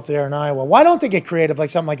boys do up there in Iowa. Why don't they get creative like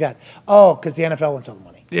something like that? Oh, because the NFL wants all the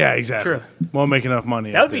money. Yeah, exactly. True. Won't make enough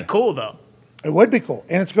money. That would be cool, though. It would be cool.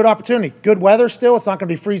 And it's a good opportunity. Good weather still. It's not going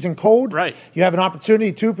to be freezing cold. Right. You have an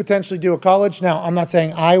opportunity to potentially do a college. Now, I'm not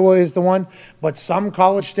saying Iowa is the one, but some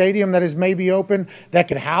college stadium that is maybe open that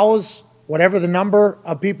could house whatever the number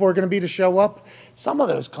of people are going to be to show up. Some of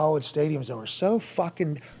those college stadiums, though, are so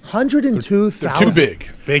fucking 102,000. They're too big.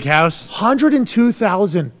 Big house.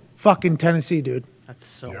 102,000 fucking Tennessee, dude. That's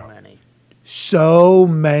so many. So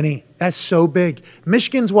many. That's so big.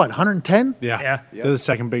 Michigan's what, 110? Yeah. They're the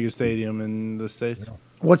second biggest stadium in the States.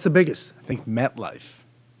 What's the biggest? I think MetLife.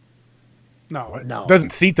 No. No.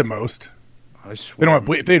 Doesn't seat the most. I swear. They don't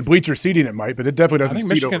have if they had bleacher seating, it might, but it definitely I doesn't think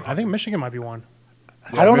seat Michigan. over. I think Michigan might be one.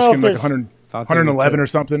 I don't know if Michigan, there's. like 111 or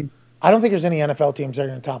something. I don't think there's any NFL teams that are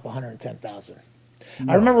going to top 110,000.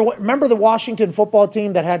 I remember the Washington football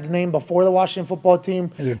team that had the name before the Washington football team.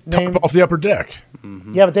 Top off the upper deck.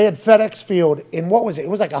 Yeah, but they had FedEx Field in what was it? It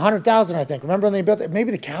was like 100,000, I think. Remember when they built it?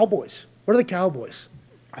 Maybe the Cowboys. What are the Cowboys?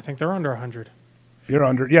 I think they're under 100. You're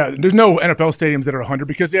under. Yeah, there's no NFL stadiums that are 100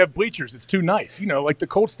 because they have bleachers. It's too nice. You know, like the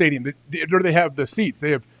Colts Stadium, where they have the seats.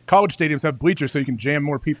 They have college stadiums have bleachers so you can jam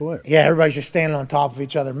more people in. Yeah, everybody's just standing on top of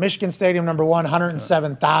each other. Michigan Stadium, number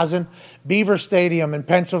 107,000. Beaver Stadium in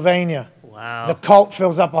Pennsylvania. Wow. The Colt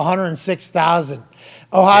fills up 106,000.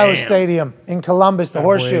 Ohio Damn. Stadium in Columbus, the Attaboy,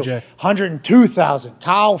 Horseshoe, AJ. 102,000.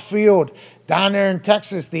 Kyle Field down there in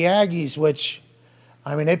Texas, the Aggies, which,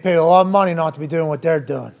 I mean, they pay a lot of money not to be doing what they're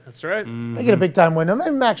doing. That's right. They get a big time window.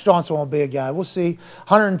 Maybe Max Johnson won't be a guy. We'll see.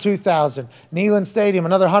 102,000. Neyland Stadium,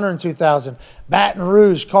 another 102,000. Baton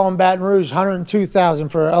Rouge, Baton Rouge, 102,000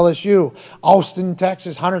 for LSU. Austin,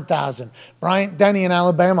 Texas, 100,000. Bryant Denny in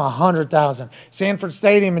Alabama, 100,000. Sanford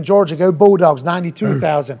Stadium in Georgia, go Bulldogs,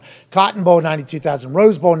 92,000. Cotton Bowl, 92,000.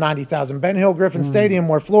 Rose Bowl, 90,000. Ben Hill Griffin Stadium,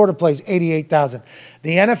 where Florida plays, 88,000.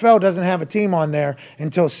 The NFL doesn't have a team on there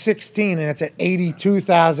until 16, and it's at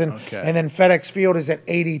 82,000. Okay. And then FedEx Field is at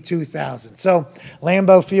 82,000. So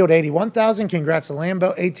Lambeau Field, 81,000. Congrats to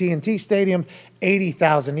Lambeau. AT&T Stadium,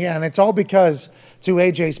 80,000. Yeah, and it's all because, to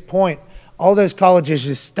AJ's point, all those colleges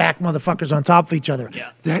just stack motherfuckers on top of each other.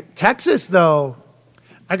 Yeah. Texas, though,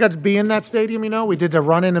 I got to be in that stadium, you know. We did the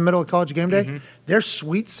run in the middle of college game day. Their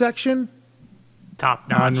suite section, Top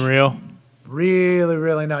notch. Unreal. really,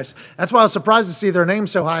 really nice. That's why I was surprised to see their name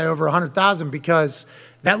so high, over 100,000, because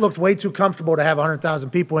that looked way too comfortable to have 100,000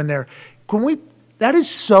 people in there. That is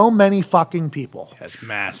so many fucking people. That's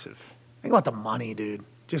massive. Think about the money, dude.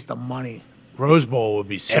 Just the money. Rose Bowl would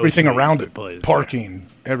be so Everything sweet around if it. played there. Parking,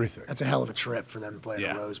 everything. That's a hell of a trip for them to play in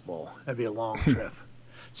Yeah. the Rose Bowl. That'd be a long trip.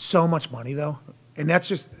 So much money, though. And that's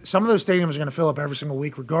just, some of those stadiums are going to fill up every single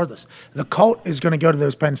week regardless. The Colt is going to go to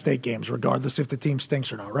those Penn State games regardless if the team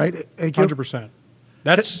stinks or not, right? AQ? 100%.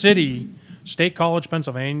 That city, State College,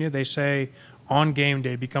 Pennsylvania, they say on game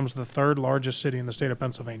day becomes the third largest city in the state of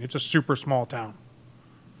Pennsylvania. It's a super small town.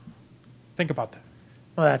 Think about that.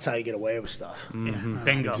 Well, that's how you get away with stuff.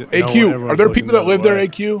 Bingo. AQ, are there people that live there,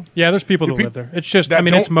 AQ? Yeah, there's people that live there. It's just, I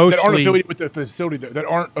mean, don't- it's mostly. that aren't affiliated with the facility there, that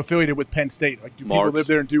aren't affiliated with Penn State. Like, do people Marks. live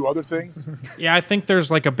there and do other things? Yeah, I think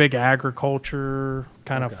there's like a big agriculture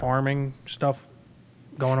kind of farming stuff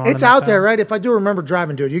going on. It's in that out there, town. right? If I do remember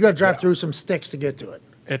driving to it, you got to drive through some sticks to get to it.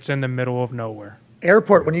 It's in the middle of nowhere.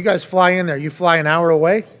 Airport, when you guys fly in there, you fly an hour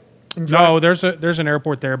away? And drive- No, there's an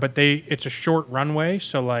airport there, but it's a short runway.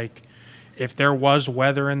 So like, if there was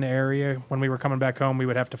weather in the area when we were coming back home, we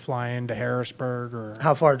would have to fly into Harrisburg or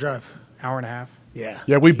How far drive? hour and a half. Yeah.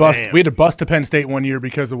 Yeah, we had to bus to Penn State one year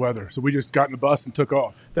because of weather. So we just got in the bus and took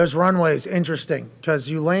off. Those runways, interesting, because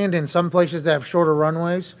you land in some places that have shorter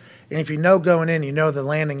runways, and if you know going in, you know the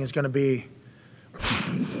landing is going to be,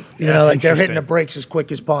 like they're hitting the brakes as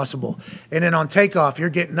quick as possible. And then on takeoff, you're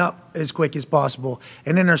getting up as quick as possible.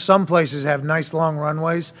 And then there's some places that have nice long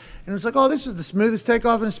runways, and it's like, oh, this is the smoothest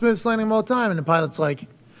takeoff and the smoothest landing of all time. And the pilot's like,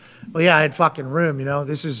 well, yeah, I had fucking room,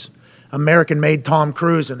 this is, American-made Tom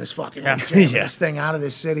Cruise and this fucking jamming this thing out of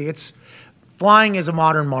this city. Flying is a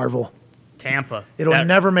modern marvel. Tampa. It'll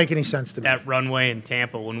never make any sense to me. That runway in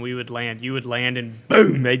Tampa, when we would land, you would land and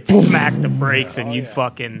boom, they'd smack the brakes and you'd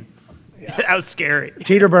fucking. Yeah. That was scary.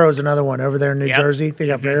 Teterboro is another one over there in New Jersey. They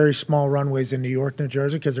got very small runways in New York, New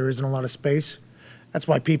Jersey, because there isn't a lot of space. That's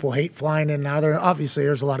why people hate flying in and out of there. Obviously,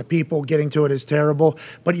 there's a lot of people. Getting to it is terrible.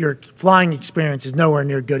 But your flying experience is nowhere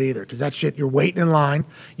near good either, because that shit, you're waiting in line.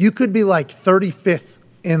 You could be like 35th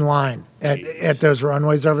in line at those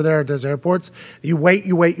runways over there at those airports. You wait.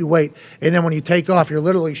 And then when you take off, you're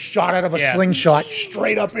literally shot out of a slingshot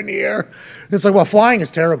straight up in the air. And it's like, well, flying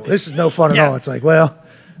is terrible. This is no fun at all. It's like, well,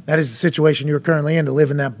 that is the situation you're currently in, to live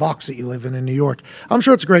in that box that you live in New York. I'm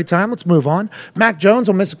sure it's a great time. Let's move on. Mac Jones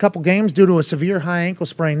will miss a couple games due to a severe high ankle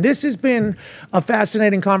sprain. This has been a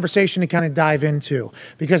fascinating conversation to kind of dive into,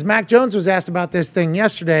 because Mac Jones was asked about this thing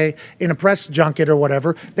yesterday in a press junket or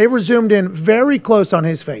whatever. They were zoomed in very close on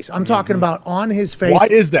his face. I'm talking about on his face. Why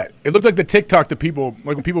is that? It looked like the TikTok that people,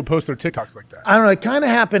 like when people post their TikToks like that. I don't know. It kind of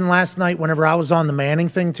happened last night whenever I was on the Manning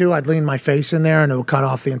thing too. I'd lean my face in there and it would cut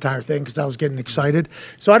off the entire thing because I was getting excited.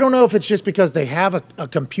 So I don't know if it's just because they have a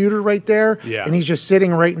computer right there and he's just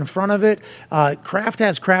sitting right in front of it. Kraft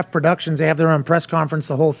has Kraft Productions. They have their own press conference,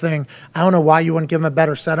 the whole thing. I don't know why you wouldn't give him a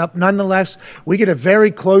better setup. Nonetheless, we get a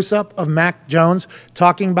very close-up of Mac Jones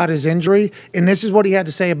talking about his injury, and this is what he had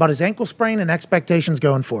to say about his ankle sprain and expectations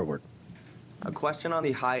going forward. A question on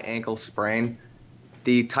the high ankle sprain.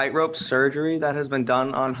 The tightrope surgery that has been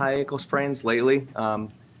done on high ankle sprains lately,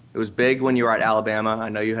 it was big when you were at Alabama. I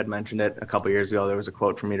know you had mentioned it a couple years ago. There was a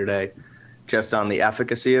quote from you today just on the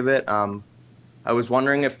efficacy of it. I was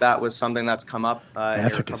wondering if that was something that's come up in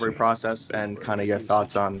your recovery process, and kind of your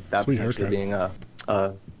thoughts on that potentially being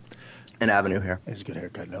an avenue here. It's a good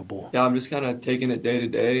haircut, no bull. Yeah, I'm just kind of taking it day to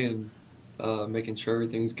day and making sure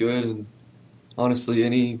everything's good. And honestly,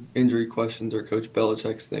 any injury questions are Coach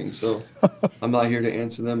Belichick's thing. So I'm not here to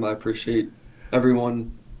answer them. I appreciate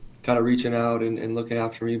everyone kind of reaching out and looking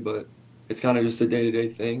after me, but it's kind of just a day-to-day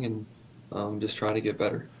thing, and just trying to get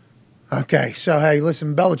better. Okay, so hey,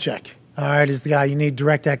 listen, Belichick, all right, is the guy you need to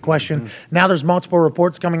direct that question. Now there's multiple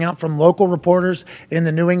reports coming out from local reporters in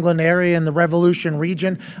the New England area and the Revolution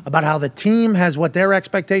region about how the team has what their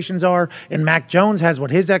expectations are and Mac Jones has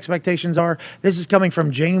what his expectations are. This is coming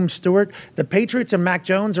from James Stewart. The Patriots and Mac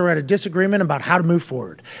Jones are at a disagreement about how to move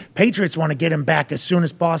forward. Patriots want to get him back as soon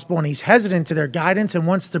as possible, and he's hesitant to their guidance and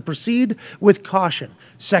wants to proceed with caution.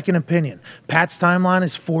 Second opinion. Pat's timeline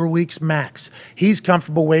is 4 weeks max. He's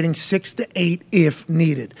comfortable waiting 6 to 8 if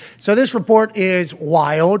needed. So this report is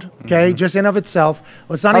wild, okay, just in of itself.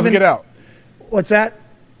 Let's not How's it get out? What's that?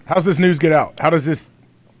 How's this news get out? How does this?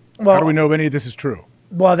 How do we know if any of this is true?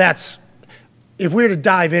 Well, that's. If we were to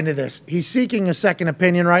dive into this, he's seeking a second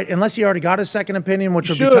opinion, right? Unless he already got a second opinion, which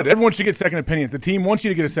would be tough. Everyone should get second opinions. The team wants you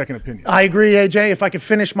to get a second opinion. I agree, AJ. If I could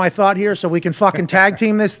finish my thought here so we can fucking tag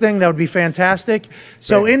team this thing, that would be fantastic.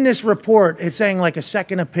 So in this report, it's saying like a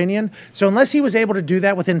second opinion. So unless he was able to do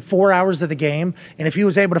that within 4 hours of the game, and if he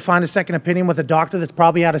was able to find a second opinion with a doctor that's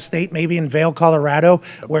probably out of state, maybe in Vail, Colorado,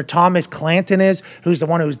 where Thomas Clanton is, who's the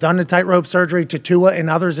one who's done the tightrope surgery to Tua and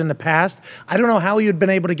others in the past, I don't know how he had been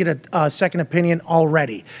able to get a second opinion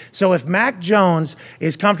already. So if Mac Jones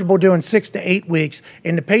is comfortable doing 6 to 8 weeks,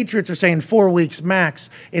 and the Patriots are saying 4 weeks max,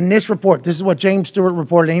 in this report, this is what James Stewart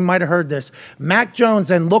reported, and he might have heard this, Mac Jones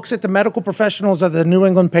then looks at the medical professionals of the New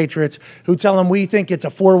England Patriots who tell him we think it's a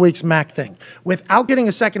 4 weeks Mac thing. Without getting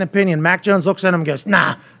a second opinion, Mac Jones looks at him and goes,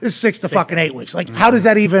 nah, this is 6 to fucking 8 weeks. Like, how does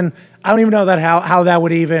that even, I don't even know that how that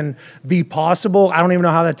would even be possible. I don't even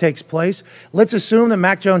know how that takes place. Let's assume that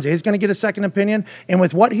Mac Jones is going to get a second opinion, and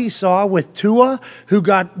with what he saw with Tua, who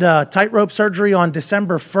got tightrope surgery on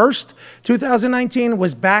December 1st, 2019,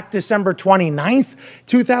 was back December 29th,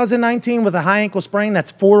 2019 with a high ankle sprain.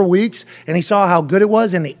 That's 4 weeks. And he saw how good it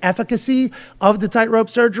was and the efficacy of the tightrope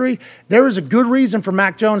surgery. There was a good reason for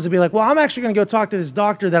Mac Jones to be like, well, I'm actually going to go talk to this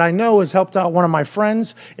doctor that I know has helped out one of my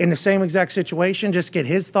friends in the same exact situation, just get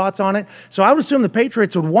his thoughts on it. So I would assume the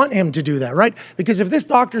Patriots would want him to do that, right? Because if this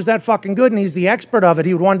doctor's that fucking good and he's the expert of it,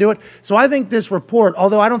 he would want to do it. So I think this report,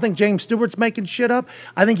 although I don't think James Stewart's making shit up,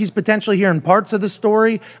 I think he's potentially hearing parts of the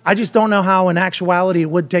story. I just don't know how in actuality it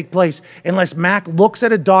would take place unless Mac looks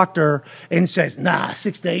at a doctor and says, nah,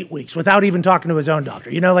 6 to 8 weeks without even talking to his own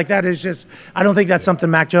doctor. You know, like that is just, I don't think that's something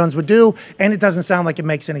Mac Jones would do. And it doesn't sound like it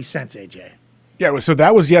makes any sense, AJ. Yeah, so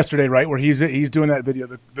that was yesterday, right, where he's doing that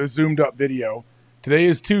video, the zoomed up video. Today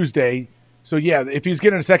is Tuesday. So, yeah, if he's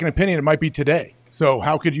getting a second opinion, it might be today. So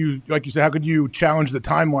how could you, like you said, how could you challenge the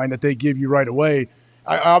timeline that they give you right away?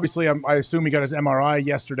 I assume he got his MRI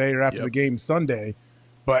yesterday or after the game Sunday.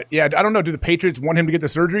 But yeah, I don't know. Do the Patriots want him to get the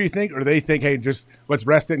surgery, you think? Or do they think, hey, just let's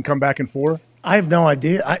rest it and come back in 4? I have no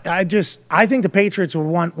idea. I think the Patriots would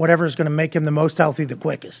want whatever is going to make him the most healthy the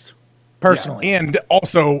quickest, personally. Yeah, and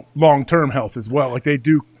also long-term health as well. Like they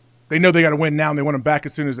know they got to win now and they want him back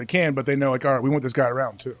as soon as they can, but they know, like, all right, we want this guy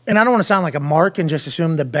around too. And I don't want to sound like a mark and just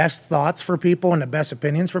assume the best thoughts for people and the best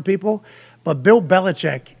opinions for people, but Bill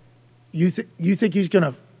Belichick, you think he's going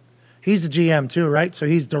to – he's the GM too, right? So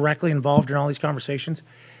he's directly involved in all these conversations.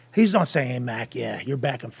 He's not saying, hey, Mac, yeah, you're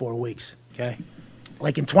back in 4 weeks, okay?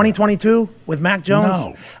 Like in 2022 with Mac Jones?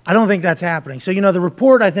 No. I don't think that's happening. So, the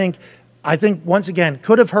report, I think once again,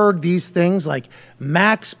 could have heard these things. Like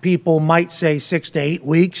Mac's people might say 6 to 8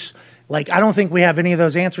 weeks. Like, I don't think we have any of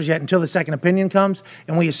those answers yet until the second opinion comes.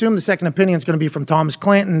 And we assume the second opinion is going to be from Thomas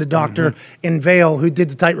Clanton, the doctor in Vail, who did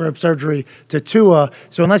the tightrope surgery to Tua.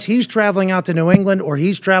 So unless he's traveling out to New England or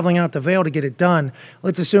he's traveling out to Vail to get it done,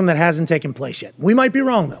 let's assume that hasn't taken place yet. We might be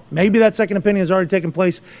wrong, though. Maybe that second opinion has already taken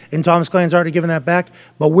place and Thomas Clanton's already given that back.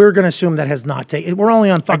 But we're going to assume that has not taken. We're only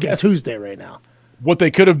on fucking Tuesday right now. What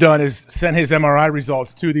they could have done is send his MRI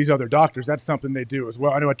results to these other doctors. That's something they do as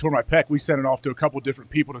well. I know I tore my pec. We sent it off to a couple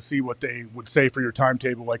different people to see what they would say for your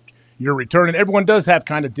timetable, like your return. And everyone does have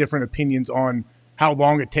kind of different opinions on how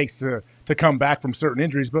long it takes to come back from certain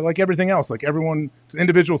injuries. But like everything else, like everyone, it's an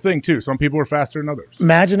individual thing too. Some people are faster than others.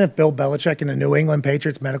 Imagine if Bill Belichick and the New England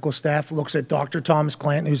Patriots medical staff looks at Dr. Thomas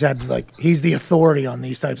Clanton, who's had he's the authority on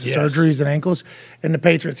these types of surgeries and ankles, and the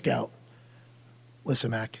Patriots go,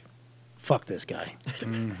 listen, Mac, fuck this guy.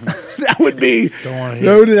 That would be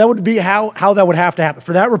how that would have to happen.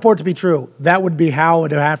 For that report to be true, that would be how it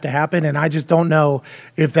would have to happen, and I just don't know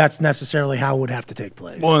if that's necessarily how it would have to take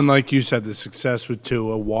place. Well, and like you said, the success with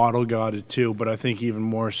Tua, Waddle got it too, but I think even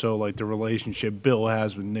more so like the relationship Bill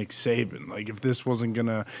has with Nick Saban. Like if this wasn't going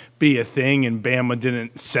to be a thing and Bama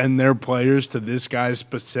didn't send their players to this guy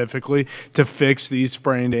specifically to fix these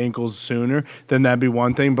sprained ankles sooner, then that'd be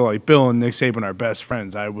one thing. But like Bill and Nick Saban are best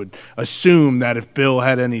friends. I would assume that if Bill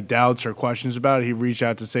had any doubts or questions about it, he'd reach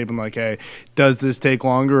out to Saban like, hey, does this take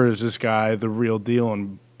longer or is this guy the real deal?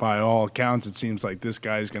 And by all accounts, it seems like this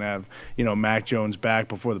guy's going to have, Mac Jones back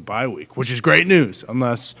before the bye week, which is great news,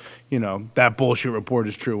 unless, that bullshit report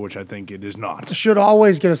is true, which I think it is not. Should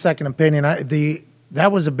always get a second opinion.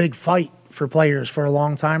 That was a big fight for players for a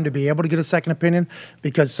long time to be able to get a second opinion,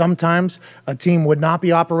 because sometimes a team would not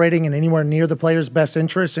be operating in anywhere near the player's best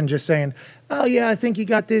interest and just saying, oh, yeah, I think you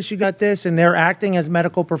got this, and they're acting as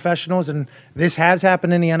medical professionals, and this has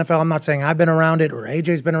happened in the NFL. I'm not saying I've been around it or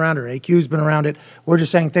AJ's been around it or AQ's been around it. We're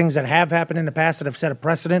just saying things that have happened in the past that have set a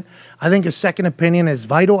precedent. I think a second opinion is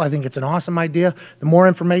vital. I think it's an awesome idea. The more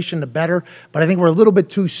information, the better, but I think we're a little bit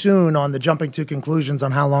too soon on the jumping to conclusions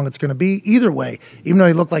on how long it's going to be. Either way, even though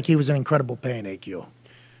he looked like he was in incredible pain, AQ.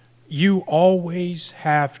 You always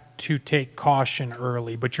have to take caution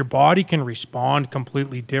early, but your body can respond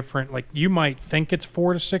completely different. Like you might think it's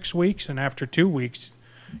 4 to 6 weeks, and after 2 weeks,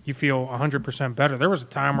 you feel 100% better. There was a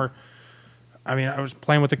time where, I was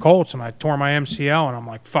playing with the Colts, and I tore my MCL, and I'm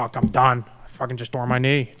like, fuck, I'm done. I fucking just tore my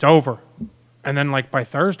knee. It's over. And then, by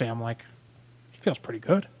Thursday, I'm like, it feels pretty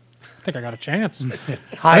good. I think I got a chance.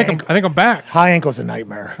 I think I'm back. High ankle's a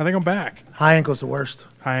nightmare. I think I'm back. High ankle's the worst.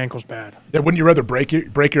 High ankle's bad. Yeah, wouldn't you rather break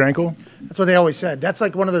your ankle? That's what they always said. That's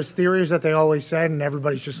like one of those theories that they always said, and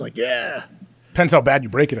everybody's just like, yeah. Depends how bad you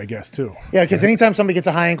break it, I guess, too. Yeah, because anytime somebody gets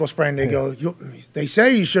a high ankle sprain, they go, they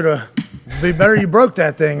say you should have, be better you broke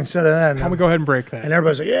that thing instead of that. Why don't we go ahead and break that? And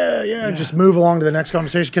everybody's like, yeah, and just move along to the next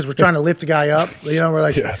conversation because we're trying to lift the guy up. We're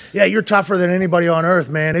like, yeah, you're tougher than anybody on earth,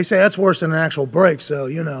 man. They say that's worse than an actual break, so,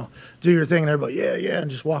 do your thing. And everybody, yeah, and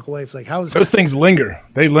just walk away. It's like, how's those things linger?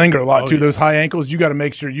 They linger a lot, too. Yeah. Those high ankles, you got to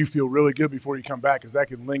make sure you feel really good before you come back because that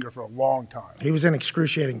can linger for a long time. He was in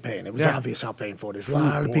excruciating pain. It was obvious how painful it is. A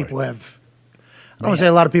lot of people have... I don't want to say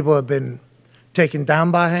a lot of people have been taken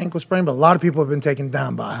down by a high ankle sprain, but a lot of people have been taken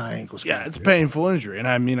down by a high ankle sprain. Yeah, it's a painful injury. And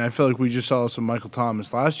I feel like we just saw some Michael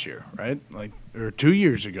Thomas last year, right? Or 2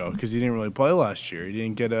 years ago, because he didn't really play last year. He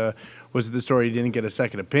didn't get was it the story he didn't get a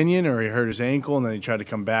second opinion, or he hurt his ankle and then he tried to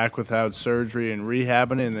come back without surgery and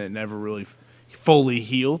rehabbing it, and it never really fully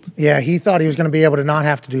healed? Yeah, he thought he was going to be able to not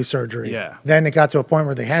have to do surgery. Yeah. Then it got to a point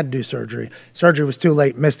where they had to do surgery. Surgery was too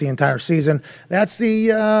late, missed the entire season. That's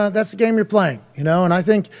the game you're playing, And I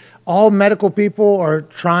think all medical people are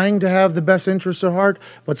trying to have the best interests at heart,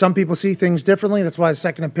 but some people see things differently. That's why a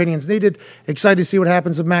second opinion's needed. Excited to see what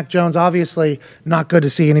happens with Mac Jones. Obviously, not good to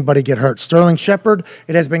see anybody get hurt. Sterling Shepard,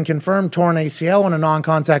 it has been confirmed, torn ACL on a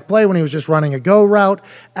non-contact play when he was just running a go route.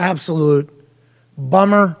 Absolute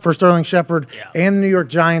bummer for Sterling Shepard and the New York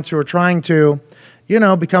Giants, who are trying to,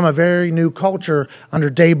 become a very new culture under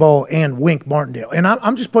Daboll and Wink Martindale. And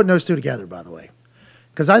I'm just putting those two together, by the way.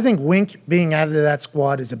 Because I think Wink being added to that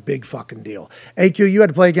squad is a big fucking deal. AQ, you had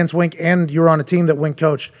to play against Wink, and you were on a team that Wink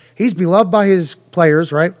coached. He's beloved by his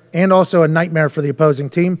players, right? And also a nightmare for the opposing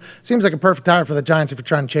team. Seems like a perfect hire for the Giants if you're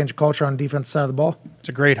trying to change a culture on the defensive side of the ball. It's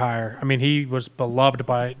a great hire. I mean, he was beloved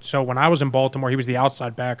by – so when I was in Baltimore, he was the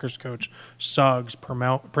outside backers coach. Suggs,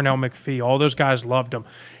 Pernell McPhee, all those guys loved him.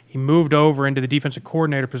 He moved over into the defensive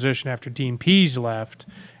coordinator position after Dean Pease left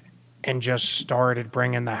and just started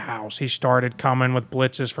bringing the house. He started coming with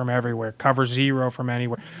blitzes from everywhere, cover zero from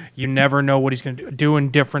anywhere. You never know what he's going to do. Doing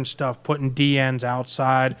different stuff, putting DNs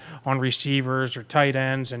outside on receivers or tight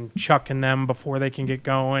ends and chucking them before they can get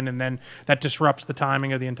going, and then that disrupts the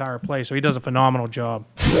timing of the entire play. So he does a phenomenal job.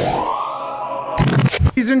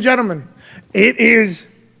 Ladies and gentlemen, it is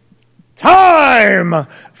time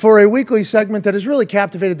for a weekly segment that has really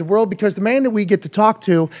captivated the world because the man that we get to talk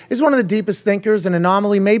to is one of the deepest thinkers, an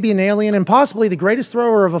anomaly, maybe an alien, and possibly the greatest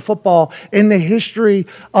thrower of a football in the history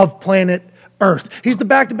of planet Earth. He's the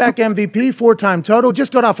back-to-back MVP, four-time total,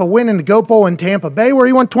 just got off a win in the Goat Bowl in Tampa Bay where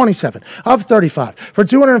he won 27 of 35 for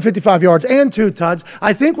 255 yards and 2 tuds.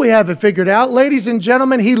 I think we have it figured out. Ladies and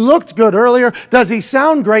gentlemen, he looked good earlier. Does he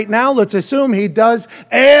sound great now? Let's assume he does.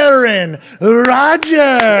 Aaron Rodgers.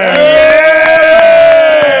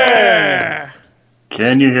 Yeah!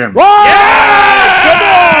 Can you hear me? Yeah!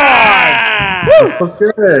 Come on!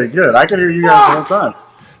 Okay, good. I can hear you guys the whole time.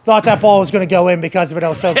 Thought that ball was going to go in because of it. I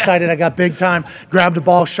was so excited. I got big time. Grabbed the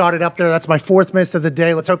ball, shot it up there. That's my 4th miss of the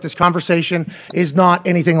day. Let's hope this conversation is not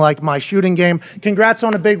anything like my shooting game. Congrats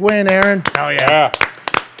on a big win, Aaron. Hell yeah.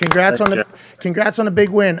 Congrats on the big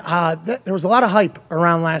win. There was a lot of hype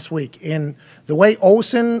around last week. In the way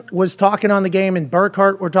Olsen was talking on the game and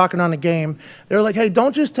Burkhart were talking on the game, they were like, hey,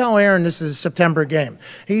 don't just tell Aaron this is a September game.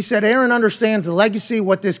 He said Aaron understands the legacy,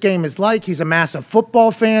 what this game is like. He's a massive football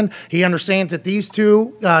fan. He understands that these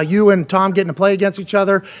two, you and Tom getting to play against each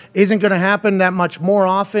other, isn't going to happen that much more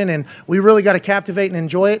often, and we really got to captivate and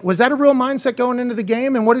enjoy it. Was that a real mindset going into the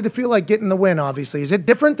game, and what did it feel like getting the win, obviously? Is it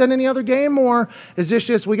different than any other game, or is this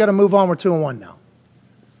just we got to move on, we're 2-1 now?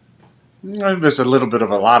 There's a little bit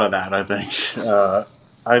of a lot of that, I think.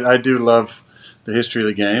 I do love the history of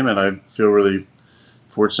the game, and I feel really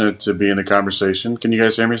fortunate to be in the conversation. Can you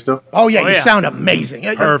guys hear me still? Oh, yeah, you sound amazing.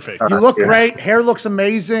 Perfect. You look great. Hair looks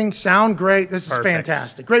amazing. Sound great. This is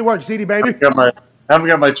fantastic. Great work, CD, baby. I haven't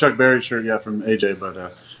got my Chuck Berry shirt yet from AJ,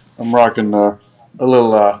 but I'm rocking a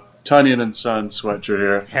little Tunyon and Son sweatshirt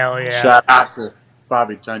here. Hell yeah. Shout out to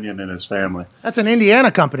Bobby Tunyon and his family. That's an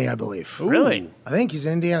Indiana company, I believe. Ooh. Really? I think he's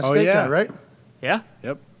an Indiana State guy, right? Yeah.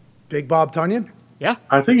 Yep. Big Bob Tunyon? Yeah.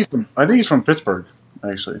 I think he's from Pittsburgh,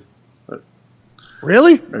 actually. But,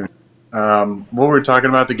 really? What were we talking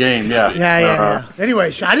about the game? Yeah. Yeah.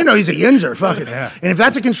 Anyway, I didn't know he's a Yinzer. Fucking. Yeah. And if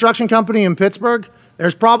that's a construction company in Pittsburgh,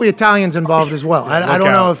 there's probably Italians involved as well. I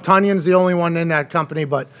don't know if Tunyon's the only one in that company,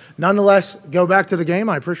 but nonetheless, go back to the game.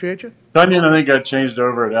 I appreciate you. Tunyon, I think, got changed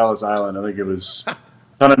over at Ellis Island. I think it was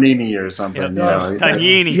Tonanini or something.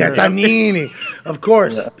 Tagnini. Yeah, Tagnini. Of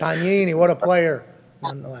course. Yeah. Tagnini, what a player,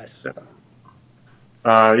 nonetheless.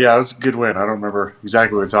 Yeah, it was a good win. I don't remember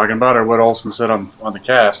exactly what we were talking about or what Olsen said on the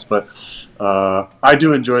cast, but I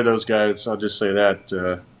do enjoy those guys. I'll just say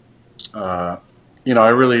that. I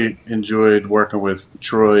really enjoyed working with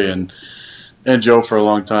Troy and Joe for a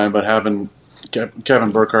long time, but having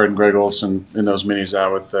Kevin Burkhardt and Greg Olsen in those minis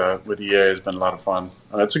out with EA has been a lot of fun.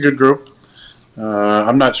 It's a good group.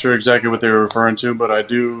 I'm not sure exactly what they were referring to, but I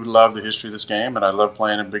do love the history of this game, and I love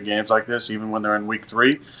playing in big games like this, even when they're in week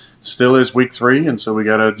 3. It still is week 3, and so we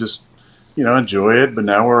got to just, enjoy it. But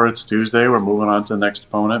now it's Tuesday. We're moving on to the next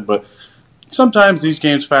opponent. But sometimes these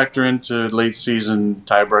games factor into late season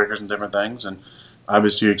tiebreakers and different things, and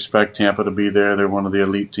obviously you expect Tampa to be there. They're one of the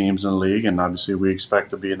elite teams in the league, and obviously we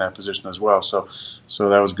expect to be in that position as well. So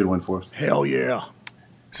that was a good win for us. Hell yeah.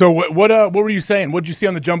 So what were you saying? What did you see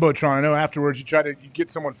on the Jumbotron? I know afterwards you tried to get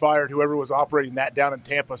someone fired, whoever was operating that down in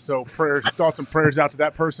Tampa. So thoughts and prayers out to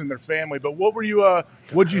that person and their family. But what were you?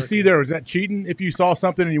 What did you see there? Was that cheating? If you saw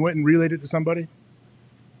something and you went and relayed it to somebody?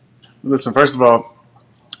 Listen, first of all,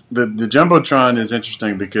 the Jumbotron is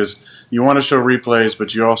interesting because you want to show replays,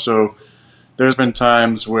 but you also there's been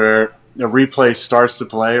times where a replay starts to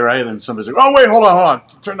play, right? And somebody's like, oh, wait, hold on,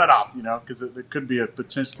 turn that off, because it could be a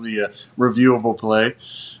potentially reviewable play.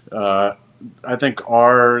 I think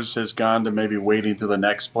ours has gone to maybe waiting to the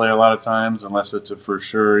next play a lot of times, unless it's a for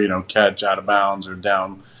sure, catch out of bounds or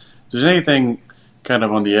down. If there's anything kind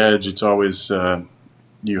of on the edge, it's always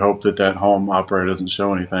you hope that home operator doesn't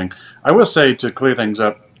show anything. I will say, to clear things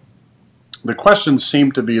up, the questions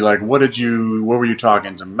seemed to be like, what were you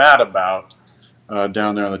talking to Matt about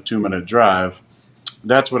down there on the 2-minute drive?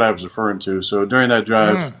 That's what I was referring to. So during that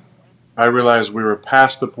drive, I realized we were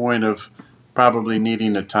past the point of probably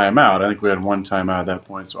needing a timeout. I think we had one timeout at that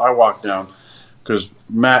point. So I walked down because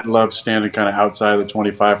Matt loves standing kind of outside the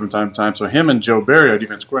 25 from time to time. So him and Joe Barry, our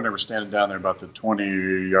defense coordinator, were standing down there about the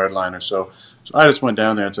 20-yard line or so. So I just went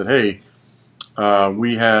down there and said, hey,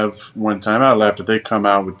 we have one timeout left. If they come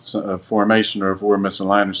out with a formation or if we're missing a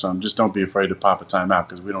line or something, just don't be afraid to pop a timeout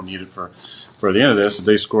because we don't need it for the end of this. If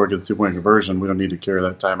they score, get the 2-point conversion, we don't need to carry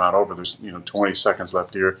that timeout over. There's 20 seconds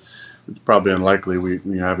left here. It's probably unlikely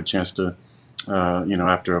we have a chance to,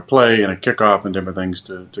 after a play and a kickoff and different things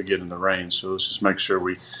to get in the range. So let's just make sure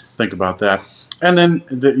we think about that. And then,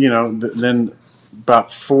 then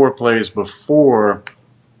about 4 or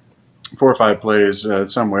 5 plays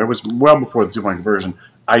somewhere. It was well before the 2-point conversion.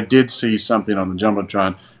 I did see something on the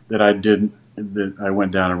Jumbotron that I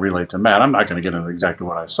went down and relayed to Matt. I'm not going to get into exactly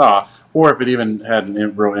what I saw, or if it even had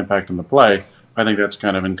an real impact on the play. I think that's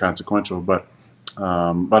kind of inconsequential. But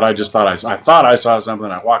I just thought I saw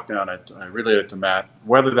something. I walked down. I relayed it to Matt.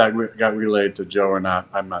 Whether that got relayed to Joe or not,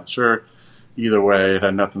 I'm not sure. Either way, it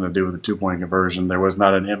had nothing to do with the 2-point conversion. There was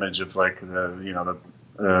not an image of the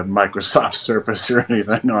Microsoft Surface or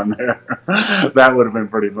anything on there. That would have been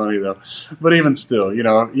pretty funny though. But even still,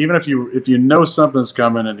 even if you know something's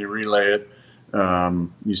coming and you relay it,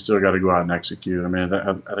 you still got to go out and execute. I mean,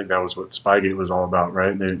 I think that was what Spygate was all about,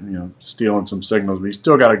 right? They, stealing some signals, but you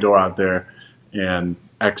still got to go out there and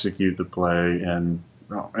execute the play and,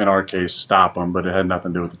 in our case, stop them. But it had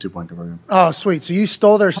nothing to do with the 2-point conversion. Oh, sweet. So you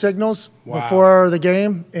stole their signals before the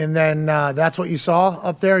game, and then that's what you saw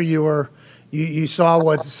up there? You saw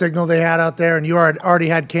what signal they had out there, and you already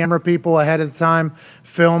had camera people ahead of the time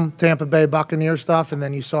film Tampa Bay Buccaneer stuff, and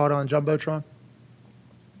then you saw it on Jumbotron?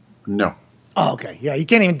 No. Oh, okay. Yeah, you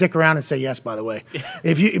can't even dick around and say yes, by the way.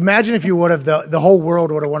 Imagine if you would have, the whole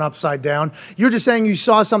world would have went upside down. You're just saying you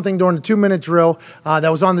saw something during the 2-minute drill that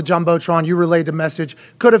was on the Jumbotron. You relayed the message.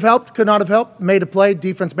 Could have helped, could not have helped. Made a play.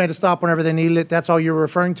 Defense made a stop whenever they needed it. That's all you were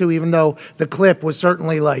referring to, even though the clip was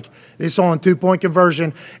certainly like they saw a 2-point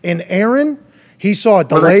conversion. And Aaron, he saw a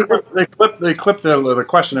delay. Well, they clipped the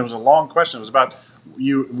question. It was a long question. It was about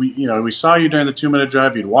we saw you during the 2-minute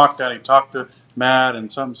drive. You'd walk down. He talked to Matt and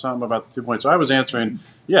something about the 2 points. So I was answering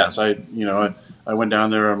yes. I went down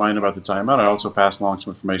there, reminded about the timeout. I also passed along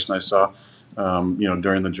some information I saw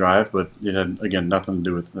during the drive, but it had again nothing to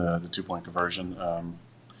do with the 2-point conversion.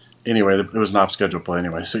 Anyway, it was an off-schedule play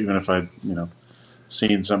anyway. So even if I'd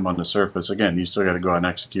seen something on the surface, again, you still got to go out and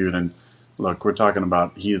execute. And look, we're talking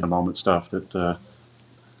about heat of the moment stuff that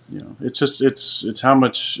it's how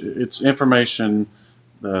much it's information.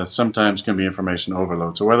 Sometimes can be information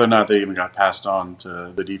overload. So whether or not they even got passed on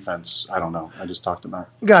to the defense, I don't know. I just talked about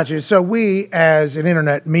it. Gotcha. So we, as an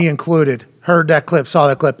internet, me included, heard that clip, saw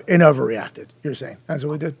that clip, and overreacted. You're saying that's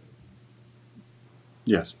what we did?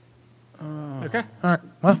 Yes. Okay. All right.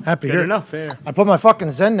 Well, happy Good here. enough. Fair. I put my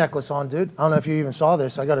fucking Zen necklace on, dude. I don't know if you even saw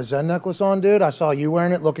this. I got a Zen necklace on, dude. I saw you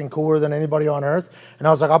wearing it, looking cooler than anybody on earth. And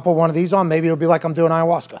I was like, I'll put one of these on. Maybe it'll be like I'm doing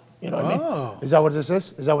ayahuasca. You know what I mean? Is that what this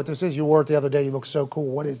is? Is that what this is? You wore it the other day. You look so cool.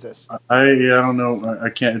 What is this? I don't know.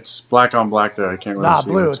 I can't. It's black on black there. I can't really see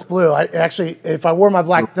blue. It's blue. I actually, if I wore my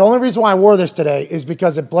black, the only reason why I wore this today is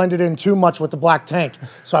because it blended in too much with the black tank.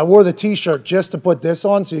 So I wore the T-shirt just to put this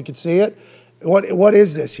on so you could see it. What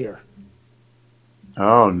is this here?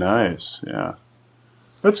 Oh, nice. Yeah.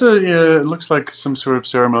 It looks like some sort of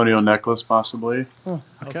ceremonial necklace, possibly. Oh,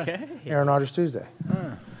 okay. Aaron Rodgers Tuesday.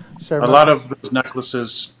 A lot of those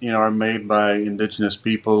necklaces, are made by indigenous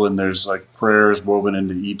people, and there's like prayers woven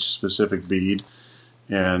into each specific bead,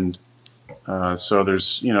 and so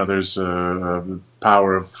there's a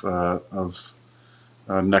power of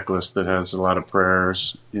a necklace that has a lot of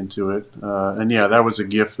prayers into it, and yeah, that was a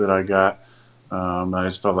gift that I got. I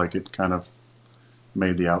just felt like it kind of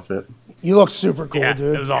made the outfit. You look super cool,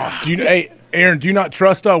 dude. It was awesome. Hey, Aaron, do you not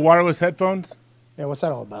trust wireless headphones? Yeah, what's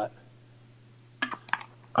that all about?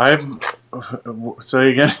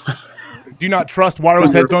 Say again. Do you not trust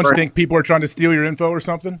wireless headphones? You think people are trying to steal your info or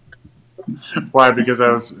something? Why? Because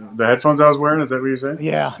the headphones I was wearing. Is that what you're saying?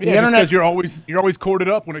 Yeah. The internet. Because you're always corded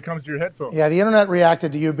up when it comes to your headphones. Yeah, the internet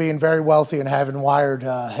reacted to you being very wealthy and having wired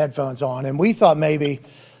headphones on, and we thought maybe,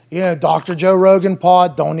 Dr. Joe Rogan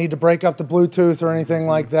pod, don't need to break up the Bluetooth or anything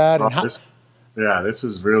like that. This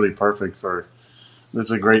is really perfect for. This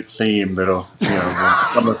is a great theme that'll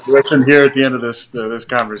come to fruition here at the end of this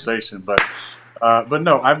conversation. But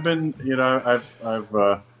no, I've been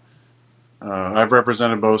I've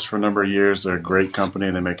represented Bose for a number of years. They're a great company.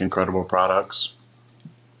 They make incredible products.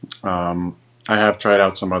 I have tried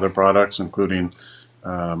out some other products, including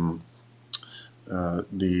the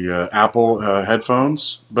Apple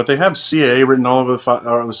headphones, but they have CAA written all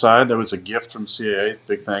over the side. That was a gift from CAA.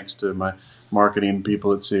 Big thanks to my marketing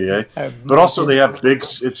people at CAA. But also they have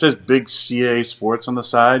it says big CAA Sports on the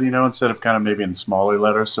side, instead of kind of maybe in smaller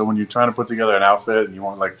letters. So when you're trying to put together an outfit and you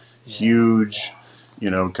want like huge,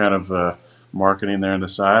 kind of marketing there on the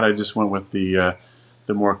side, I just went with the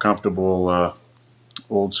more comfortable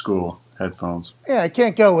old school headphones. Yeah, I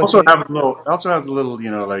can't go with also has a little,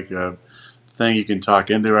 like thing you can talk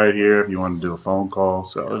into right here if you want to do a phone call.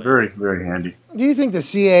 So very, very handy. Do you think the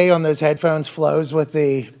CA on those headphones flows with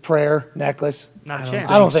the prayer necklace? Not a chance.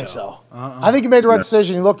 I don't think so. I think you made the right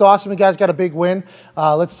decision. You looked awesome. You guys got a big win.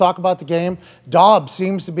 Let's talk about the game. Dobbs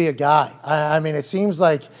seems to be a guy. I mean, it seems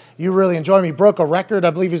like you really enjoy him. He broke a record. I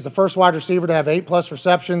believe he's the first wide receiver to have 8+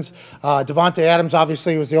 receptions. Devontae Adams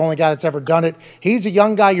obviously was the only guy that's ever done it. He's a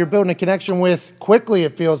young guy you're building a connection with quickly,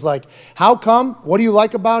 it feels like. How come? What do you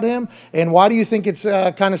like about him? And why do you think it's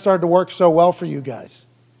kind of started to work so well for you guys?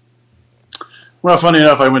 Well, funny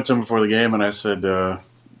enough, I went to him before the game and I said,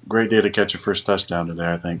 great day to catch your first touchdown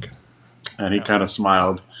today, I think. And he kind of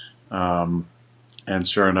smiled. And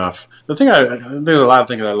sure enough, there's a lot of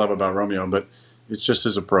things that I love about Romeo, but it's just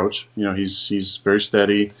his approach. He's very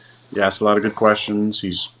steady. He asks a lot of good questions.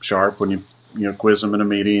 He's sharp when you quiz him in a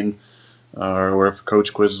meeting, or if a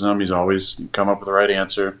coach quizzes him, he's always come up with the right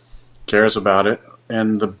answer, cares about it.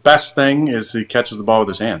 And the best thing is he catches the ball with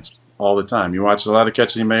his hands all the time. You watch a lot of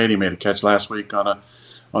catches he made. He made a catch last week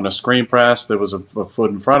on a screen press. There was a foot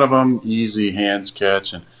in front of him, easy hands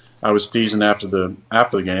catch. And I was teasing after the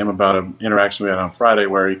game about an interaction we had on Friday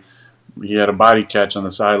where he had a body catch on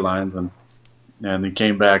the sidelines and he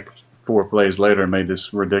came back 4 plays later and made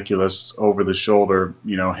this ridiculous over the shoulder,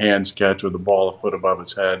 hands catch with the ball a foot above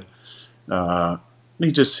his head.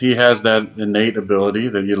 He has that innate ability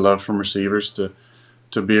that you love from receivers to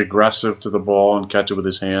be aggressive to the ball and catch it with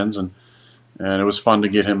his hands. And it was fun to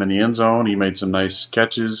get him in the end zone. He made some nice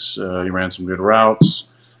catches. He ran some good routes.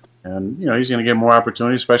 And, he's going to get more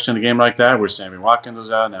opportunities, especially in a game like that where Sammy Watkins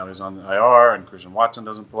was out. Now he's on the IR and Christian Watson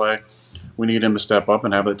doesn't play. We need him to step up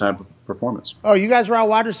and have that type of performance. Oh, you guys were out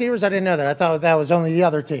wide receivers? I didn't know that. I thought that was only the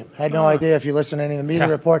other team. I had no idea if you listened to any of the media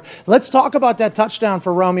report. Let's talk about that touchdown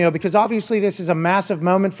for Romeo because obviously this is a massive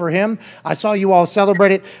moment for him. I saw you all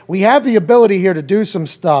celebrate it. We have the ability here to do some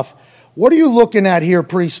stuff. What are you looking at here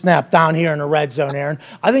pre-snap down here in the red zone, Aaron?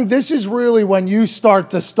 I think this is really when you start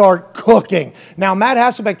cooking. Now, Matt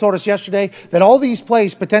Hasselbeck told us yesterday that all these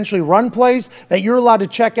plays, potentially run plays, that you're allowed to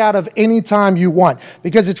check out of any time you want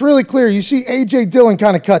because it's really clear. You see A.J. Dillon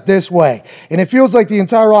kind of cut this way, and it feels like the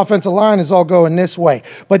entire offensive line is all going this way.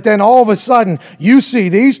 But then all of a sudden, you see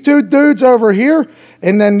these 2 dudes over here,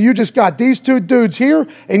 and then you just got these 2 dudes here,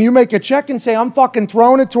 and you make a check and say, I'm fucking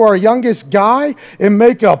throwing it to our youngest guy and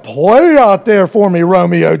make a play out there for me,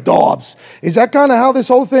 Romeo Dobbs. Is that kind of how this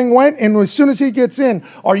whole thing went? And as soon as he gets in,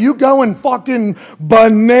 are you going fucking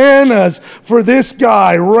bananas for this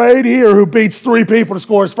guy right here who beats 3 people to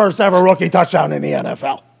score his first ever rookie touchdown in the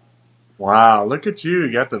NFL? Wow, look at you.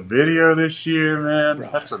 You got the video this year, man.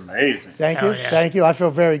 That's amazing. Thank you. Thank you. I feel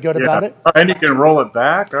very good about it. And you can roll it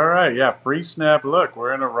back. All right, yeah, pre-snap. Look,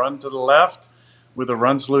 we're in a run to the left with a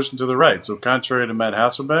run solution to the right. So contrary to Matt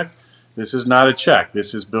Hasselbeck, this is not a check.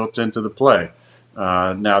 This is built into the play.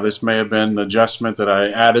 Now, this may have been an adjustment that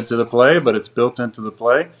I added to the play, but it's built into the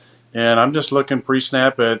play. And I'm just looking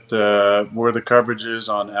pre-snap at where the coverage is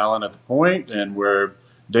on Allen at the point and where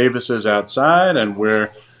Davis is outside and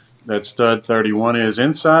where that stud 31 is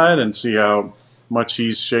inside and see how much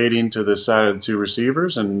he's shading to the side of the 2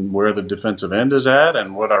 receivers and where the defensive end is at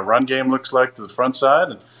and what our run game looks like to the front side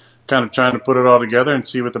and kind of trying to put it all together and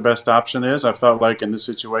see what the best option is. I felt like in this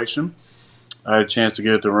situation, I had a chance to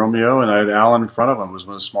get it to Romeo and I had Allen in front of him, who was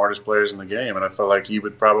one of the smartest players in the game. And I felt like he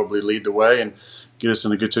would probably lead the way and get us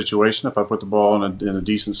in a good situation. If I put the ball in a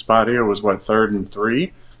decent spot here, it was 3rd and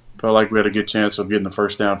 3. Felt like we had a good chance of getting the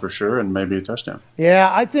first down for sure and maybe a touchdown.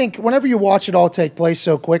 Yeah, I think whenever you watch it all take place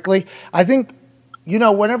so quickly, I think,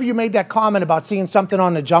 whenever you made that comment about seeing something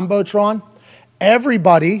on the Jumbotron,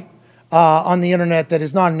 everybody on the internet that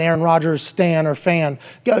is not an Aaron Rodgers stan or fan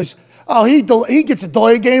goes, oh, he gets a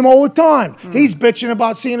delay game all the time. He's bitching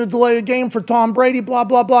about seeing a delay game for Tom Brady, blah,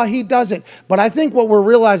 blah, blah. He does it. But I think what we're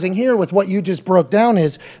realizing here with what you just broke down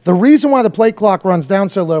is the reason why the play clock runs down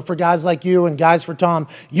so low for guys like you and guys for Tom,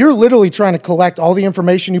 you're literally trying to collect all the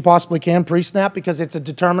information you possibly can pre-snap because it's a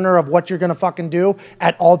determiner of what you're going to fucking do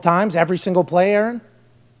at all times, every single play, Aaron?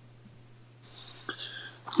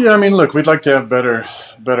 Yeah, I mean, look, we'd like to have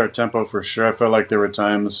better tempo for sure. I felt like there were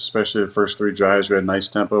times, especially the first 3 drives, we had nice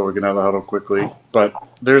tempo. We're getting out of the huddle quickly. But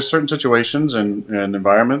there's certain situations and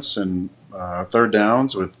environments and third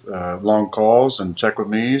downs with long calls and check with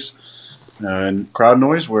me's and crowd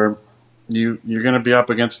noise where you're going to be up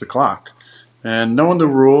against the clock. And knowing the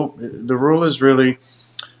rule is really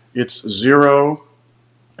it's 0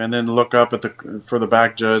 and then look up for the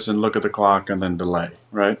back judge and look at the clock and then delay,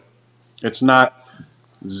 right? It's not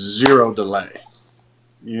 0 delay.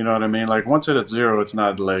 You know what I mean? Like once it hits 0, it's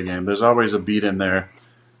not a delay game. There's always a beat in there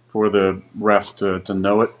for the ref to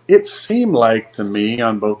know it. It seemed like to me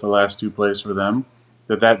on both the last 2 plays for them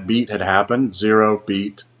that beat had happened. 0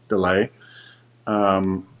 beat delay.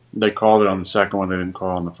 They called it on the second one. They didn't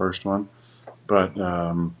call on the first one. But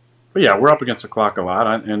yeah, we're up against the clock a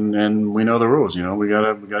lot, and we know the rules. You know, we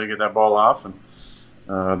gotta get that ball off. And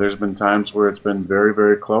there's been times where it's been very,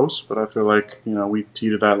 very close, but I feel like we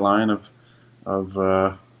teetered that line of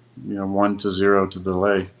 1 to 0 to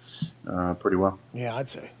delay pretty well. Yeah, I'd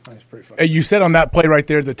say that's pretty fun. You said on that play right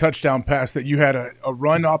there, the touchdown pass, that you had a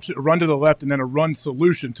run option, a run to the left, and then a run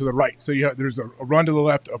solution to the right. So there's a run to the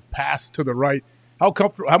left, a pass to the right. How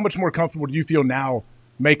much more comfortable do you feel now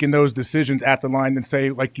making those decisions at the line than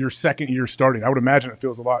say like your second year starting? I would imagine it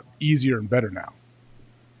feels a lot easier and better now.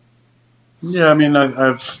 Yeah, I mean,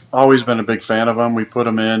 I've always been a big fan of them. We put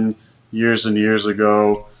them in years and years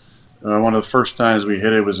ago. One of the first times we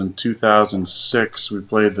hit it was in 2006. We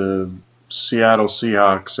played the Seattle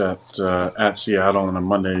Seahawks at Seattle in a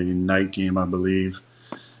Monday night game, I believe,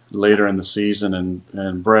 later in the season.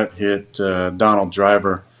 And Brett hit Donald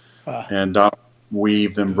Driver, and Donald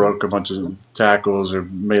weaved and broke a bunch of tackles or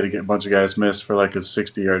made a bunch of guys miss for like a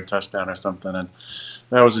 60-yard touchdown or something. And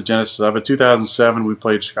that was the genesis of it. 2007, we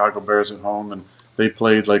played Chicago Bears at home, and they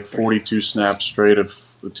played like 42 snaps straight of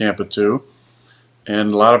the Tampa 2.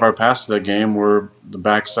 And a lot of our passes that game were the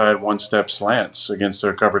backside one-step slants against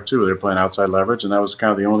their cover 2. They were playing outside leverage, and that was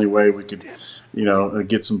kind of the only way we could,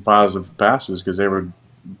 get some positive passes because they were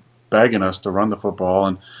begging us to run the football,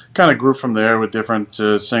 and kind of grew from there with different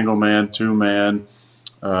single-man, two-man,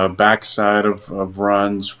 backside of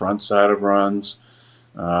runs, front side of runs,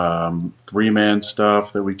 three-man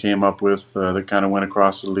stuff that we came up with that kind of went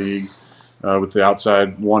across the league. With the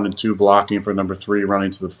outside 1 and 2 blocking for number 3 running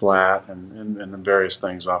to the flat and various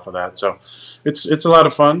things off of that. So it's a lot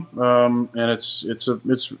of fun, and it's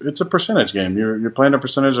a percentage game. You're playing a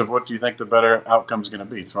percentage of what do you think the better outcome is going to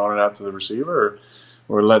be, throwing it out to the receiver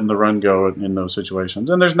or letting the run go in those situations.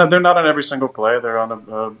 And they're not on every single play. They're on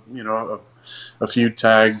a few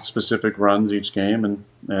tagged specific runs each game,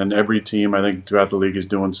 and every team I think throughout the league is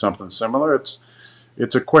doing something similar.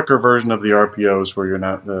 It's a quicker version of the RPOs where you're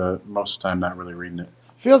not most of the time not really reading it.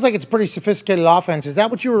 Feels like it's a pretty sophisticated offense. Is that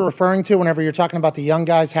what you were referring to whenever you're talking about the young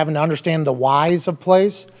guys having to understand the whys of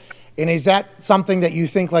plays? And is that something that you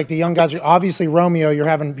think like the young guys are obviously Romeo,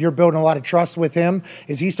 you're building a lot of trust with him.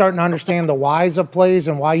 Is he starting to understand the whys of plays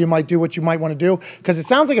and why you might do what you might want to do? Because it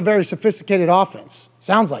sounds like a very sophisticated offense.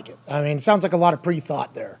 Sounds like it. I mean, it sounds like a lot of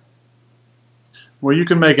pre-thought there. Well, you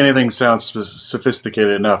can make anything sound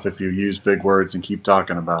sophisticated enough if you use big words and keep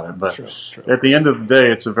talking about it. But true. At the end of the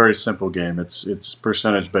day, it's a very simple game. It's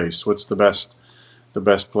percentage based. What's the best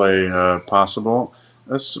play possible?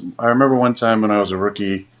 I remember one time when I was a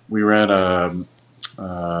rookie, we ran a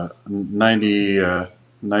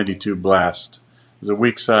 92 blast. It was a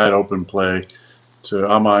weak side open play to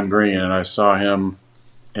Amon Green, and I saw him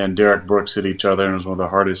and Derek Brooks hit each other, and it was one of the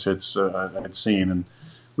hardest hits I'd seen. And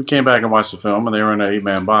we came back and watched the film, and they were in an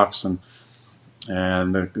 8-man box, and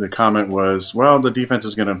the comment was, "Well, the defense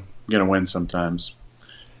is gonna win sometimes."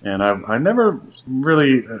 And I never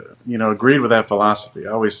really agreed with that philosophy.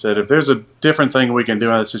 I always said if there's a different thing we can do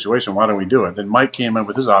in that situation, why don't we do it? Then Mike came in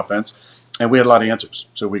with his offense, and we had a lot of answers,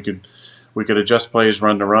 so we could adjust plays,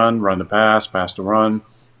 run to run to pass to run,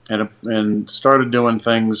 and started doing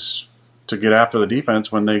things to get after the defense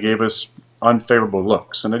when they gave us unfavorable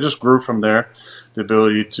looks, and it just grew from there. The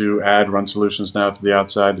ability to add run solutions now to the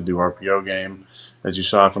outside to do RPO game, as you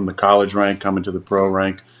saw from the college rank coming to the pro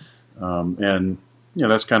rank, and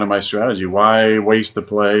that's kind of my strategy. Why waste the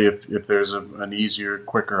play if there's an easier,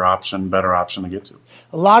 quicker option, better option to get to?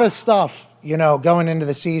 A lot of stuff, going into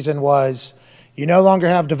the season was you no longer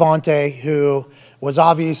have Devontae, who was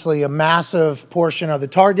obviously a massive portion of the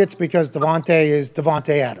targets because Devontae is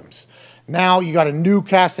Devontae Adams. Now you got a new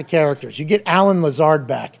cast of characters. You get Alan Lazard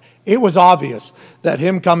back. it was obvious that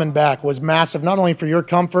him coming back was massive, not only for your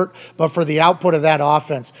comfort, but for the output of that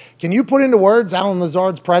offense. Can you put into words Allen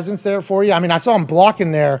Lazard's presence there for you? I mean, I saw him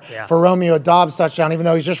blocking there for Romeo Dobbs' touchdown, even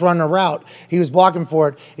though he's just running a route. He was blocking for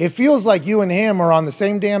it. It feels like you and him are on the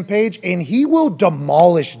same damn page, and he will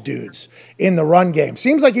demolish dudes in the run game.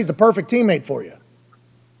 Seems like he's the perfect teammate for you.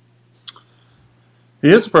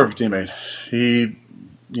 He is a perfect teammate. He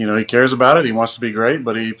cares about it. He wants to be great,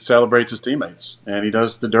 but he celebrates his teammates, and he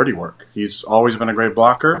does the dirty work. He's always been a great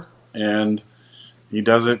blocker, and he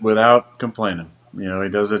does it without complaining. He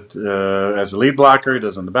does it as a lead blocker. He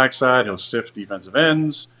does it on the backside. He'll sift defensive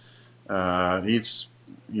ends. He's,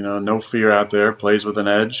 no fear out there, plays with an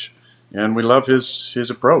edge, and we love his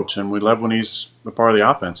approach, and we love when he's a part of the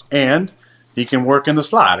offense. And he can work in the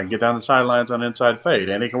slot and get down the sidelines on inside fade,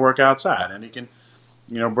 and he can work outside, and he can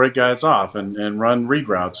break guys off and run read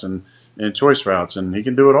routes and choice routes, and he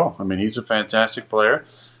can do it all. I mean, he's a fantastic player.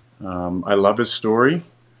 I love his story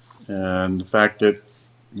and the fact that,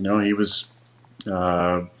 he was,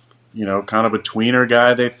 kind of a tweener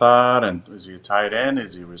guy, they thought. And is he a tight end?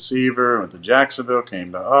 Is he a receiver? Went to Jacksonville,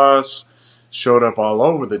 came to us, showed up all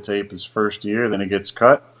over the tape his first year. Then he gets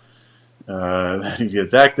cut. Then he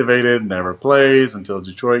gets activated, never plays until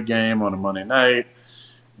Detroit game on a Monday night.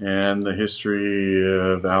 And the history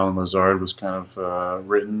of Allen Lazard was kind of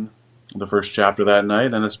written the first chapter that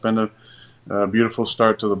night, and it's been a beautiful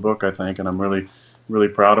start to the book, I think, and I'm really, really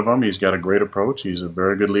proud of him. He's got a great approach. He's a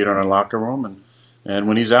very good leader in our locker room, and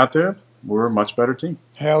when he's out there, we're a much better team.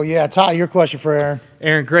 Hell yeah. Ty, your question for Aaron.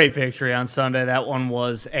 Aaron, great victory on Sunday. That one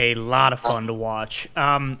was a lot of fun to watch.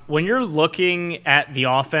 When you're looking at the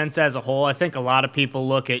offense as a whole, I think a lot of people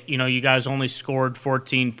look at, you guys only scored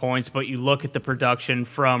 14 points, but you look at the production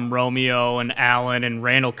from Romeo and Allen, and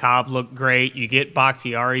Randall Cobb looked great. You get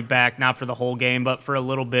Bakhtiari back, not for the whole game, but for a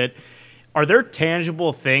little bit. Are there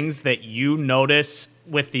tangible things that you notice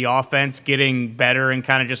with the offense getting better and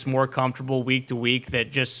kind of just more comfortable week to week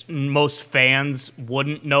that just most fans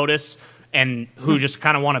wouldn't notice, and who just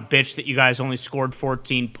kind of want to bitch that you guys only scored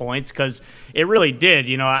 14 points? Because it really did.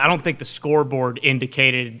 I don't think the scoreboard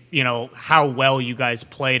indicated, how well you guys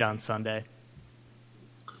played on Sunday.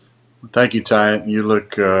 Thank you, Ty. You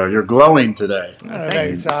look, you're glowing today.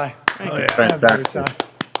 Thank you, Ty. Fantastic.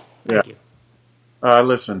 Yeah.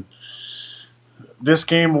 Listen, this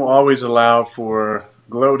game will always allow for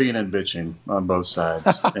gloating and bitching on both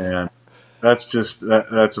sides, and that's just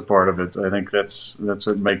that's a part of it. I think that's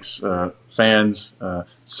what makes fans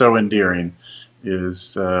so endearing.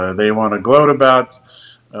 Is they want to gloat about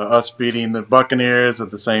us beating the Buccaneers,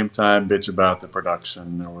 at the same time bitch about the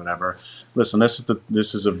production or whatever. Listen,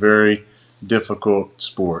 this is a very difficult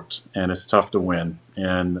sport, and it's tough to win.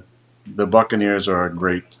 And the Buccaneers are a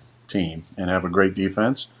great team and have a great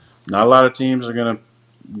defense. Not a lot of teams are going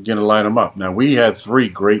to light them up. Now, we had 3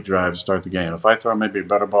 great drives to start the game. If I throw maybe a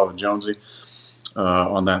better ball to Jonesy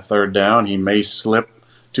on that third down, he may slip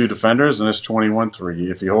 2 defenders, and it's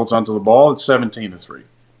 21-3. If he holds onto the ball, it's 17-3.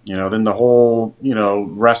 Then the whole,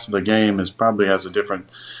 rest of the game probably has a different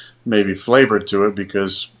maybe flavor to it,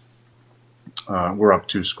 because we're up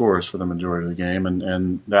 2 scores for the majority of the game,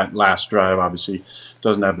 and that last drive obviously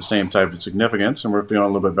doesn't have the same type of significance, and we're feeling a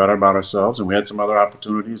little bit better about ourselves. And we had some other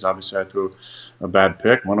opportunities. Obviously, I threw a bad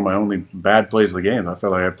pick, one of my only bad plays of the game. I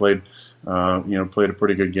felt like I played a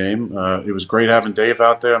pretty good game. It was great having Dave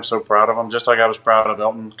out there. I'm so proud of him, just like I was proud of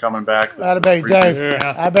Elton coming back. Attaboy, Dave.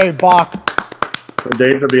 Attaboy, Bach. For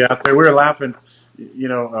Dave to be out there. We were laughing,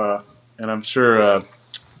 and I'm sure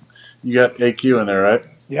you got AQ in there, right?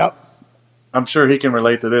 Yep. I'm sure he can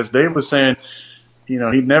relate to this. Dave was saying, he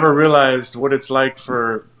never realized what it's like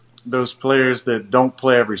for those players that don't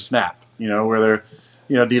play every snap, where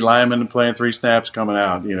they're, D lineman playing 3 snaps coming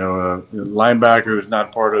out, a linebacker who's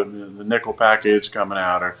not part of the nickel package coming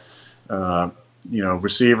out, or,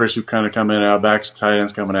 receivers who kind of come in and out, backs, tight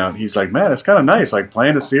ends coming out. He's like, man, it's kind of nice, like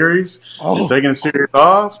playing a series and taking a series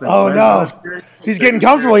off. Oh, no. He's getting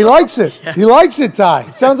comfortable. He likes it. He likes it, Ty.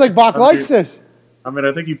 It sounds like Bach likes this. I mean,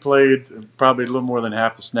 I think he played probably a little more than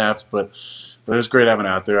half the snaps, but it was great having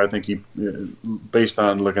him out there. I think he, based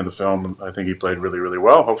on looking at the film, I think he played really, really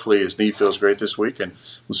well. Hopefully his knee feels great this week, and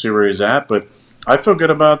we'll see where he's at. But I feel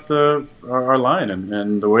good about our line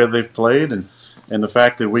and the way they've played, and the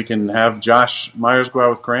fact that we can have Josh Myers go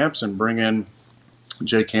out with cramps and bring in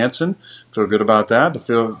Jake Hansen. Feel good about that.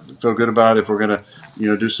 Feel good about if we're going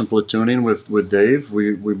to do some platooning with Dave.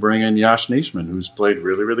 We bring in Yash Nishman, who's played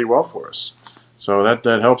really, really well for us. So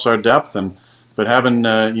that helps our depth, but having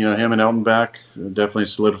him and Elton back definitely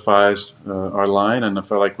solidifies our line, and I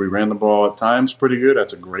felt like we ran the ball at times pretty good.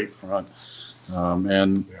 That's a great front.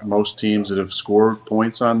 And most teams that have scored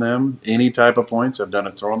points on them, any type of points, have done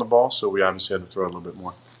it throwing the ball. So we obviously had to throw a little bit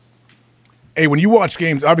more. Hey, when you watch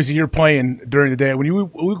games, obviously you're playing during the day. When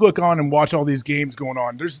we look on and watch all these games going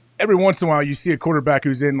on, there's every once in a while you see a quarterback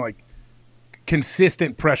who's in like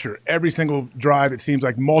consistent pressure. Every single drive, it seems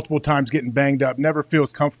like multiple times getting banged up, never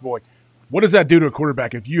feels comfortable. Like, what does that do to a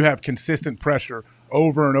quarterback if you have consistent pressure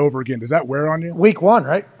over and over again? Does that wear on you? Week one,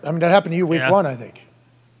 right? I mean, that happened to you week one, I think.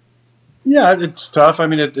 Yeah, it's tough. I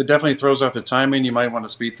mean, it definitely throws off the timing. You might want to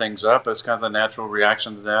speed things up. That's kind of the natural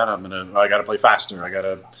reaction to that. I got to play faster. I got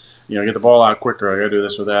to, get the ball out quicker. I got to do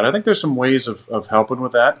this or that. I think there's some ways of helping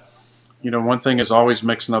with that. One thing is always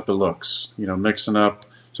mixing up the looks. Mixing up,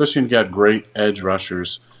 especially when you got great edge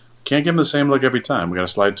rushers. Can't give them the same look every time. We got to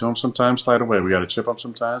slide to them sometimes, slide away. We got to chip them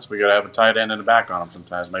sometimes. We got to have a tight end in the back on them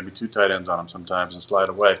sometimes, maybe 2 tight ends on them sometimes, and slide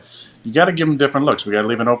away. You got to give them different looks. We got to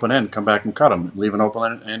leave an open end, come back and cut them. Leave an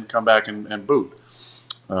open end, come back and boot.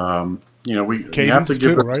 We have to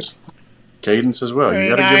give too, right? Cadence as well. You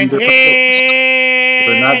got to give them different looks.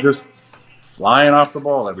 They're not just flying off the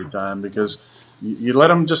ball every time, because you let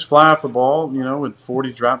them just fly off the ball. With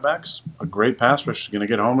 40 dropbacks, a great pass rush is going to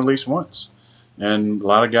get home at least once. And a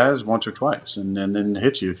lot of guys once or twice, and then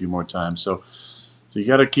hit you a few more times. So you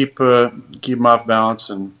got to keep them off balance,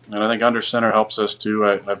 and I think under center helps us too.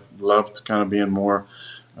 I've loved kind of being more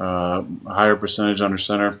higher percentage under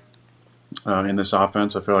center in this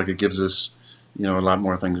offense. I feel like it gives us a lot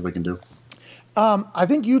more things we can do. I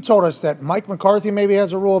think you told us that Mike McCarthy maybe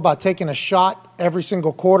has a rule about taking a shot every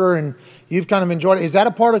single quarter, and you've kind of enjoyed it. Is that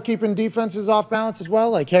a part of keeping defenses off balance as well?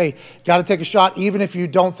 Like, hey, got to take a shot even if you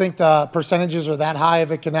don't think the percentages are that high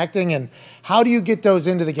of it connecting? And how do you get those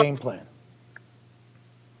into the game plan?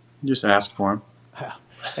 Just ask for him.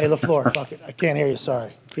 Hey, LaFleur, fuck it. I can't hear you.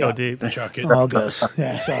 Sorry. Go deep. Chuck it. Oh, goes.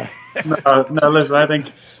 Yeah, sorry. No, listen, I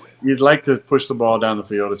think you'd like to push the ball down the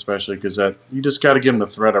field, especially because you just got to give them the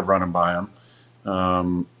threat of running by them.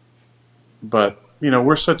 But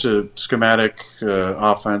we're such a schematic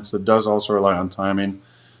offense that does also rely on timing.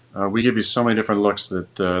 We give you so many different looks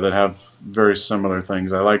that have very similar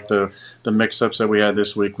things. I like the mix-ups that we had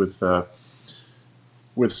this week with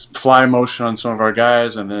fly motion on some of our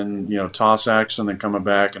guys, and then toss action, then coming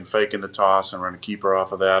back and faking the toss and run a keeper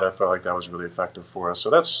off of that. I felt like that was really effective for us. So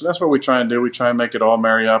that's what we try and do. We try and make it all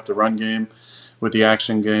marry up, the run game with the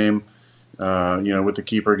action game, with the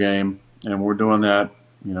keeper game. And we're doing that,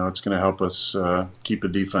 it's going to help us keep the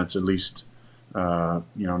defense at least, not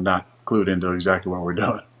clued into exactly what we're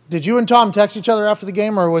doing. Did you and Tom text each other after the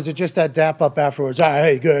game, or was it just that dap up afterwards? All right,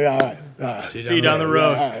 hey, good. All right. See you down the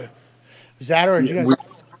road. All right. Was that, or did you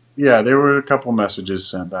guys? There were a couple messages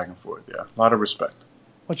sent back and forth. Yeah, a lot of respect.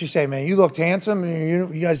 What you say, man? You looked handsome. You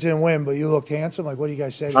guys didn't win, but you looked handsome. Like, what do you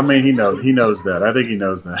guys say? I mean, he knows that. I think he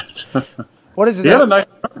knows that. What is it? He had a nice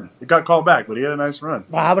run. It got called back, but he had a nice run.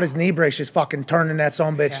 Well, how about his knee brace just fucking turning that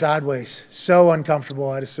son bitch sideways? So uncomfortable,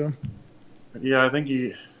 I'd assume. Yeah, I think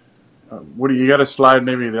you got to slide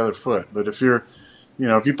maybe the other foot. But if you're,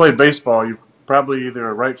 if you play baseball, you probably either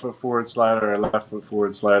a right foot forward slider or a left foot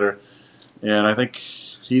forward slider. And I think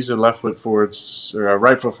he's a left foot forward or a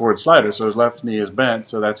right foot forward slider, so his left knee is bent,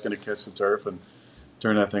 so that's going to catch the turf and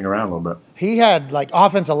turn that thing around a little bit. He had like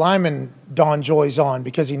offensive lineman Don Joy's on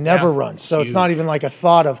because he never runs. So it's not even like a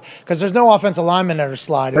thought of, because there's no offensive linemen that are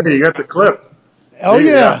sliding. Hey, you got the clip. Oh,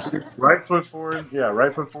 yeah. Right foot forward. Yeah,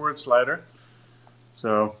 right foot forward slider.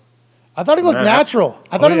 So I thought he looked natural.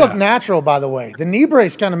 I thought he looked natural, by the way. The knee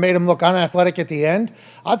brace kind of made him look unathletic at the end.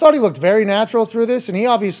 I thought he looked very natural through this, and he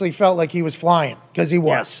obviously felt like he was flying because he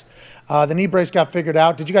was. The knee brace got figured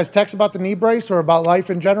out. Did you guys text about the knee brace or about life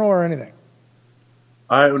in general or anything?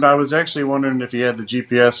 I was actually wondering if he had the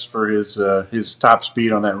GPS for his top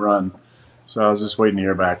speed on that run. So I was just waiting to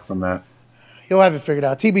hear back from that. He'll have it figured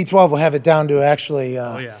out. TB12 will have it down to actually,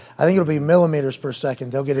 I think it'll be millimeters per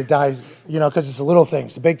second. They'll get it down, because it's the little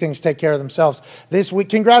things. The big things take care of themselves. This week,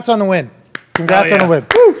 congrats on the win. Congrats on the win.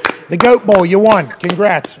 Woo! The Goat Bowl, you won.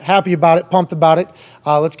 Congrats. Happy about it, pumped about it.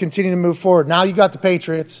 Let's continue to move forward. Now you got the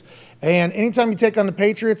Patriots. And anytime you take on the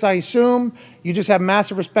Patriots, I assume you just have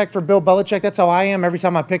massive respect for Bill Belichick. That's how I am. Every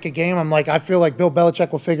time I pick a game, I'm like, I feel like Bill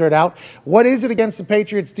Belichick will figure it out. What is it against the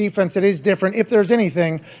Patriots defense that is different, if there's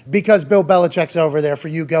anything, because Bill Belichick's over there for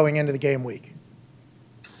you going into the game week?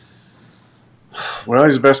 Well,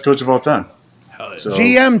 he's the best coach of all time. So.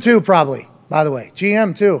 GM too, probably, by the way.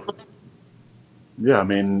 GM too. Yeah, I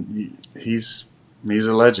mean, he's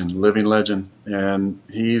a legend, living legend. And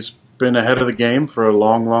he's been ahead of the game for a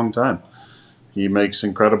long, long time. He makes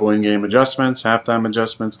incredible in-game adjustments, halftime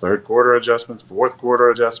adjustments, third quarter adjustments, fourth quarter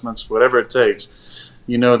adjustments, whatever it takes.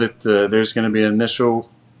 You know that there's going to be an initial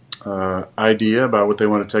idea about what they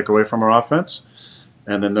want to take away from our offense,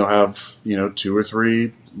 and then they'll have 2 or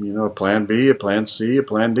 3 a plan B, a plan C, a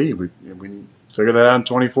plan D. We figured that out in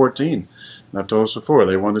 2014. And I've told us before,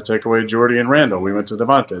 they wanted to take away Jordy and Randall. We went to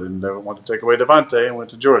Devontae. Then they wanted to take away Devontae and went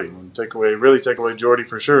to Jordy. We wanted to really take away Jordy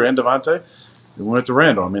for sure and Devontae. We went to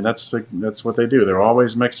Randall. I mean, that's what they do. They're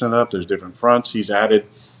always mixing it up. There's different fronts. He's added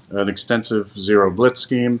an extensive zero blitz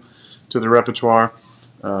scheme to the repertoire.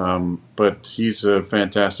 But he's a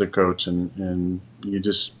fantastic coach, and you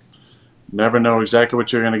just never know exactly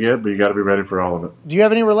what you're going to get, but you got to be ready for all of it. Do you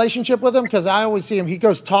have any relationship with him? Because I always see him. He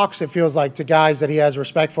talks, it feels like, to guys that he has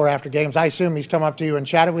respect for after games. I assume he's come up to you and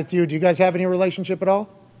chatted with you. Do you guys have any relationship at all?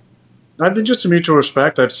 I think just a mutual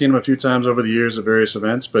respect. I've seen him a few times over the years at various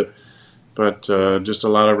events, but just a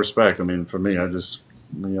lot of respect. I mean, for me, I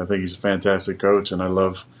think he's a fantastic coach, and I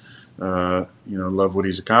love what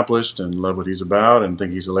he's accomplished and love what he's about, and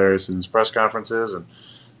think he's hilarious in his press conferences,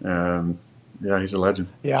 and yeah, he's a legend.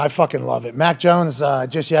 Yeah, I fucking love it. Mac Jones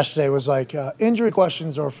just yesterday was like, injury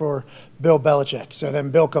questions are for Bill Belichick. So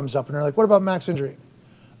then Bill comes up and they're like, what about Mac's injury?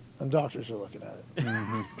 And doctors are looking at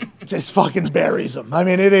it. Just fucking buries him. I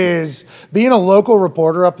mean, it is. Being a local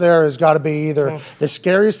reporter up there has got to be either the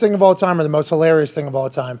scariest thing of all time or the most hilarious thing of all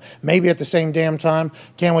time. Maybe at the same damn time.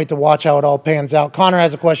 Can't wait to watch how it all pans out. Connor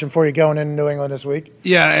has a question for you going into New England this week.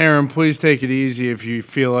 Yeah, Aaron, please take it easy. If you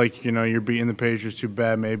feel like, you're beating the Patriots too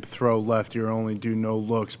bad, maybe throw left or only do no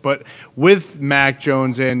looks. But with Mac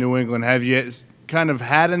Jones and New England, have you kind of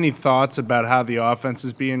had any thoughts about how the offense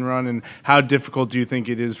is being run, and how difficult do you think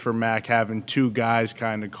it is for Mac having 2 guys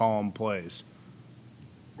kind of calling plays?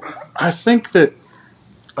 I think that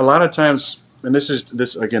a lot of times, and this is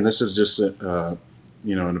just an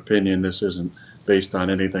opinion. This isn't based on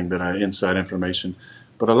anything that inside information,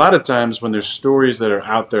 but a lot of times when there's stories that are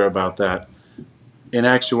out there about that, in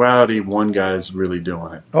actuality, one guy's really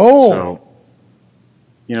doing it. So,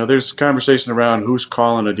 there's conversation around who's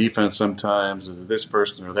calling a defense sometimes, is it this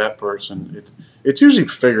person or that person. It's usually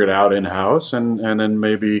figured out in-house, and then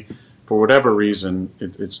maybe for whatever reason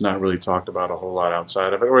it's not really talked about a whole lot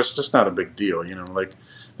outside of it, or it's just not a big deal. Like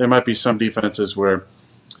there might be some defenses where,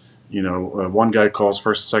 one guy calls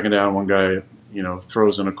first and second down, one guy,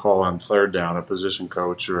 throws in a call on third down, a position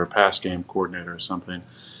coach or a pass game coordinator or something,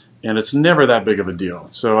 and it's never that big of a deal.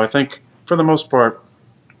 So I think for the most part,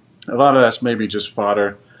 a lot of that's maybe just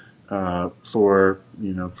fodder for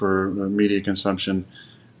media consumption.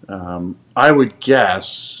 I would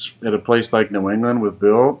guess at a place like New England with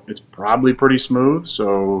Bill, it's probably pretty smooth.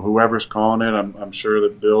 So whoever's calling it, I'm sure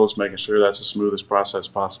that Bill is making sure that's the smoothest process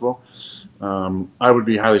possible. I would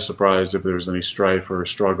be highly surprised if there was any strife or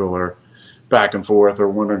struggle or back and forth or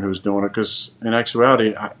wondering who's doing it, because in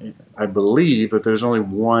actuality, I believe that there's only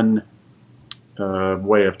one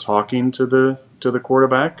way of talking to the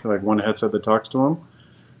quarterback, like one headset that talks to him.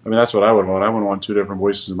 I mean, that's what I would want. I wouldn't want 2 different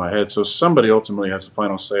voices in my head. So somebody ultimately has the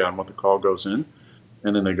final say on what the call goes in,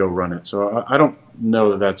 and then they go run it. So I don't know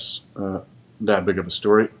that that's that big of a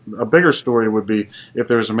story. A bigger story would be if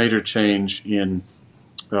there was a major change in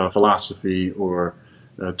philosophy or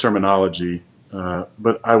terminology.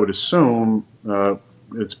 But I would assume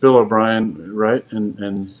it's Bill O'Brien, right?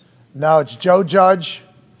 And no, it's Joe Judge.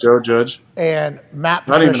 Joe Judge. And Matt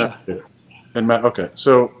Patricia. Okay,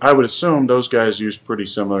 so I would assume those guys use pretty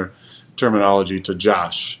similar terminology to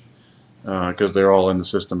Josh because they're all in the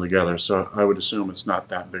system together. So I would assume it's not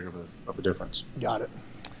that big of a difference. Got it.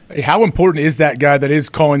 Hey, how important is that guy that is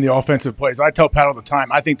calling the offensive plays? I tell Pat all the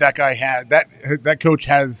time, I think that guy that coach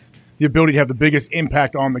has the ability to have the biggest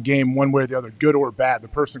impact on the game one way or the other, good or bad, the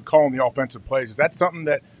person calling the offensive plays. Is that something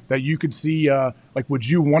that you could see, would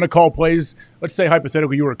you want to call plays? Let's say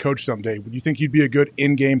hypothetically you were a coach someday. Would you think you'd be a good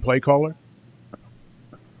in-game play caller?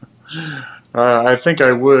 I think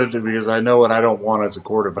I would, because I know what I don't want as a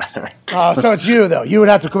quarterback. So it's you, though. You would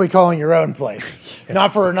have to be calling your own plays,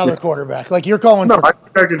 not for another quarterback. Like you're calling No, I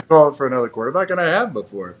think I can call it for another quarterback, and I have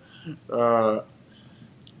before.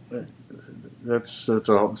 That's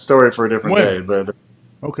a story for a different day. But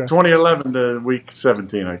okay, 2011 to week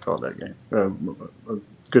 17, I called that game. A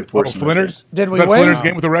good portion. Flinders? Did we win? Flinders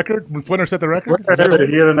game with the record? When Flinders set the record?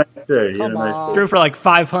 He had a nice day. Threw for like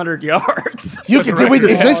 500 yards.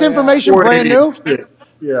 Is this information brand new?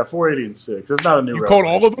 Yeah, 480 and 6. It's not a new record. You called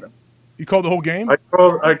all of them? You called the whole game? I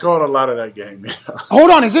called a lot of that game. Yeah.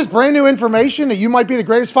 Hold on, is this brand new information that you might be the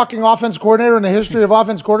greatest fucking offense coordinator in the history of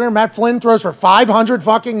offense coordinator? Matt Flynn throws for 500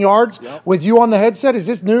 fucking yards with you on the headset. Is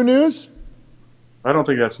this new news? I don't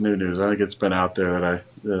think that's new news. I think it's been out there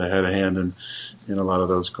that I had a hand in a lot of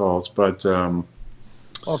those calls. But well,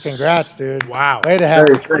 congrats, dude. Wow. Way to have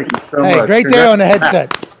thank you so much. Great day on the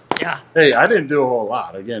headset. Hey, I didn't do a whole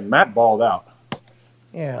lot. Again, Matt balled out.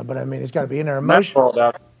 Yeah, but I mean, he's got to be in there. Matt balled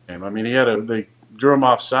out the game. I mean, they drew him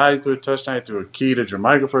offside, threw a touchdown. He threw a key to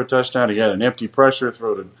Jermichael for a touchdown. He had an empty pressure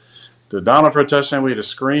throw to Donald for a touchdown. We had a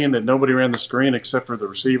screen that nobody ran the screen except for the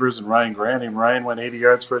receivers and Ryan Grant. And Ryan went 80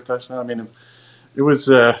 yards for a touchdown. I mean, it was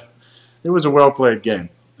a well played game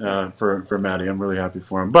for Matty. I'm really happy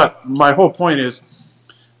for him. But my whole point is,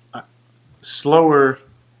 slower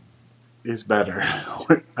is better.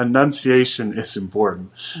 Enunciation is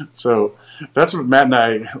important. So that's what Matt and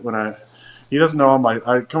I, he doesn't know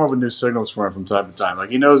I come up with new signals for him from time to time. Like,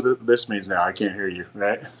 he knows that this means now I can't hear you,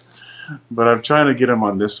 right? But I'm trying to get him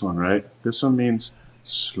on this one, right? This one means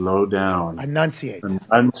slow down. Enunciate.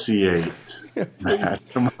 Matt,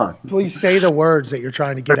 come on. Please say the words that you're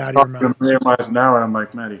trying to get out of your mouth. Now, and I'm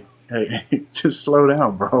like, Matty, hey, just slow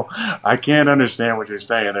down, bro. I can't understand what you're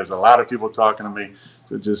saying. There's a lot of people talking to me.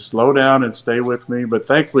 So just slow down and stay with me. But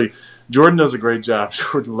thankfully, Jordan does a great job,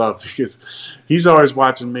 Jordan Love, because he's always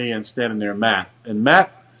watching me and standing near Matt. And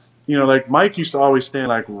Matt, like Mike used to always stand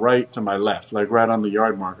like right to my left, like right on the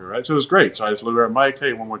yard marker, right? So it was great. So I just looked at Mike,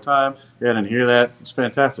 hey, one more time. Yeah, I didn't hear that. It's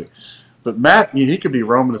fantastic. But Matt, he could be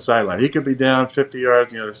roaming the sideline. He could be down 50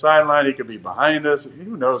 yards on the other sideline. He could be behind us.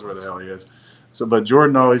 Who knows where the hell he is? So, but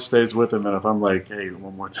Jordan always stays with him. And if I'm like, hey,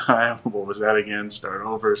 one more time, what was that again? Start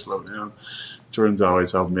over, slow down. Jordan's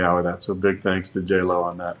always helping me out with that. So big thanks to J-Lo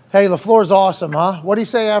on that. Hey, LaFleur's awesome, huh? What do you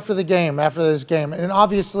say after this game? And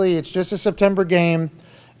obviously, it's just a September game,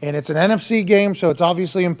 and it's an NFC game, so it's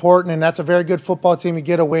obviously important, and that's a very good football team to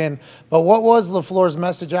get a win. But what was LaFleur's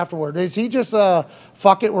message afterward? Is he just,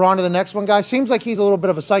 fuck it, we're on to the next one, guy? Seems like he's a little bit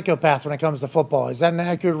of a psychopath when it comes to football. Is that an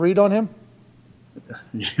accurate read on him?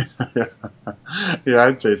 Yeah,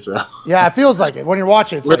 I'd say so. Yeah, it feels like it. When you're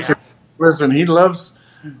watching it, listen, he loves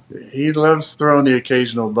throwing the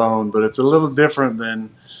occasional bone, but it's a little different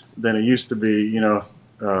than it used to be.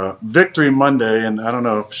 Victory Monday, and I don't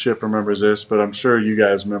know if Ship remembers this, but I'm sure you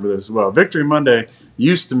guys remember this as well. Victory Monday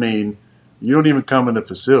used to mean you don't even come in the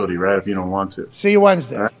facility, right, if you don't want to. See you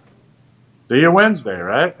Wednesday. Right? See you Wednesday,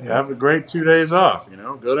 right? Yeah. Have a great 2 days off.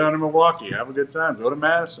 Go down to Milwaukee, have a good time. Go to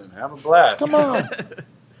Madison, have a blast. Come on.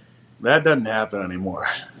 That doesn't happen anymore,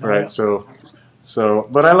 right? So,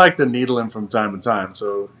 but I like to needle him from time to time.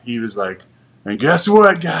 So he was like, and guess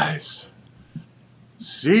what, guys?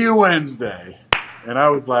 See you Wednesday. And I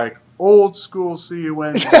was like, old school see you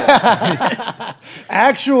Wednesday.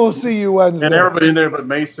 Actual see you Wednesday. And everybody in there but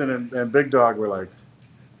Mason and Big Dog were like,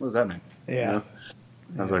 what does that mean? Yeah.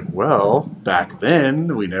 I was like, well, back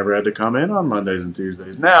then we never had to come in on Mondays and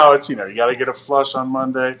Tuesdays. Now it's, you got to get a flush on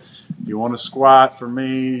Monday. If you want to squat for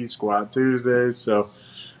me, squat Tuesdays. So,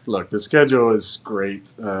 look, the schedule is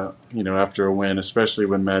great, after a win, especially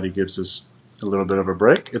when Matty gives us a little bit of a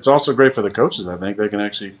break. It's also great for the coaches, I think. They can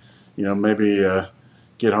actually, maybe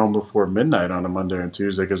get home before midnight on a Monday and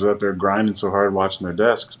Tuesday because they're up there grinding so hard watching their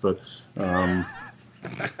desks. But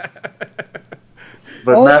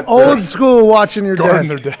Matt, old school watching your guarding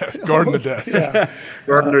desk. their desk. Guarding the desk. Yeah.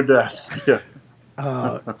 Guarding their desk. Yeah.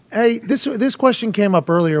 Hey, this question came up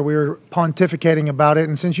earlier. We were pontificating about it,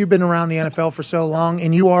 and since you've been around the NFL for so long,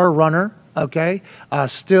 and you are a runner, okay,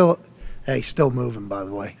 still moving, by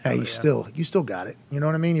the way. Hey, you still got it. You know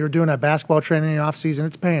what I mean? You were doing that basketball training in the offseason.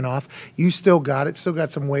 It's paying off. You still got it. Still got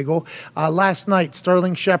some wiggle. Last night,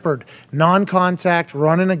 Sterling Shepard, non-contact,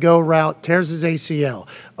 running a go route, tears his ACL.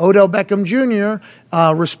 Odell Beckham Jr.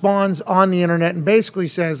 Responds on the internet and basically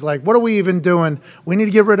says, like, what are we even doing? We need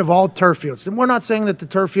to get rid of all turf fields. And we're not saying that the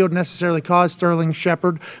turf field necessarily caused Sterling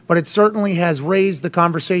Shepard, but it certainly has raised the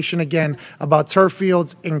conversation again about turf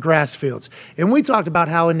fields and grass fields. And we talked about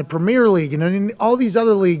how in the Premier League and in all these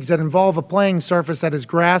other leagues that involve a playing surface that is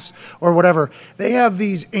grass or whatever, they have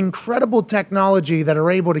these incredible technology that are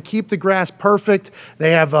able to keep the grass perfect.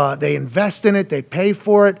 They invest in it. They pay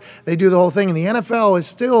for it. They do the whole thing. And the NFL is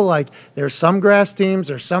still like, there's some grass teams,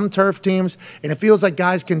 there's some turf teams, and it feels like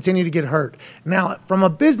guys continue to get hurt. Now, from a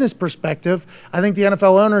business perspective, I think the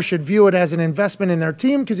NFL owner should view it as an investment in their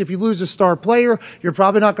team because if you lose a star player, you're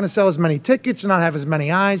probably not going to sell as many tickets, not have as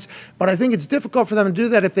many eyes. But I think it's difficult for them to do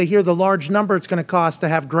that if they hear the large number it's going to cost to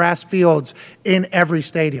have grass fields in every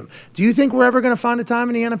stadium. Do you think we're ever going to find a time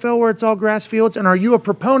in the NFL where it's all grass fields? And are you a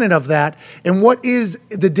proponent of that? And what is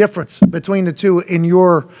the difference between the two in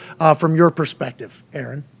from your perspective,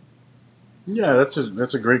 Aaron? Yeah, that's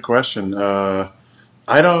a great question. I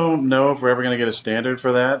don't know if we're ever going to get a standard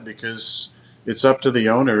for that because it's up to the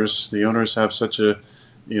owners. The owners have such a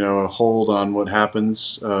hold on what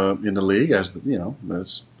happens in the league as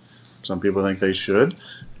Some people think they should.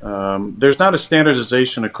 There's not a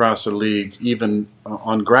standardization across the league, even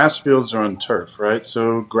on grass fields or on turf, right?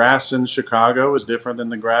 So grass in Chicago is different than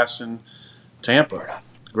the grass in Tampa.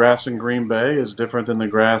 Grass in Green Bay is different than the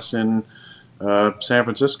grass in San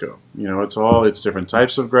Francisco. It's different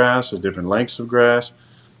types of grass, there's different lengths of grass,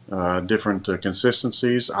 different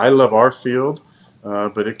consistencies. I love our field,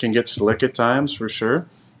 but it can get slick at times for sure.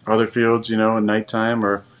 Other fields, at nighttime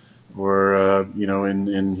or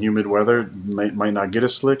in humid weather might not get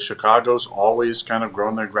as slick. Chicago's always kind of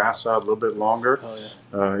grown their grass out a little bit longer.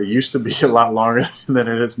 It used to be a lot longer than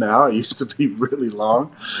it is now. It used to be really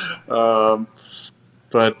long.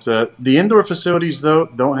 But the indoor facilities, though,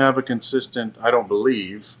 don't have a consistent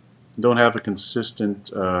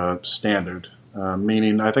standard.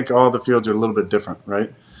 Meaning, I think all the fields are a little bit different,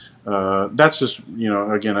 right? That's just,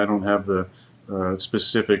 again, I don't have the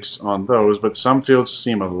specifics on those, but some fields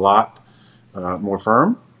seem a lot more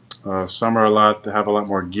firm. Some are have a lot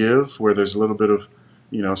more give, where there's a little bit of,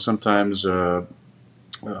 sometimes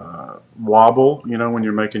wobble, when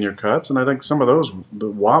you're making your cuts. And I think some of the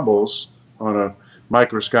wobbles on a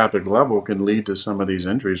microscopic level can lead to some of these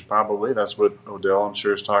injuries. Probably that's what Odell, I'm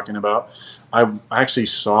sure, is talking about. I actually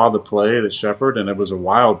saw the play at Shepherd, and it was a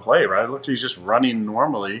wild play, right? Look, he's just running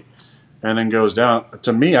normally and then goes down.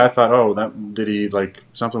 To me, I thought, did he like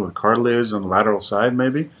something with cartilage on the lateral side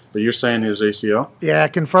maybe? But you're saying his ACL? Yeah,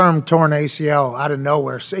 confirmed torn ACL out of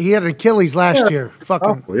nowhere. So he had Achilles last year. Fucking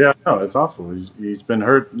awful. Yeah, no, it's awful. He's been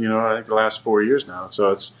hurt, I think the last 4 years now.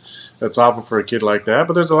 So that's awful for a kid like that.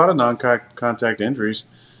 But there's a lot of non-contact injuries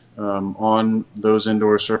on those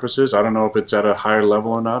indoor surfaces. I don't know if it's at a higher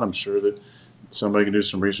level or not. I'm sure that somebody can do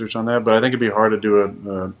some research on that. But I think it'd be hard to do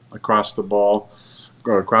a across the board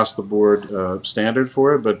standard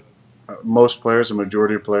for it. But most players, a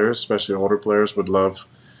majority of players, especially older players, would love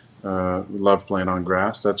playing on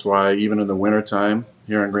grass. That's why even in the wintertime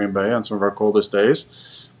here in Green Bay on some of our coldest days,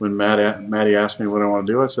 when Maddie asked me what I want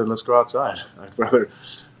to do, I said, let's go outside. I'd rather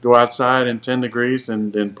go outside in 10 degrees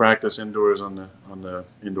than practice indoors on the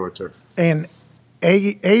indoor turf. And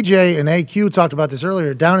AJ and AQ talked about this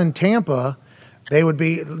earlier. Down in Tampa,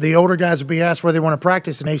 the older guys would be asked where they want to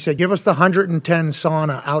practice, and they said, give us the 110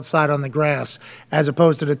 sauna outside on the grass as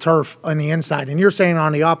opposed to the turf on the inside. And you're saying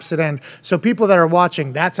on the opposite end. So people that are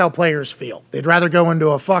watching, that's how players feel. They'd rather go into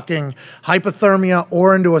a fucking hypothermia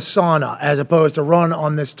or into a sauna as opposed to run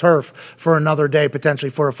on this turf for another day, potentially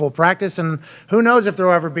for a full practice. And who knows if there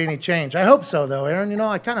will ever be any change. I hope so, though, Aaron.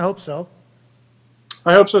 I kind of hope so.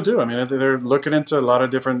 I hope so, too. I mean, they're looking into a lot of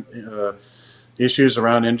different issues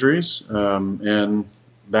around injuries, and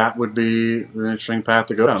that would be an interesting path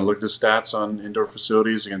to go down. Look at the stats on indoor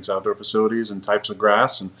facilities against outdoor facilities and types of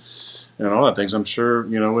grass and all that things. I'm sure,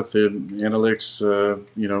 with the analytics,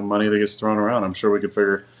 money that gets thrown around, I'm sure we could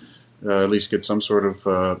figure at least get some sort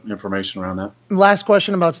of information around that. Last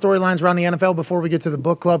question about storylines around the NFL before we get to the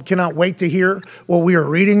book club. Cannot wait to hear what we are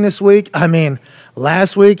reading this week. I mean,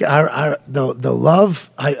 last week, the love,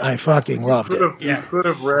 I fucking loved it. You could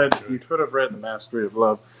have read The Mastery of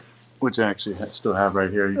Love, which I actually still have right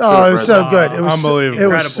here. It was so good. It was unbelievable. It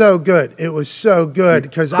was so good. It was so good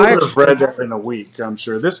because I could have read that in a week. I'm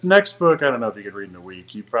sure this next book, I don't know if you could read in a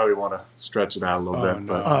week. You probably want to stretch it out a little bit.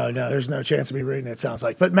 No. Oh no, there's no chance of me reading it. Sounds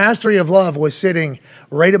like. But Mastery of Love was sitting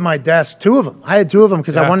right at my desk. Two of them. I had two of them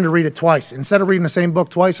because I wanted to read it twice. Instead of reading the same book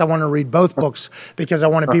twice, I wanted to read both books because I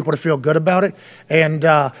wanted people to feel good about it. And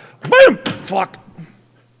boom, fuck,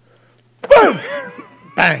 boom,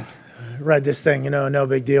 bang. Read this thing, no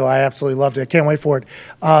big deal. I absolutely loved it. I can't wait for it.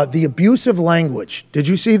 The abusive language. Did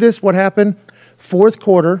you see this? What happened? Fourth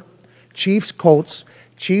quarter, Chiefs-Colts.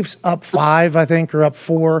 Chiefs up 5, I think, or up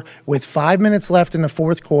 4 with 5 minutes left in the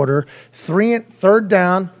fourth quarter. Third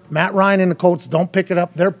down. Matt Ryan and the Colts don't pick it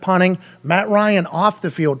up. They're punting. Matt Ryan off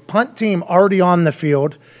the field. Punt team already on the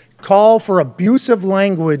field. Call for abusive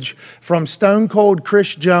language from Stone Cold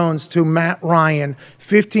Chris Jones to Matt Ryan.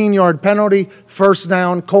 15-yard penalty, first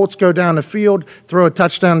down. Colts go down the field, throw a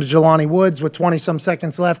touchdown to Jelani Woods with 20-some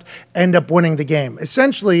seconds left, end up winning the game.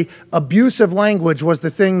 Essentially, abusive language was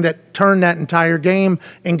the thing that turned that entire game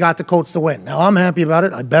and got the Colts to win. Now, I'm happy about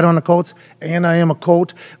it. I bet on the Colts, and I am a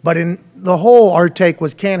Colt. But in the whole, our take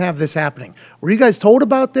was can't have this happening. Were you guys told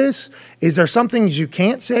about this? Is there some things you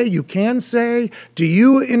can't say, you can say? Do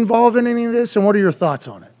you involve in any of this, and what are your thoughts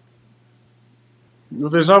on it? Well,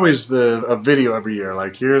 there's always a video every year.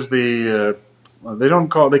 Like, here's the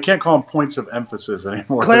they can't call them points of emphasis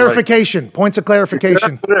anymore. Clarification, points of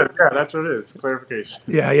clarification. That's what it is. Clarification.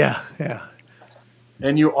 Yeah.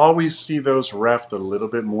 And you always see those reffed a little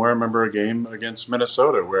bit more. I remember a game against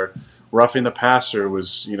Minnesota where roughing the passer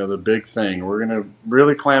was, the big thing. We're going to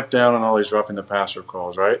really clamp down on all these roughing the passer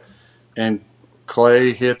calls, right? And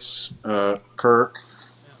Clay hits Kirk,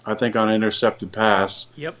 I think, on an intercepted pass.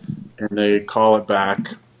 Yep. And they call it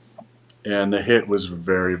back, and the hit was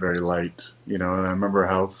very, very light. And I remember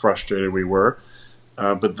how frustrated we were.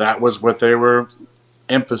 But that was what they were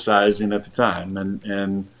emphasizing at the time.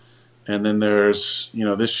 And then there's,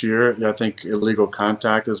 this year, I think illegal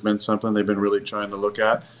contact has been something they've been really trying to look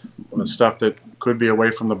at. Stuff that could be away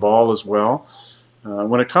from the ball as well.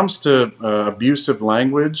 When it comes to abusive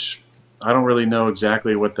language, I don't really know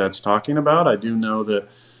exactly what that's talking about. I do know that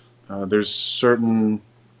there's certain,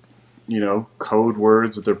 code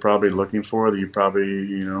words that they're probably looking for that you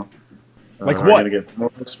probably, like are what? going to get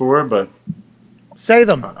points for, but say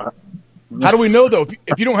them. How do we know, though?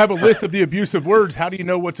 If you don't have a list of the abusive words, how do you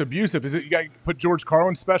know what's abusive? Is it you got to put George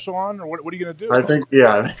Carlin special on, or what are you going to do? I think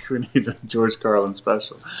we need a George Carlin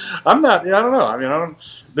special. I don't know. I mean,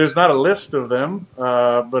 there's not a list of them,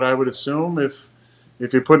 but I would assume if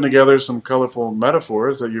you're putting together some colorful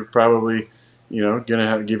metaphors that you're probably, going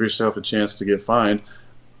to give yourself a chance to get fined.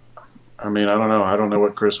 I mean, I don't know. I don't know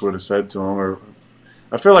what Chris would have said to him. Or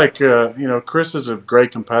I feel like, Chris is a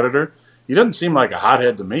great competitor. He doesn't seem like a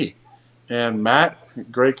hothead to me. And Matt,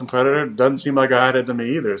 great competitor, doesn't seem like a hothead to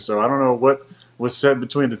me either. So I don't know what was said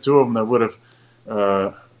between the two of them that would have,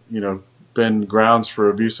 been grounds for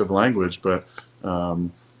abusive language. But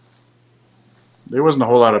there wasn't a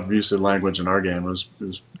whole lot of abusive language in our game. It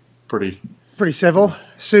was pretty civil.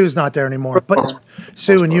 Sue's not there anymore. But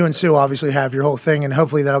Sue and you and Sue obviously have your whole thing, and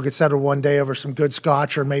hopefully that'll get settled one day over some good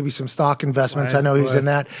scotch or maybe some stock investments. I know he's in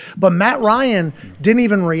that. But Matt Ryan didn't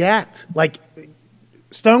even react. Like,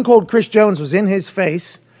 Stone Cold Chris Jones was in his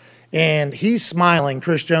face, and he's smiling.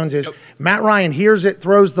 Chris Jones is. Yep. Matt Ryan hears it,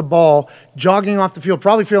 throws the ball, jogging off the field,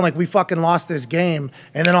 probably feeling like we fucking lost this game,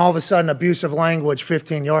 and then all of a sudden abusive language,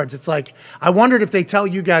 15 yards. It's like, I wondered if they tell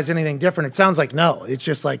you guys anything different. It sounds like no. It's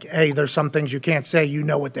just like, hey, there's some things you can't say. You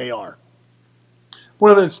know what they are.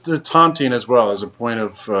 Well, it's the taunting as well as a point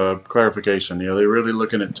of clarification. They're really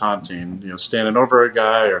looking at taunting, standing over a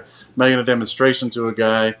guy or making a demonstration to a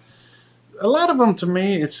guy. A lot of them, to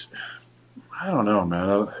me, I don't know,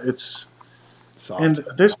 man. It's soft. And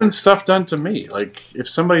there's been stuff done to me. Like, if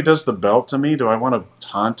somebody does the belt to me, do I want a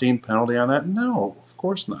taunting penalty on that? No, of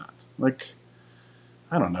course not. Like,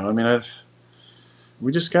 I don't know. I mean,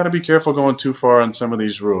 we just got to be careful going too far on some of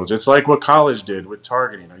these rules. It's like what college did with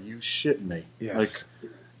targeting. Are you shitting me? Yes. Like,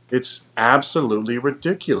 it's absolutely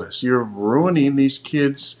ridiculous. You're ruining these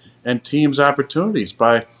kids' and teams' opportunities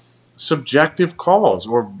by subjective calls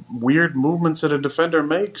or weird movements that a defender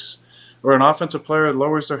makes, or an offensive player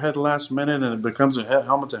lowers their head last minute and it becomes a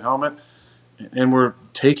helmet to helmet, and we're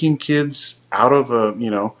taking kids out of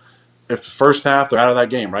if first half they're out of that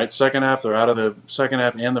game, right? Second half they're out of the second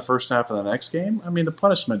half and the first half of the next game. I mean, the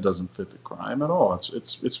punishment doesn't fit the crime at all.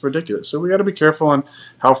 It's ridiculous. So we got to be careful on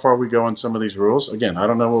how far we go in some of these rules. Again, I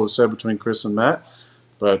don't know what was said between Chris and Matt,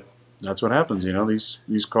 but that's what happens.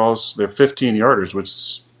 These calls, they're 15-yarders,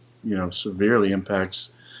 which severely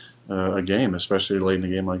impacts a game, especially late in a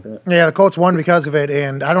game like that. Yeah, the Colts won because of it,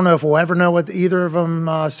 and I don't know if we'll ever know what either of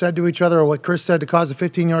them said to each other or what Chris said to cause a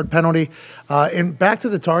 15-yard penalty. And back to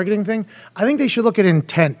the targeting thing, I think they should look at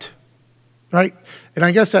intent, right? And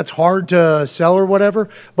I guess that's hard to sell or whatever,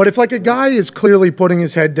 but if like a guy is clearly putting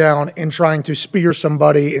his head down and trying to spear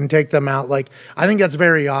somebody and take them out, like I think that's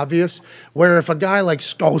very obvious. Where if a guy like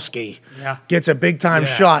Skolsky gets a big time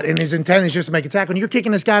shot and his intent is just to make a tackle, and you're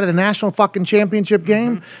kicking this guy to the national fucking championship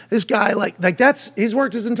game, this guy like that's he's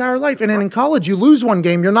worked his entire life. And then in college, you lose one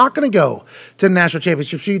game, you're not going to go to the national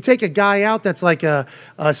championship. So you take a guy out that's like a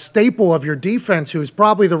staple of your defense, who's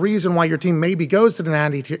probably the reason why your team maybe goes to the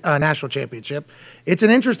national championship. It's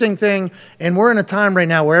an interesting thing, and we're in a time right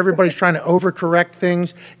now where everybody's trying to overcorrect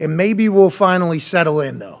things, and maybe we'll finally settle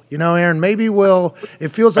in, though. Aaron, maybe it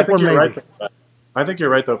feels like we're maybe. Right, I think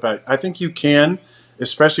you're right, though, Pat. I think you can,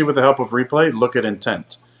 especially with the help of replay, look at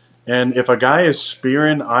intent. And if a guy is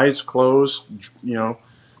spearing, eyes closed,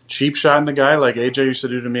 cheap shotting a guy like AJ used to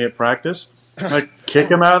do to me at practice, like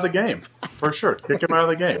kick him out of the game, for sure. Kick him out of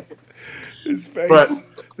the game. His face.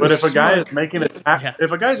 But if a guy is making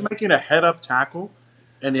if a guy's making a head up tackle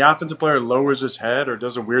and the offensive player lowers his head or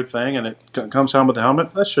does a weird thing and it comes helmet to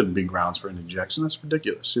helmet, that shouldn't be grounds for an ejection. That's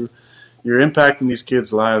ridiculous. You're impacting these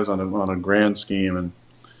kids' lives on a grand scheme, and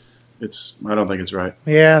I don't think it's right.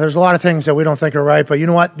 Yeah, there's a lot of things that we don't think are right, but you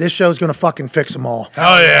know what? This show's going to fucking fix them all.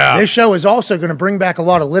 Oh, yeah. This show is also going to bring back a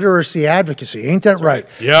lot of literacy advocacy. Ain't that right?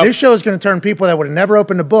 Yep. This show is going to turn people that would have never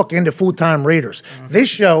opened a book into full-time readers. This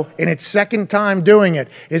show, in its second time doing it,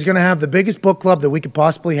 is going to have the biggest book club that we could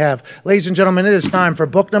possibly have. Ladies and gentlemen, it is time for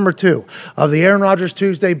book number 2 of the Aaron Rodgers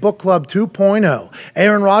Tuesday Book Club 2.0.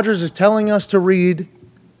 Aaron Rodgers is telling us to read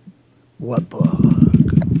what book?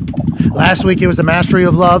 Last week it was The Mastery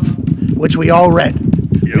of Love, which we all read.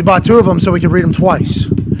 Yep. We bought 2 of them so we could read them twice.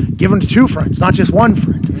 Give them to 2 friends, not just 1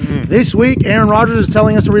 friend. This week, Aaron Rodgers is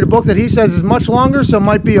telling us to read a book that he says is much longer, so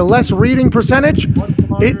might be a less reading percentage.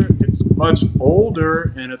 It's much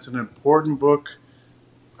older, and it's an important book,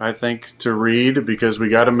 I think, to read because we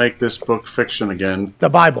got to make this book fiction again. The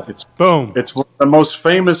Bible. It's one of the most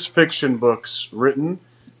famous fiction books written.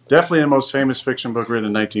 Definitely the most famous fiction book written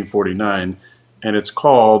in 1949, and it's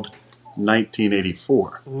called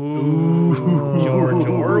 1984. Ooh, George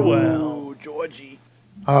Orwell. Georgie.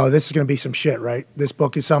 Oh, this is going to be some shit, right? This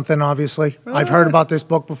book is something, obviously. I've heard about this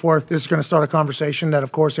book before. This is going to start a conversation that,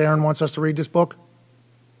 of course, Aaron wants us to read this book.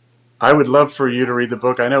 I would love for you to read the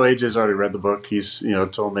book. I know AJ's already read the book. He's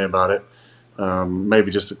told me about it.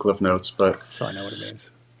 Maybe just the Cliff Notes, but so I know what it means.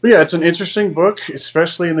 But yeah, it's an interesting book,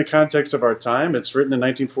 especially in the context of our time. It's written in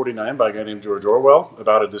 1949 by a guy named George Orwell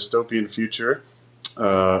about a dystopian future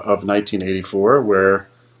of 1984, where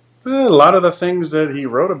a lot of the things that he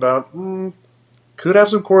wrote about could have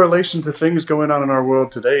some correlation to things going on in our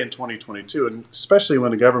world today in 2022, and especially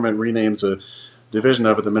when the government renames a division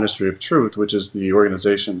of it the Ministry of Truth, which is the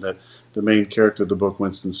organization that the main character of the book,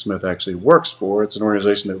 Winston Smith, actually works for. It's an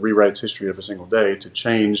organization that rewrites history every single day to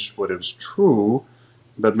change what is true,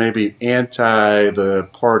 but maybe anti the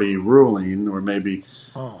party ruling or maybe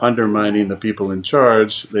undermining the people in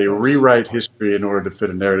charge. They rewrite history in order to fit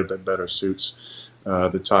a narrative that better suits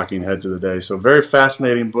the talking heads of the day. So very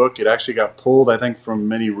fascinating book. It actually got pulled, I think, from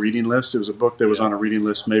many reading lists. It was a book that was on a reading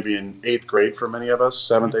list maybe in 8th grade for many of us,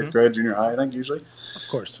 7th, 8th grade, junior high, I think, usually. Of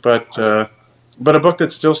course. But a book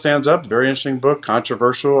that still stands up. Very interesting book.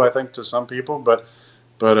 Controversial, I think, to some people. But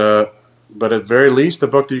at very least, a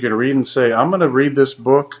book that you can read and say, I'm going to read this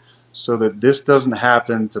book so that this doesn't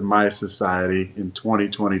happen to my society in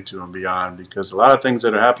 2022 and beyond. Because a lot of things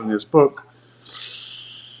that are happening in this book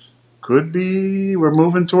could be, we're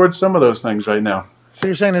moving towards some of those things right now. So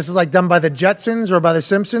you're saying this is like done by the Jetsons or by the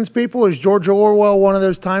Simpsons people? Is George Orwell one of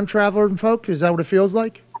those time traveler folk? Is that what it feels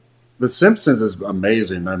like? The Simpsons is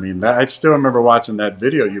amazing. I mean, I still remember watching that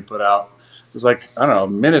video you put out. It was like, I don't know,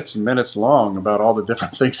 minutes and minutes long about all the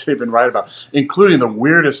different things they've been writing about, including the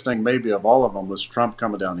weirdest thing maybe of all of them was Trump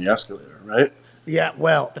coming down the escalator, right? Yeah,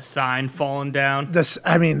 well. The sign falling down.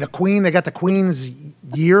 The Queen, they got the Queen's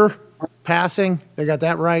year passing. They got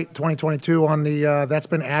that right, 2022 on the, that's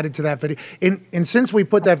been added to that video. And since we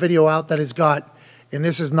put that video out, that has got, and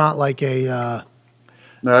this is not like a...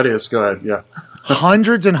 No, it is. Go ahead, yeah.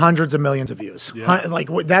 Hundreds and hundreds of millions of views. Yeah. Like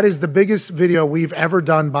that is the biggest video we've ever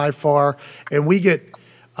done by far. And we get,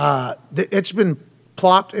 it's been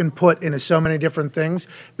plopped and put into so many different things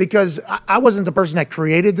because I wasn't the person that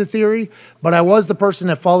created the theory, but I was the person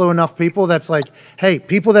that follow enough people that's like, hey,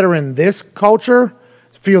 people that are in this culture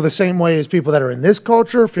feel the same way as people that are in this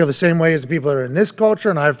culture, feel the same way as the people that are in this culture,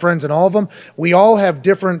 and I have friends in all of them. We all have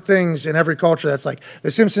different things in every culture that's like,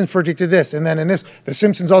 the Simpsons predicted this, and then in this, the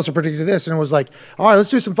Simpsons also predicted this, and it was like, all right,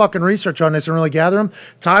 let's do some fucking research on this and really gather them.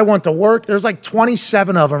 Ty went to work. There's like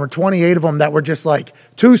 27 of them or 28 of them that were just like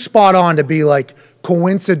too spot on to be like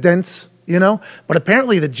coincidence, you know? But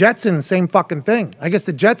apparently the Jetsons, same fucking thing. I guess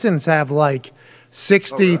the Jetsons have like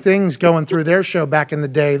 60 things going through their show back in the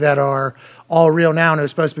day that are all real now, and it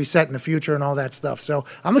was supposed to be set in the future and all that stuff. So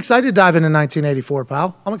I'm excited to dive into 1984,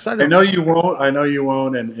 pal. I'm excited. I know you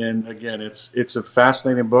won't. And again, it's a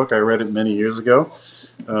fascinating book. I read it many years ago.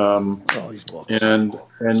 All these books. And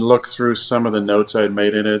looked through some of the notes I had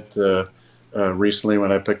made in it recently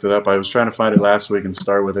when I picked it up. I was trying to find it last week and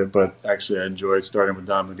start with it, but actually I enjoyed starting with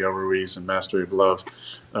Don Miguel Ruiz and Mastery of Love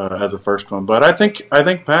as a first one. But I think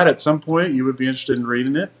Pat, at some point you would be interested in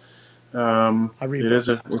reading it. It's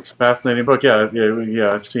a fascinating book. Yeah.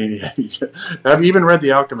 I've seen. Have you even read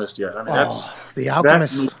The Alchemist yet? I mean, that's The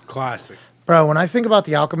Alchemist, classic, bro. When I think about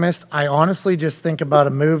The Alchemist, I honestly just think about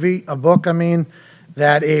a book. I mean,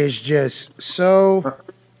 that is just so.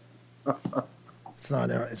 It's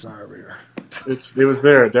not over here. It was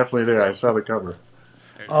there, definitely there. I saw the cover.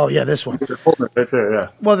 Oh yeah, this one. Right there, yeah.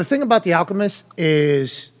 Well, the thing about The Alchemist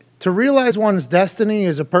is to realize one's destiny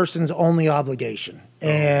is a person's only obligation.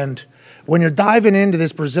 And when you're diving into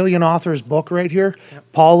this Brazilian author's book right here,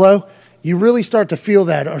 Paulo, you really start to feel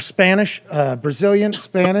that. Or Spanish, Brazilian,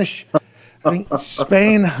 Spanish, I think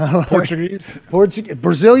Spain. Portuguese?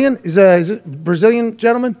 Brazilian? Is it Brazilian,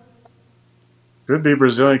 gentlemen? Could be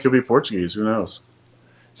Brazilian, could be Portuguese. Who knows?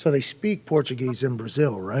 So they speak Portuguese in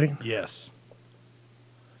Brazil, right? Yes.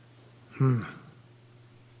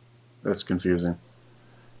 That's confusing.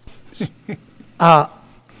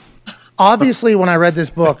 Obviously, when I read this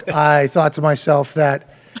book, I thought to myself that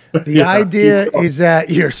the idea is that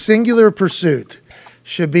your singular pursuit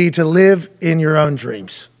should be to live in your own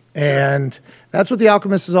dreams. And that's what The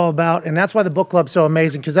Alchemist is all about. And that's why the book club's so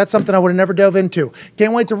amazing, because that's something I would have never dove into.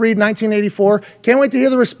 Can't wait to read 1984. Can't wait to hear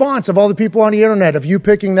the response of all the people on the internet of you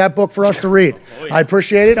picking that book for us to read. I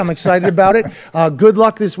appreciate it. I'm excited about it. Good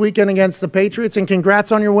luck this weekend against the Patriots, and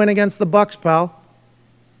congrats on your win against the Bucs, pal.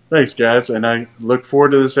 Thanks, guys. And I look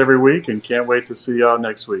forward to this every week and can't wait to see y'all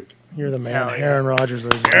next week. You're the man. Aaron Rodgers.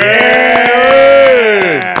 Yeah!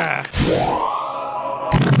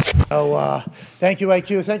 So, thank you,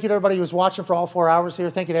 AQ. Thank you to everybody who was watching for all 4 hours here.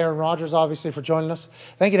 Thank you to Aaron Rodgers, obviously, for joining us.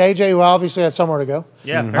 Thank you to AJ, who obviously had somewhere to go.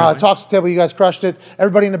 Yeah. Talks to the table, you guys crushed it.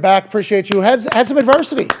 Everybody in the back, appreciate you. Had some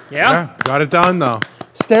adversity. Yeah. Got it done, though.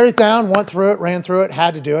 Stared it down, went through it, ran through it,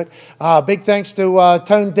 had to do it. Big thanks to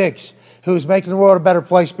Tone Diggs, who's making the world a better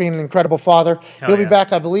place, being an incredible father. He'll be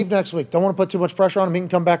back, I believe, next week. Don't want to put too much pressure on him. He can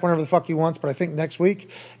come back whenever the fuck he wants, but I think next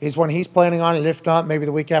week is when he's planning on it. If not, maybe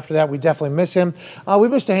the week after that. We definitely miss him. We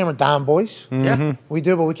miss the Hammer Down boys. Yeah. We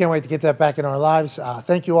do, but we can't wait to get that back in our lives.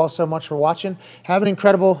 Thank you all so much for watching. Have an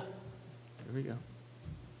incredible... Here we go.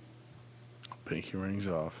 Pinky rings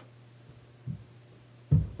off.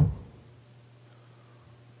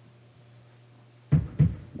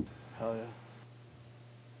 Hell yeah.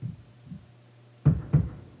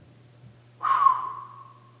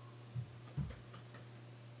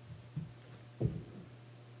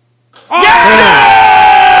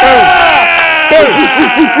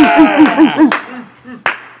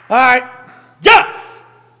 All right. Yes!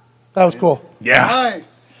 That was cool. Yeah.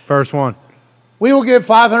 Nice. First one. We will give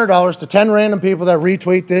 $500 to 10 random people that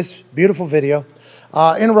retweet this beautiful video.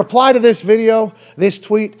 In reply to this video, this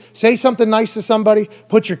tweet, say something nice to somebody.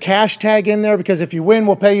 Put your cash tag in there, because if you win,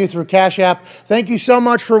 we'll pay you through Cash App. Thank you so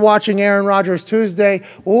much for watching Aaron Rodgers Tuesday.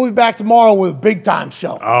 We'll be back tomorrow with a big time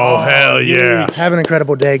show. Oh, hell yeah. Have an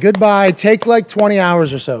incredible day. Goodbye. Take like 20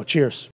 hours or so. Cheers.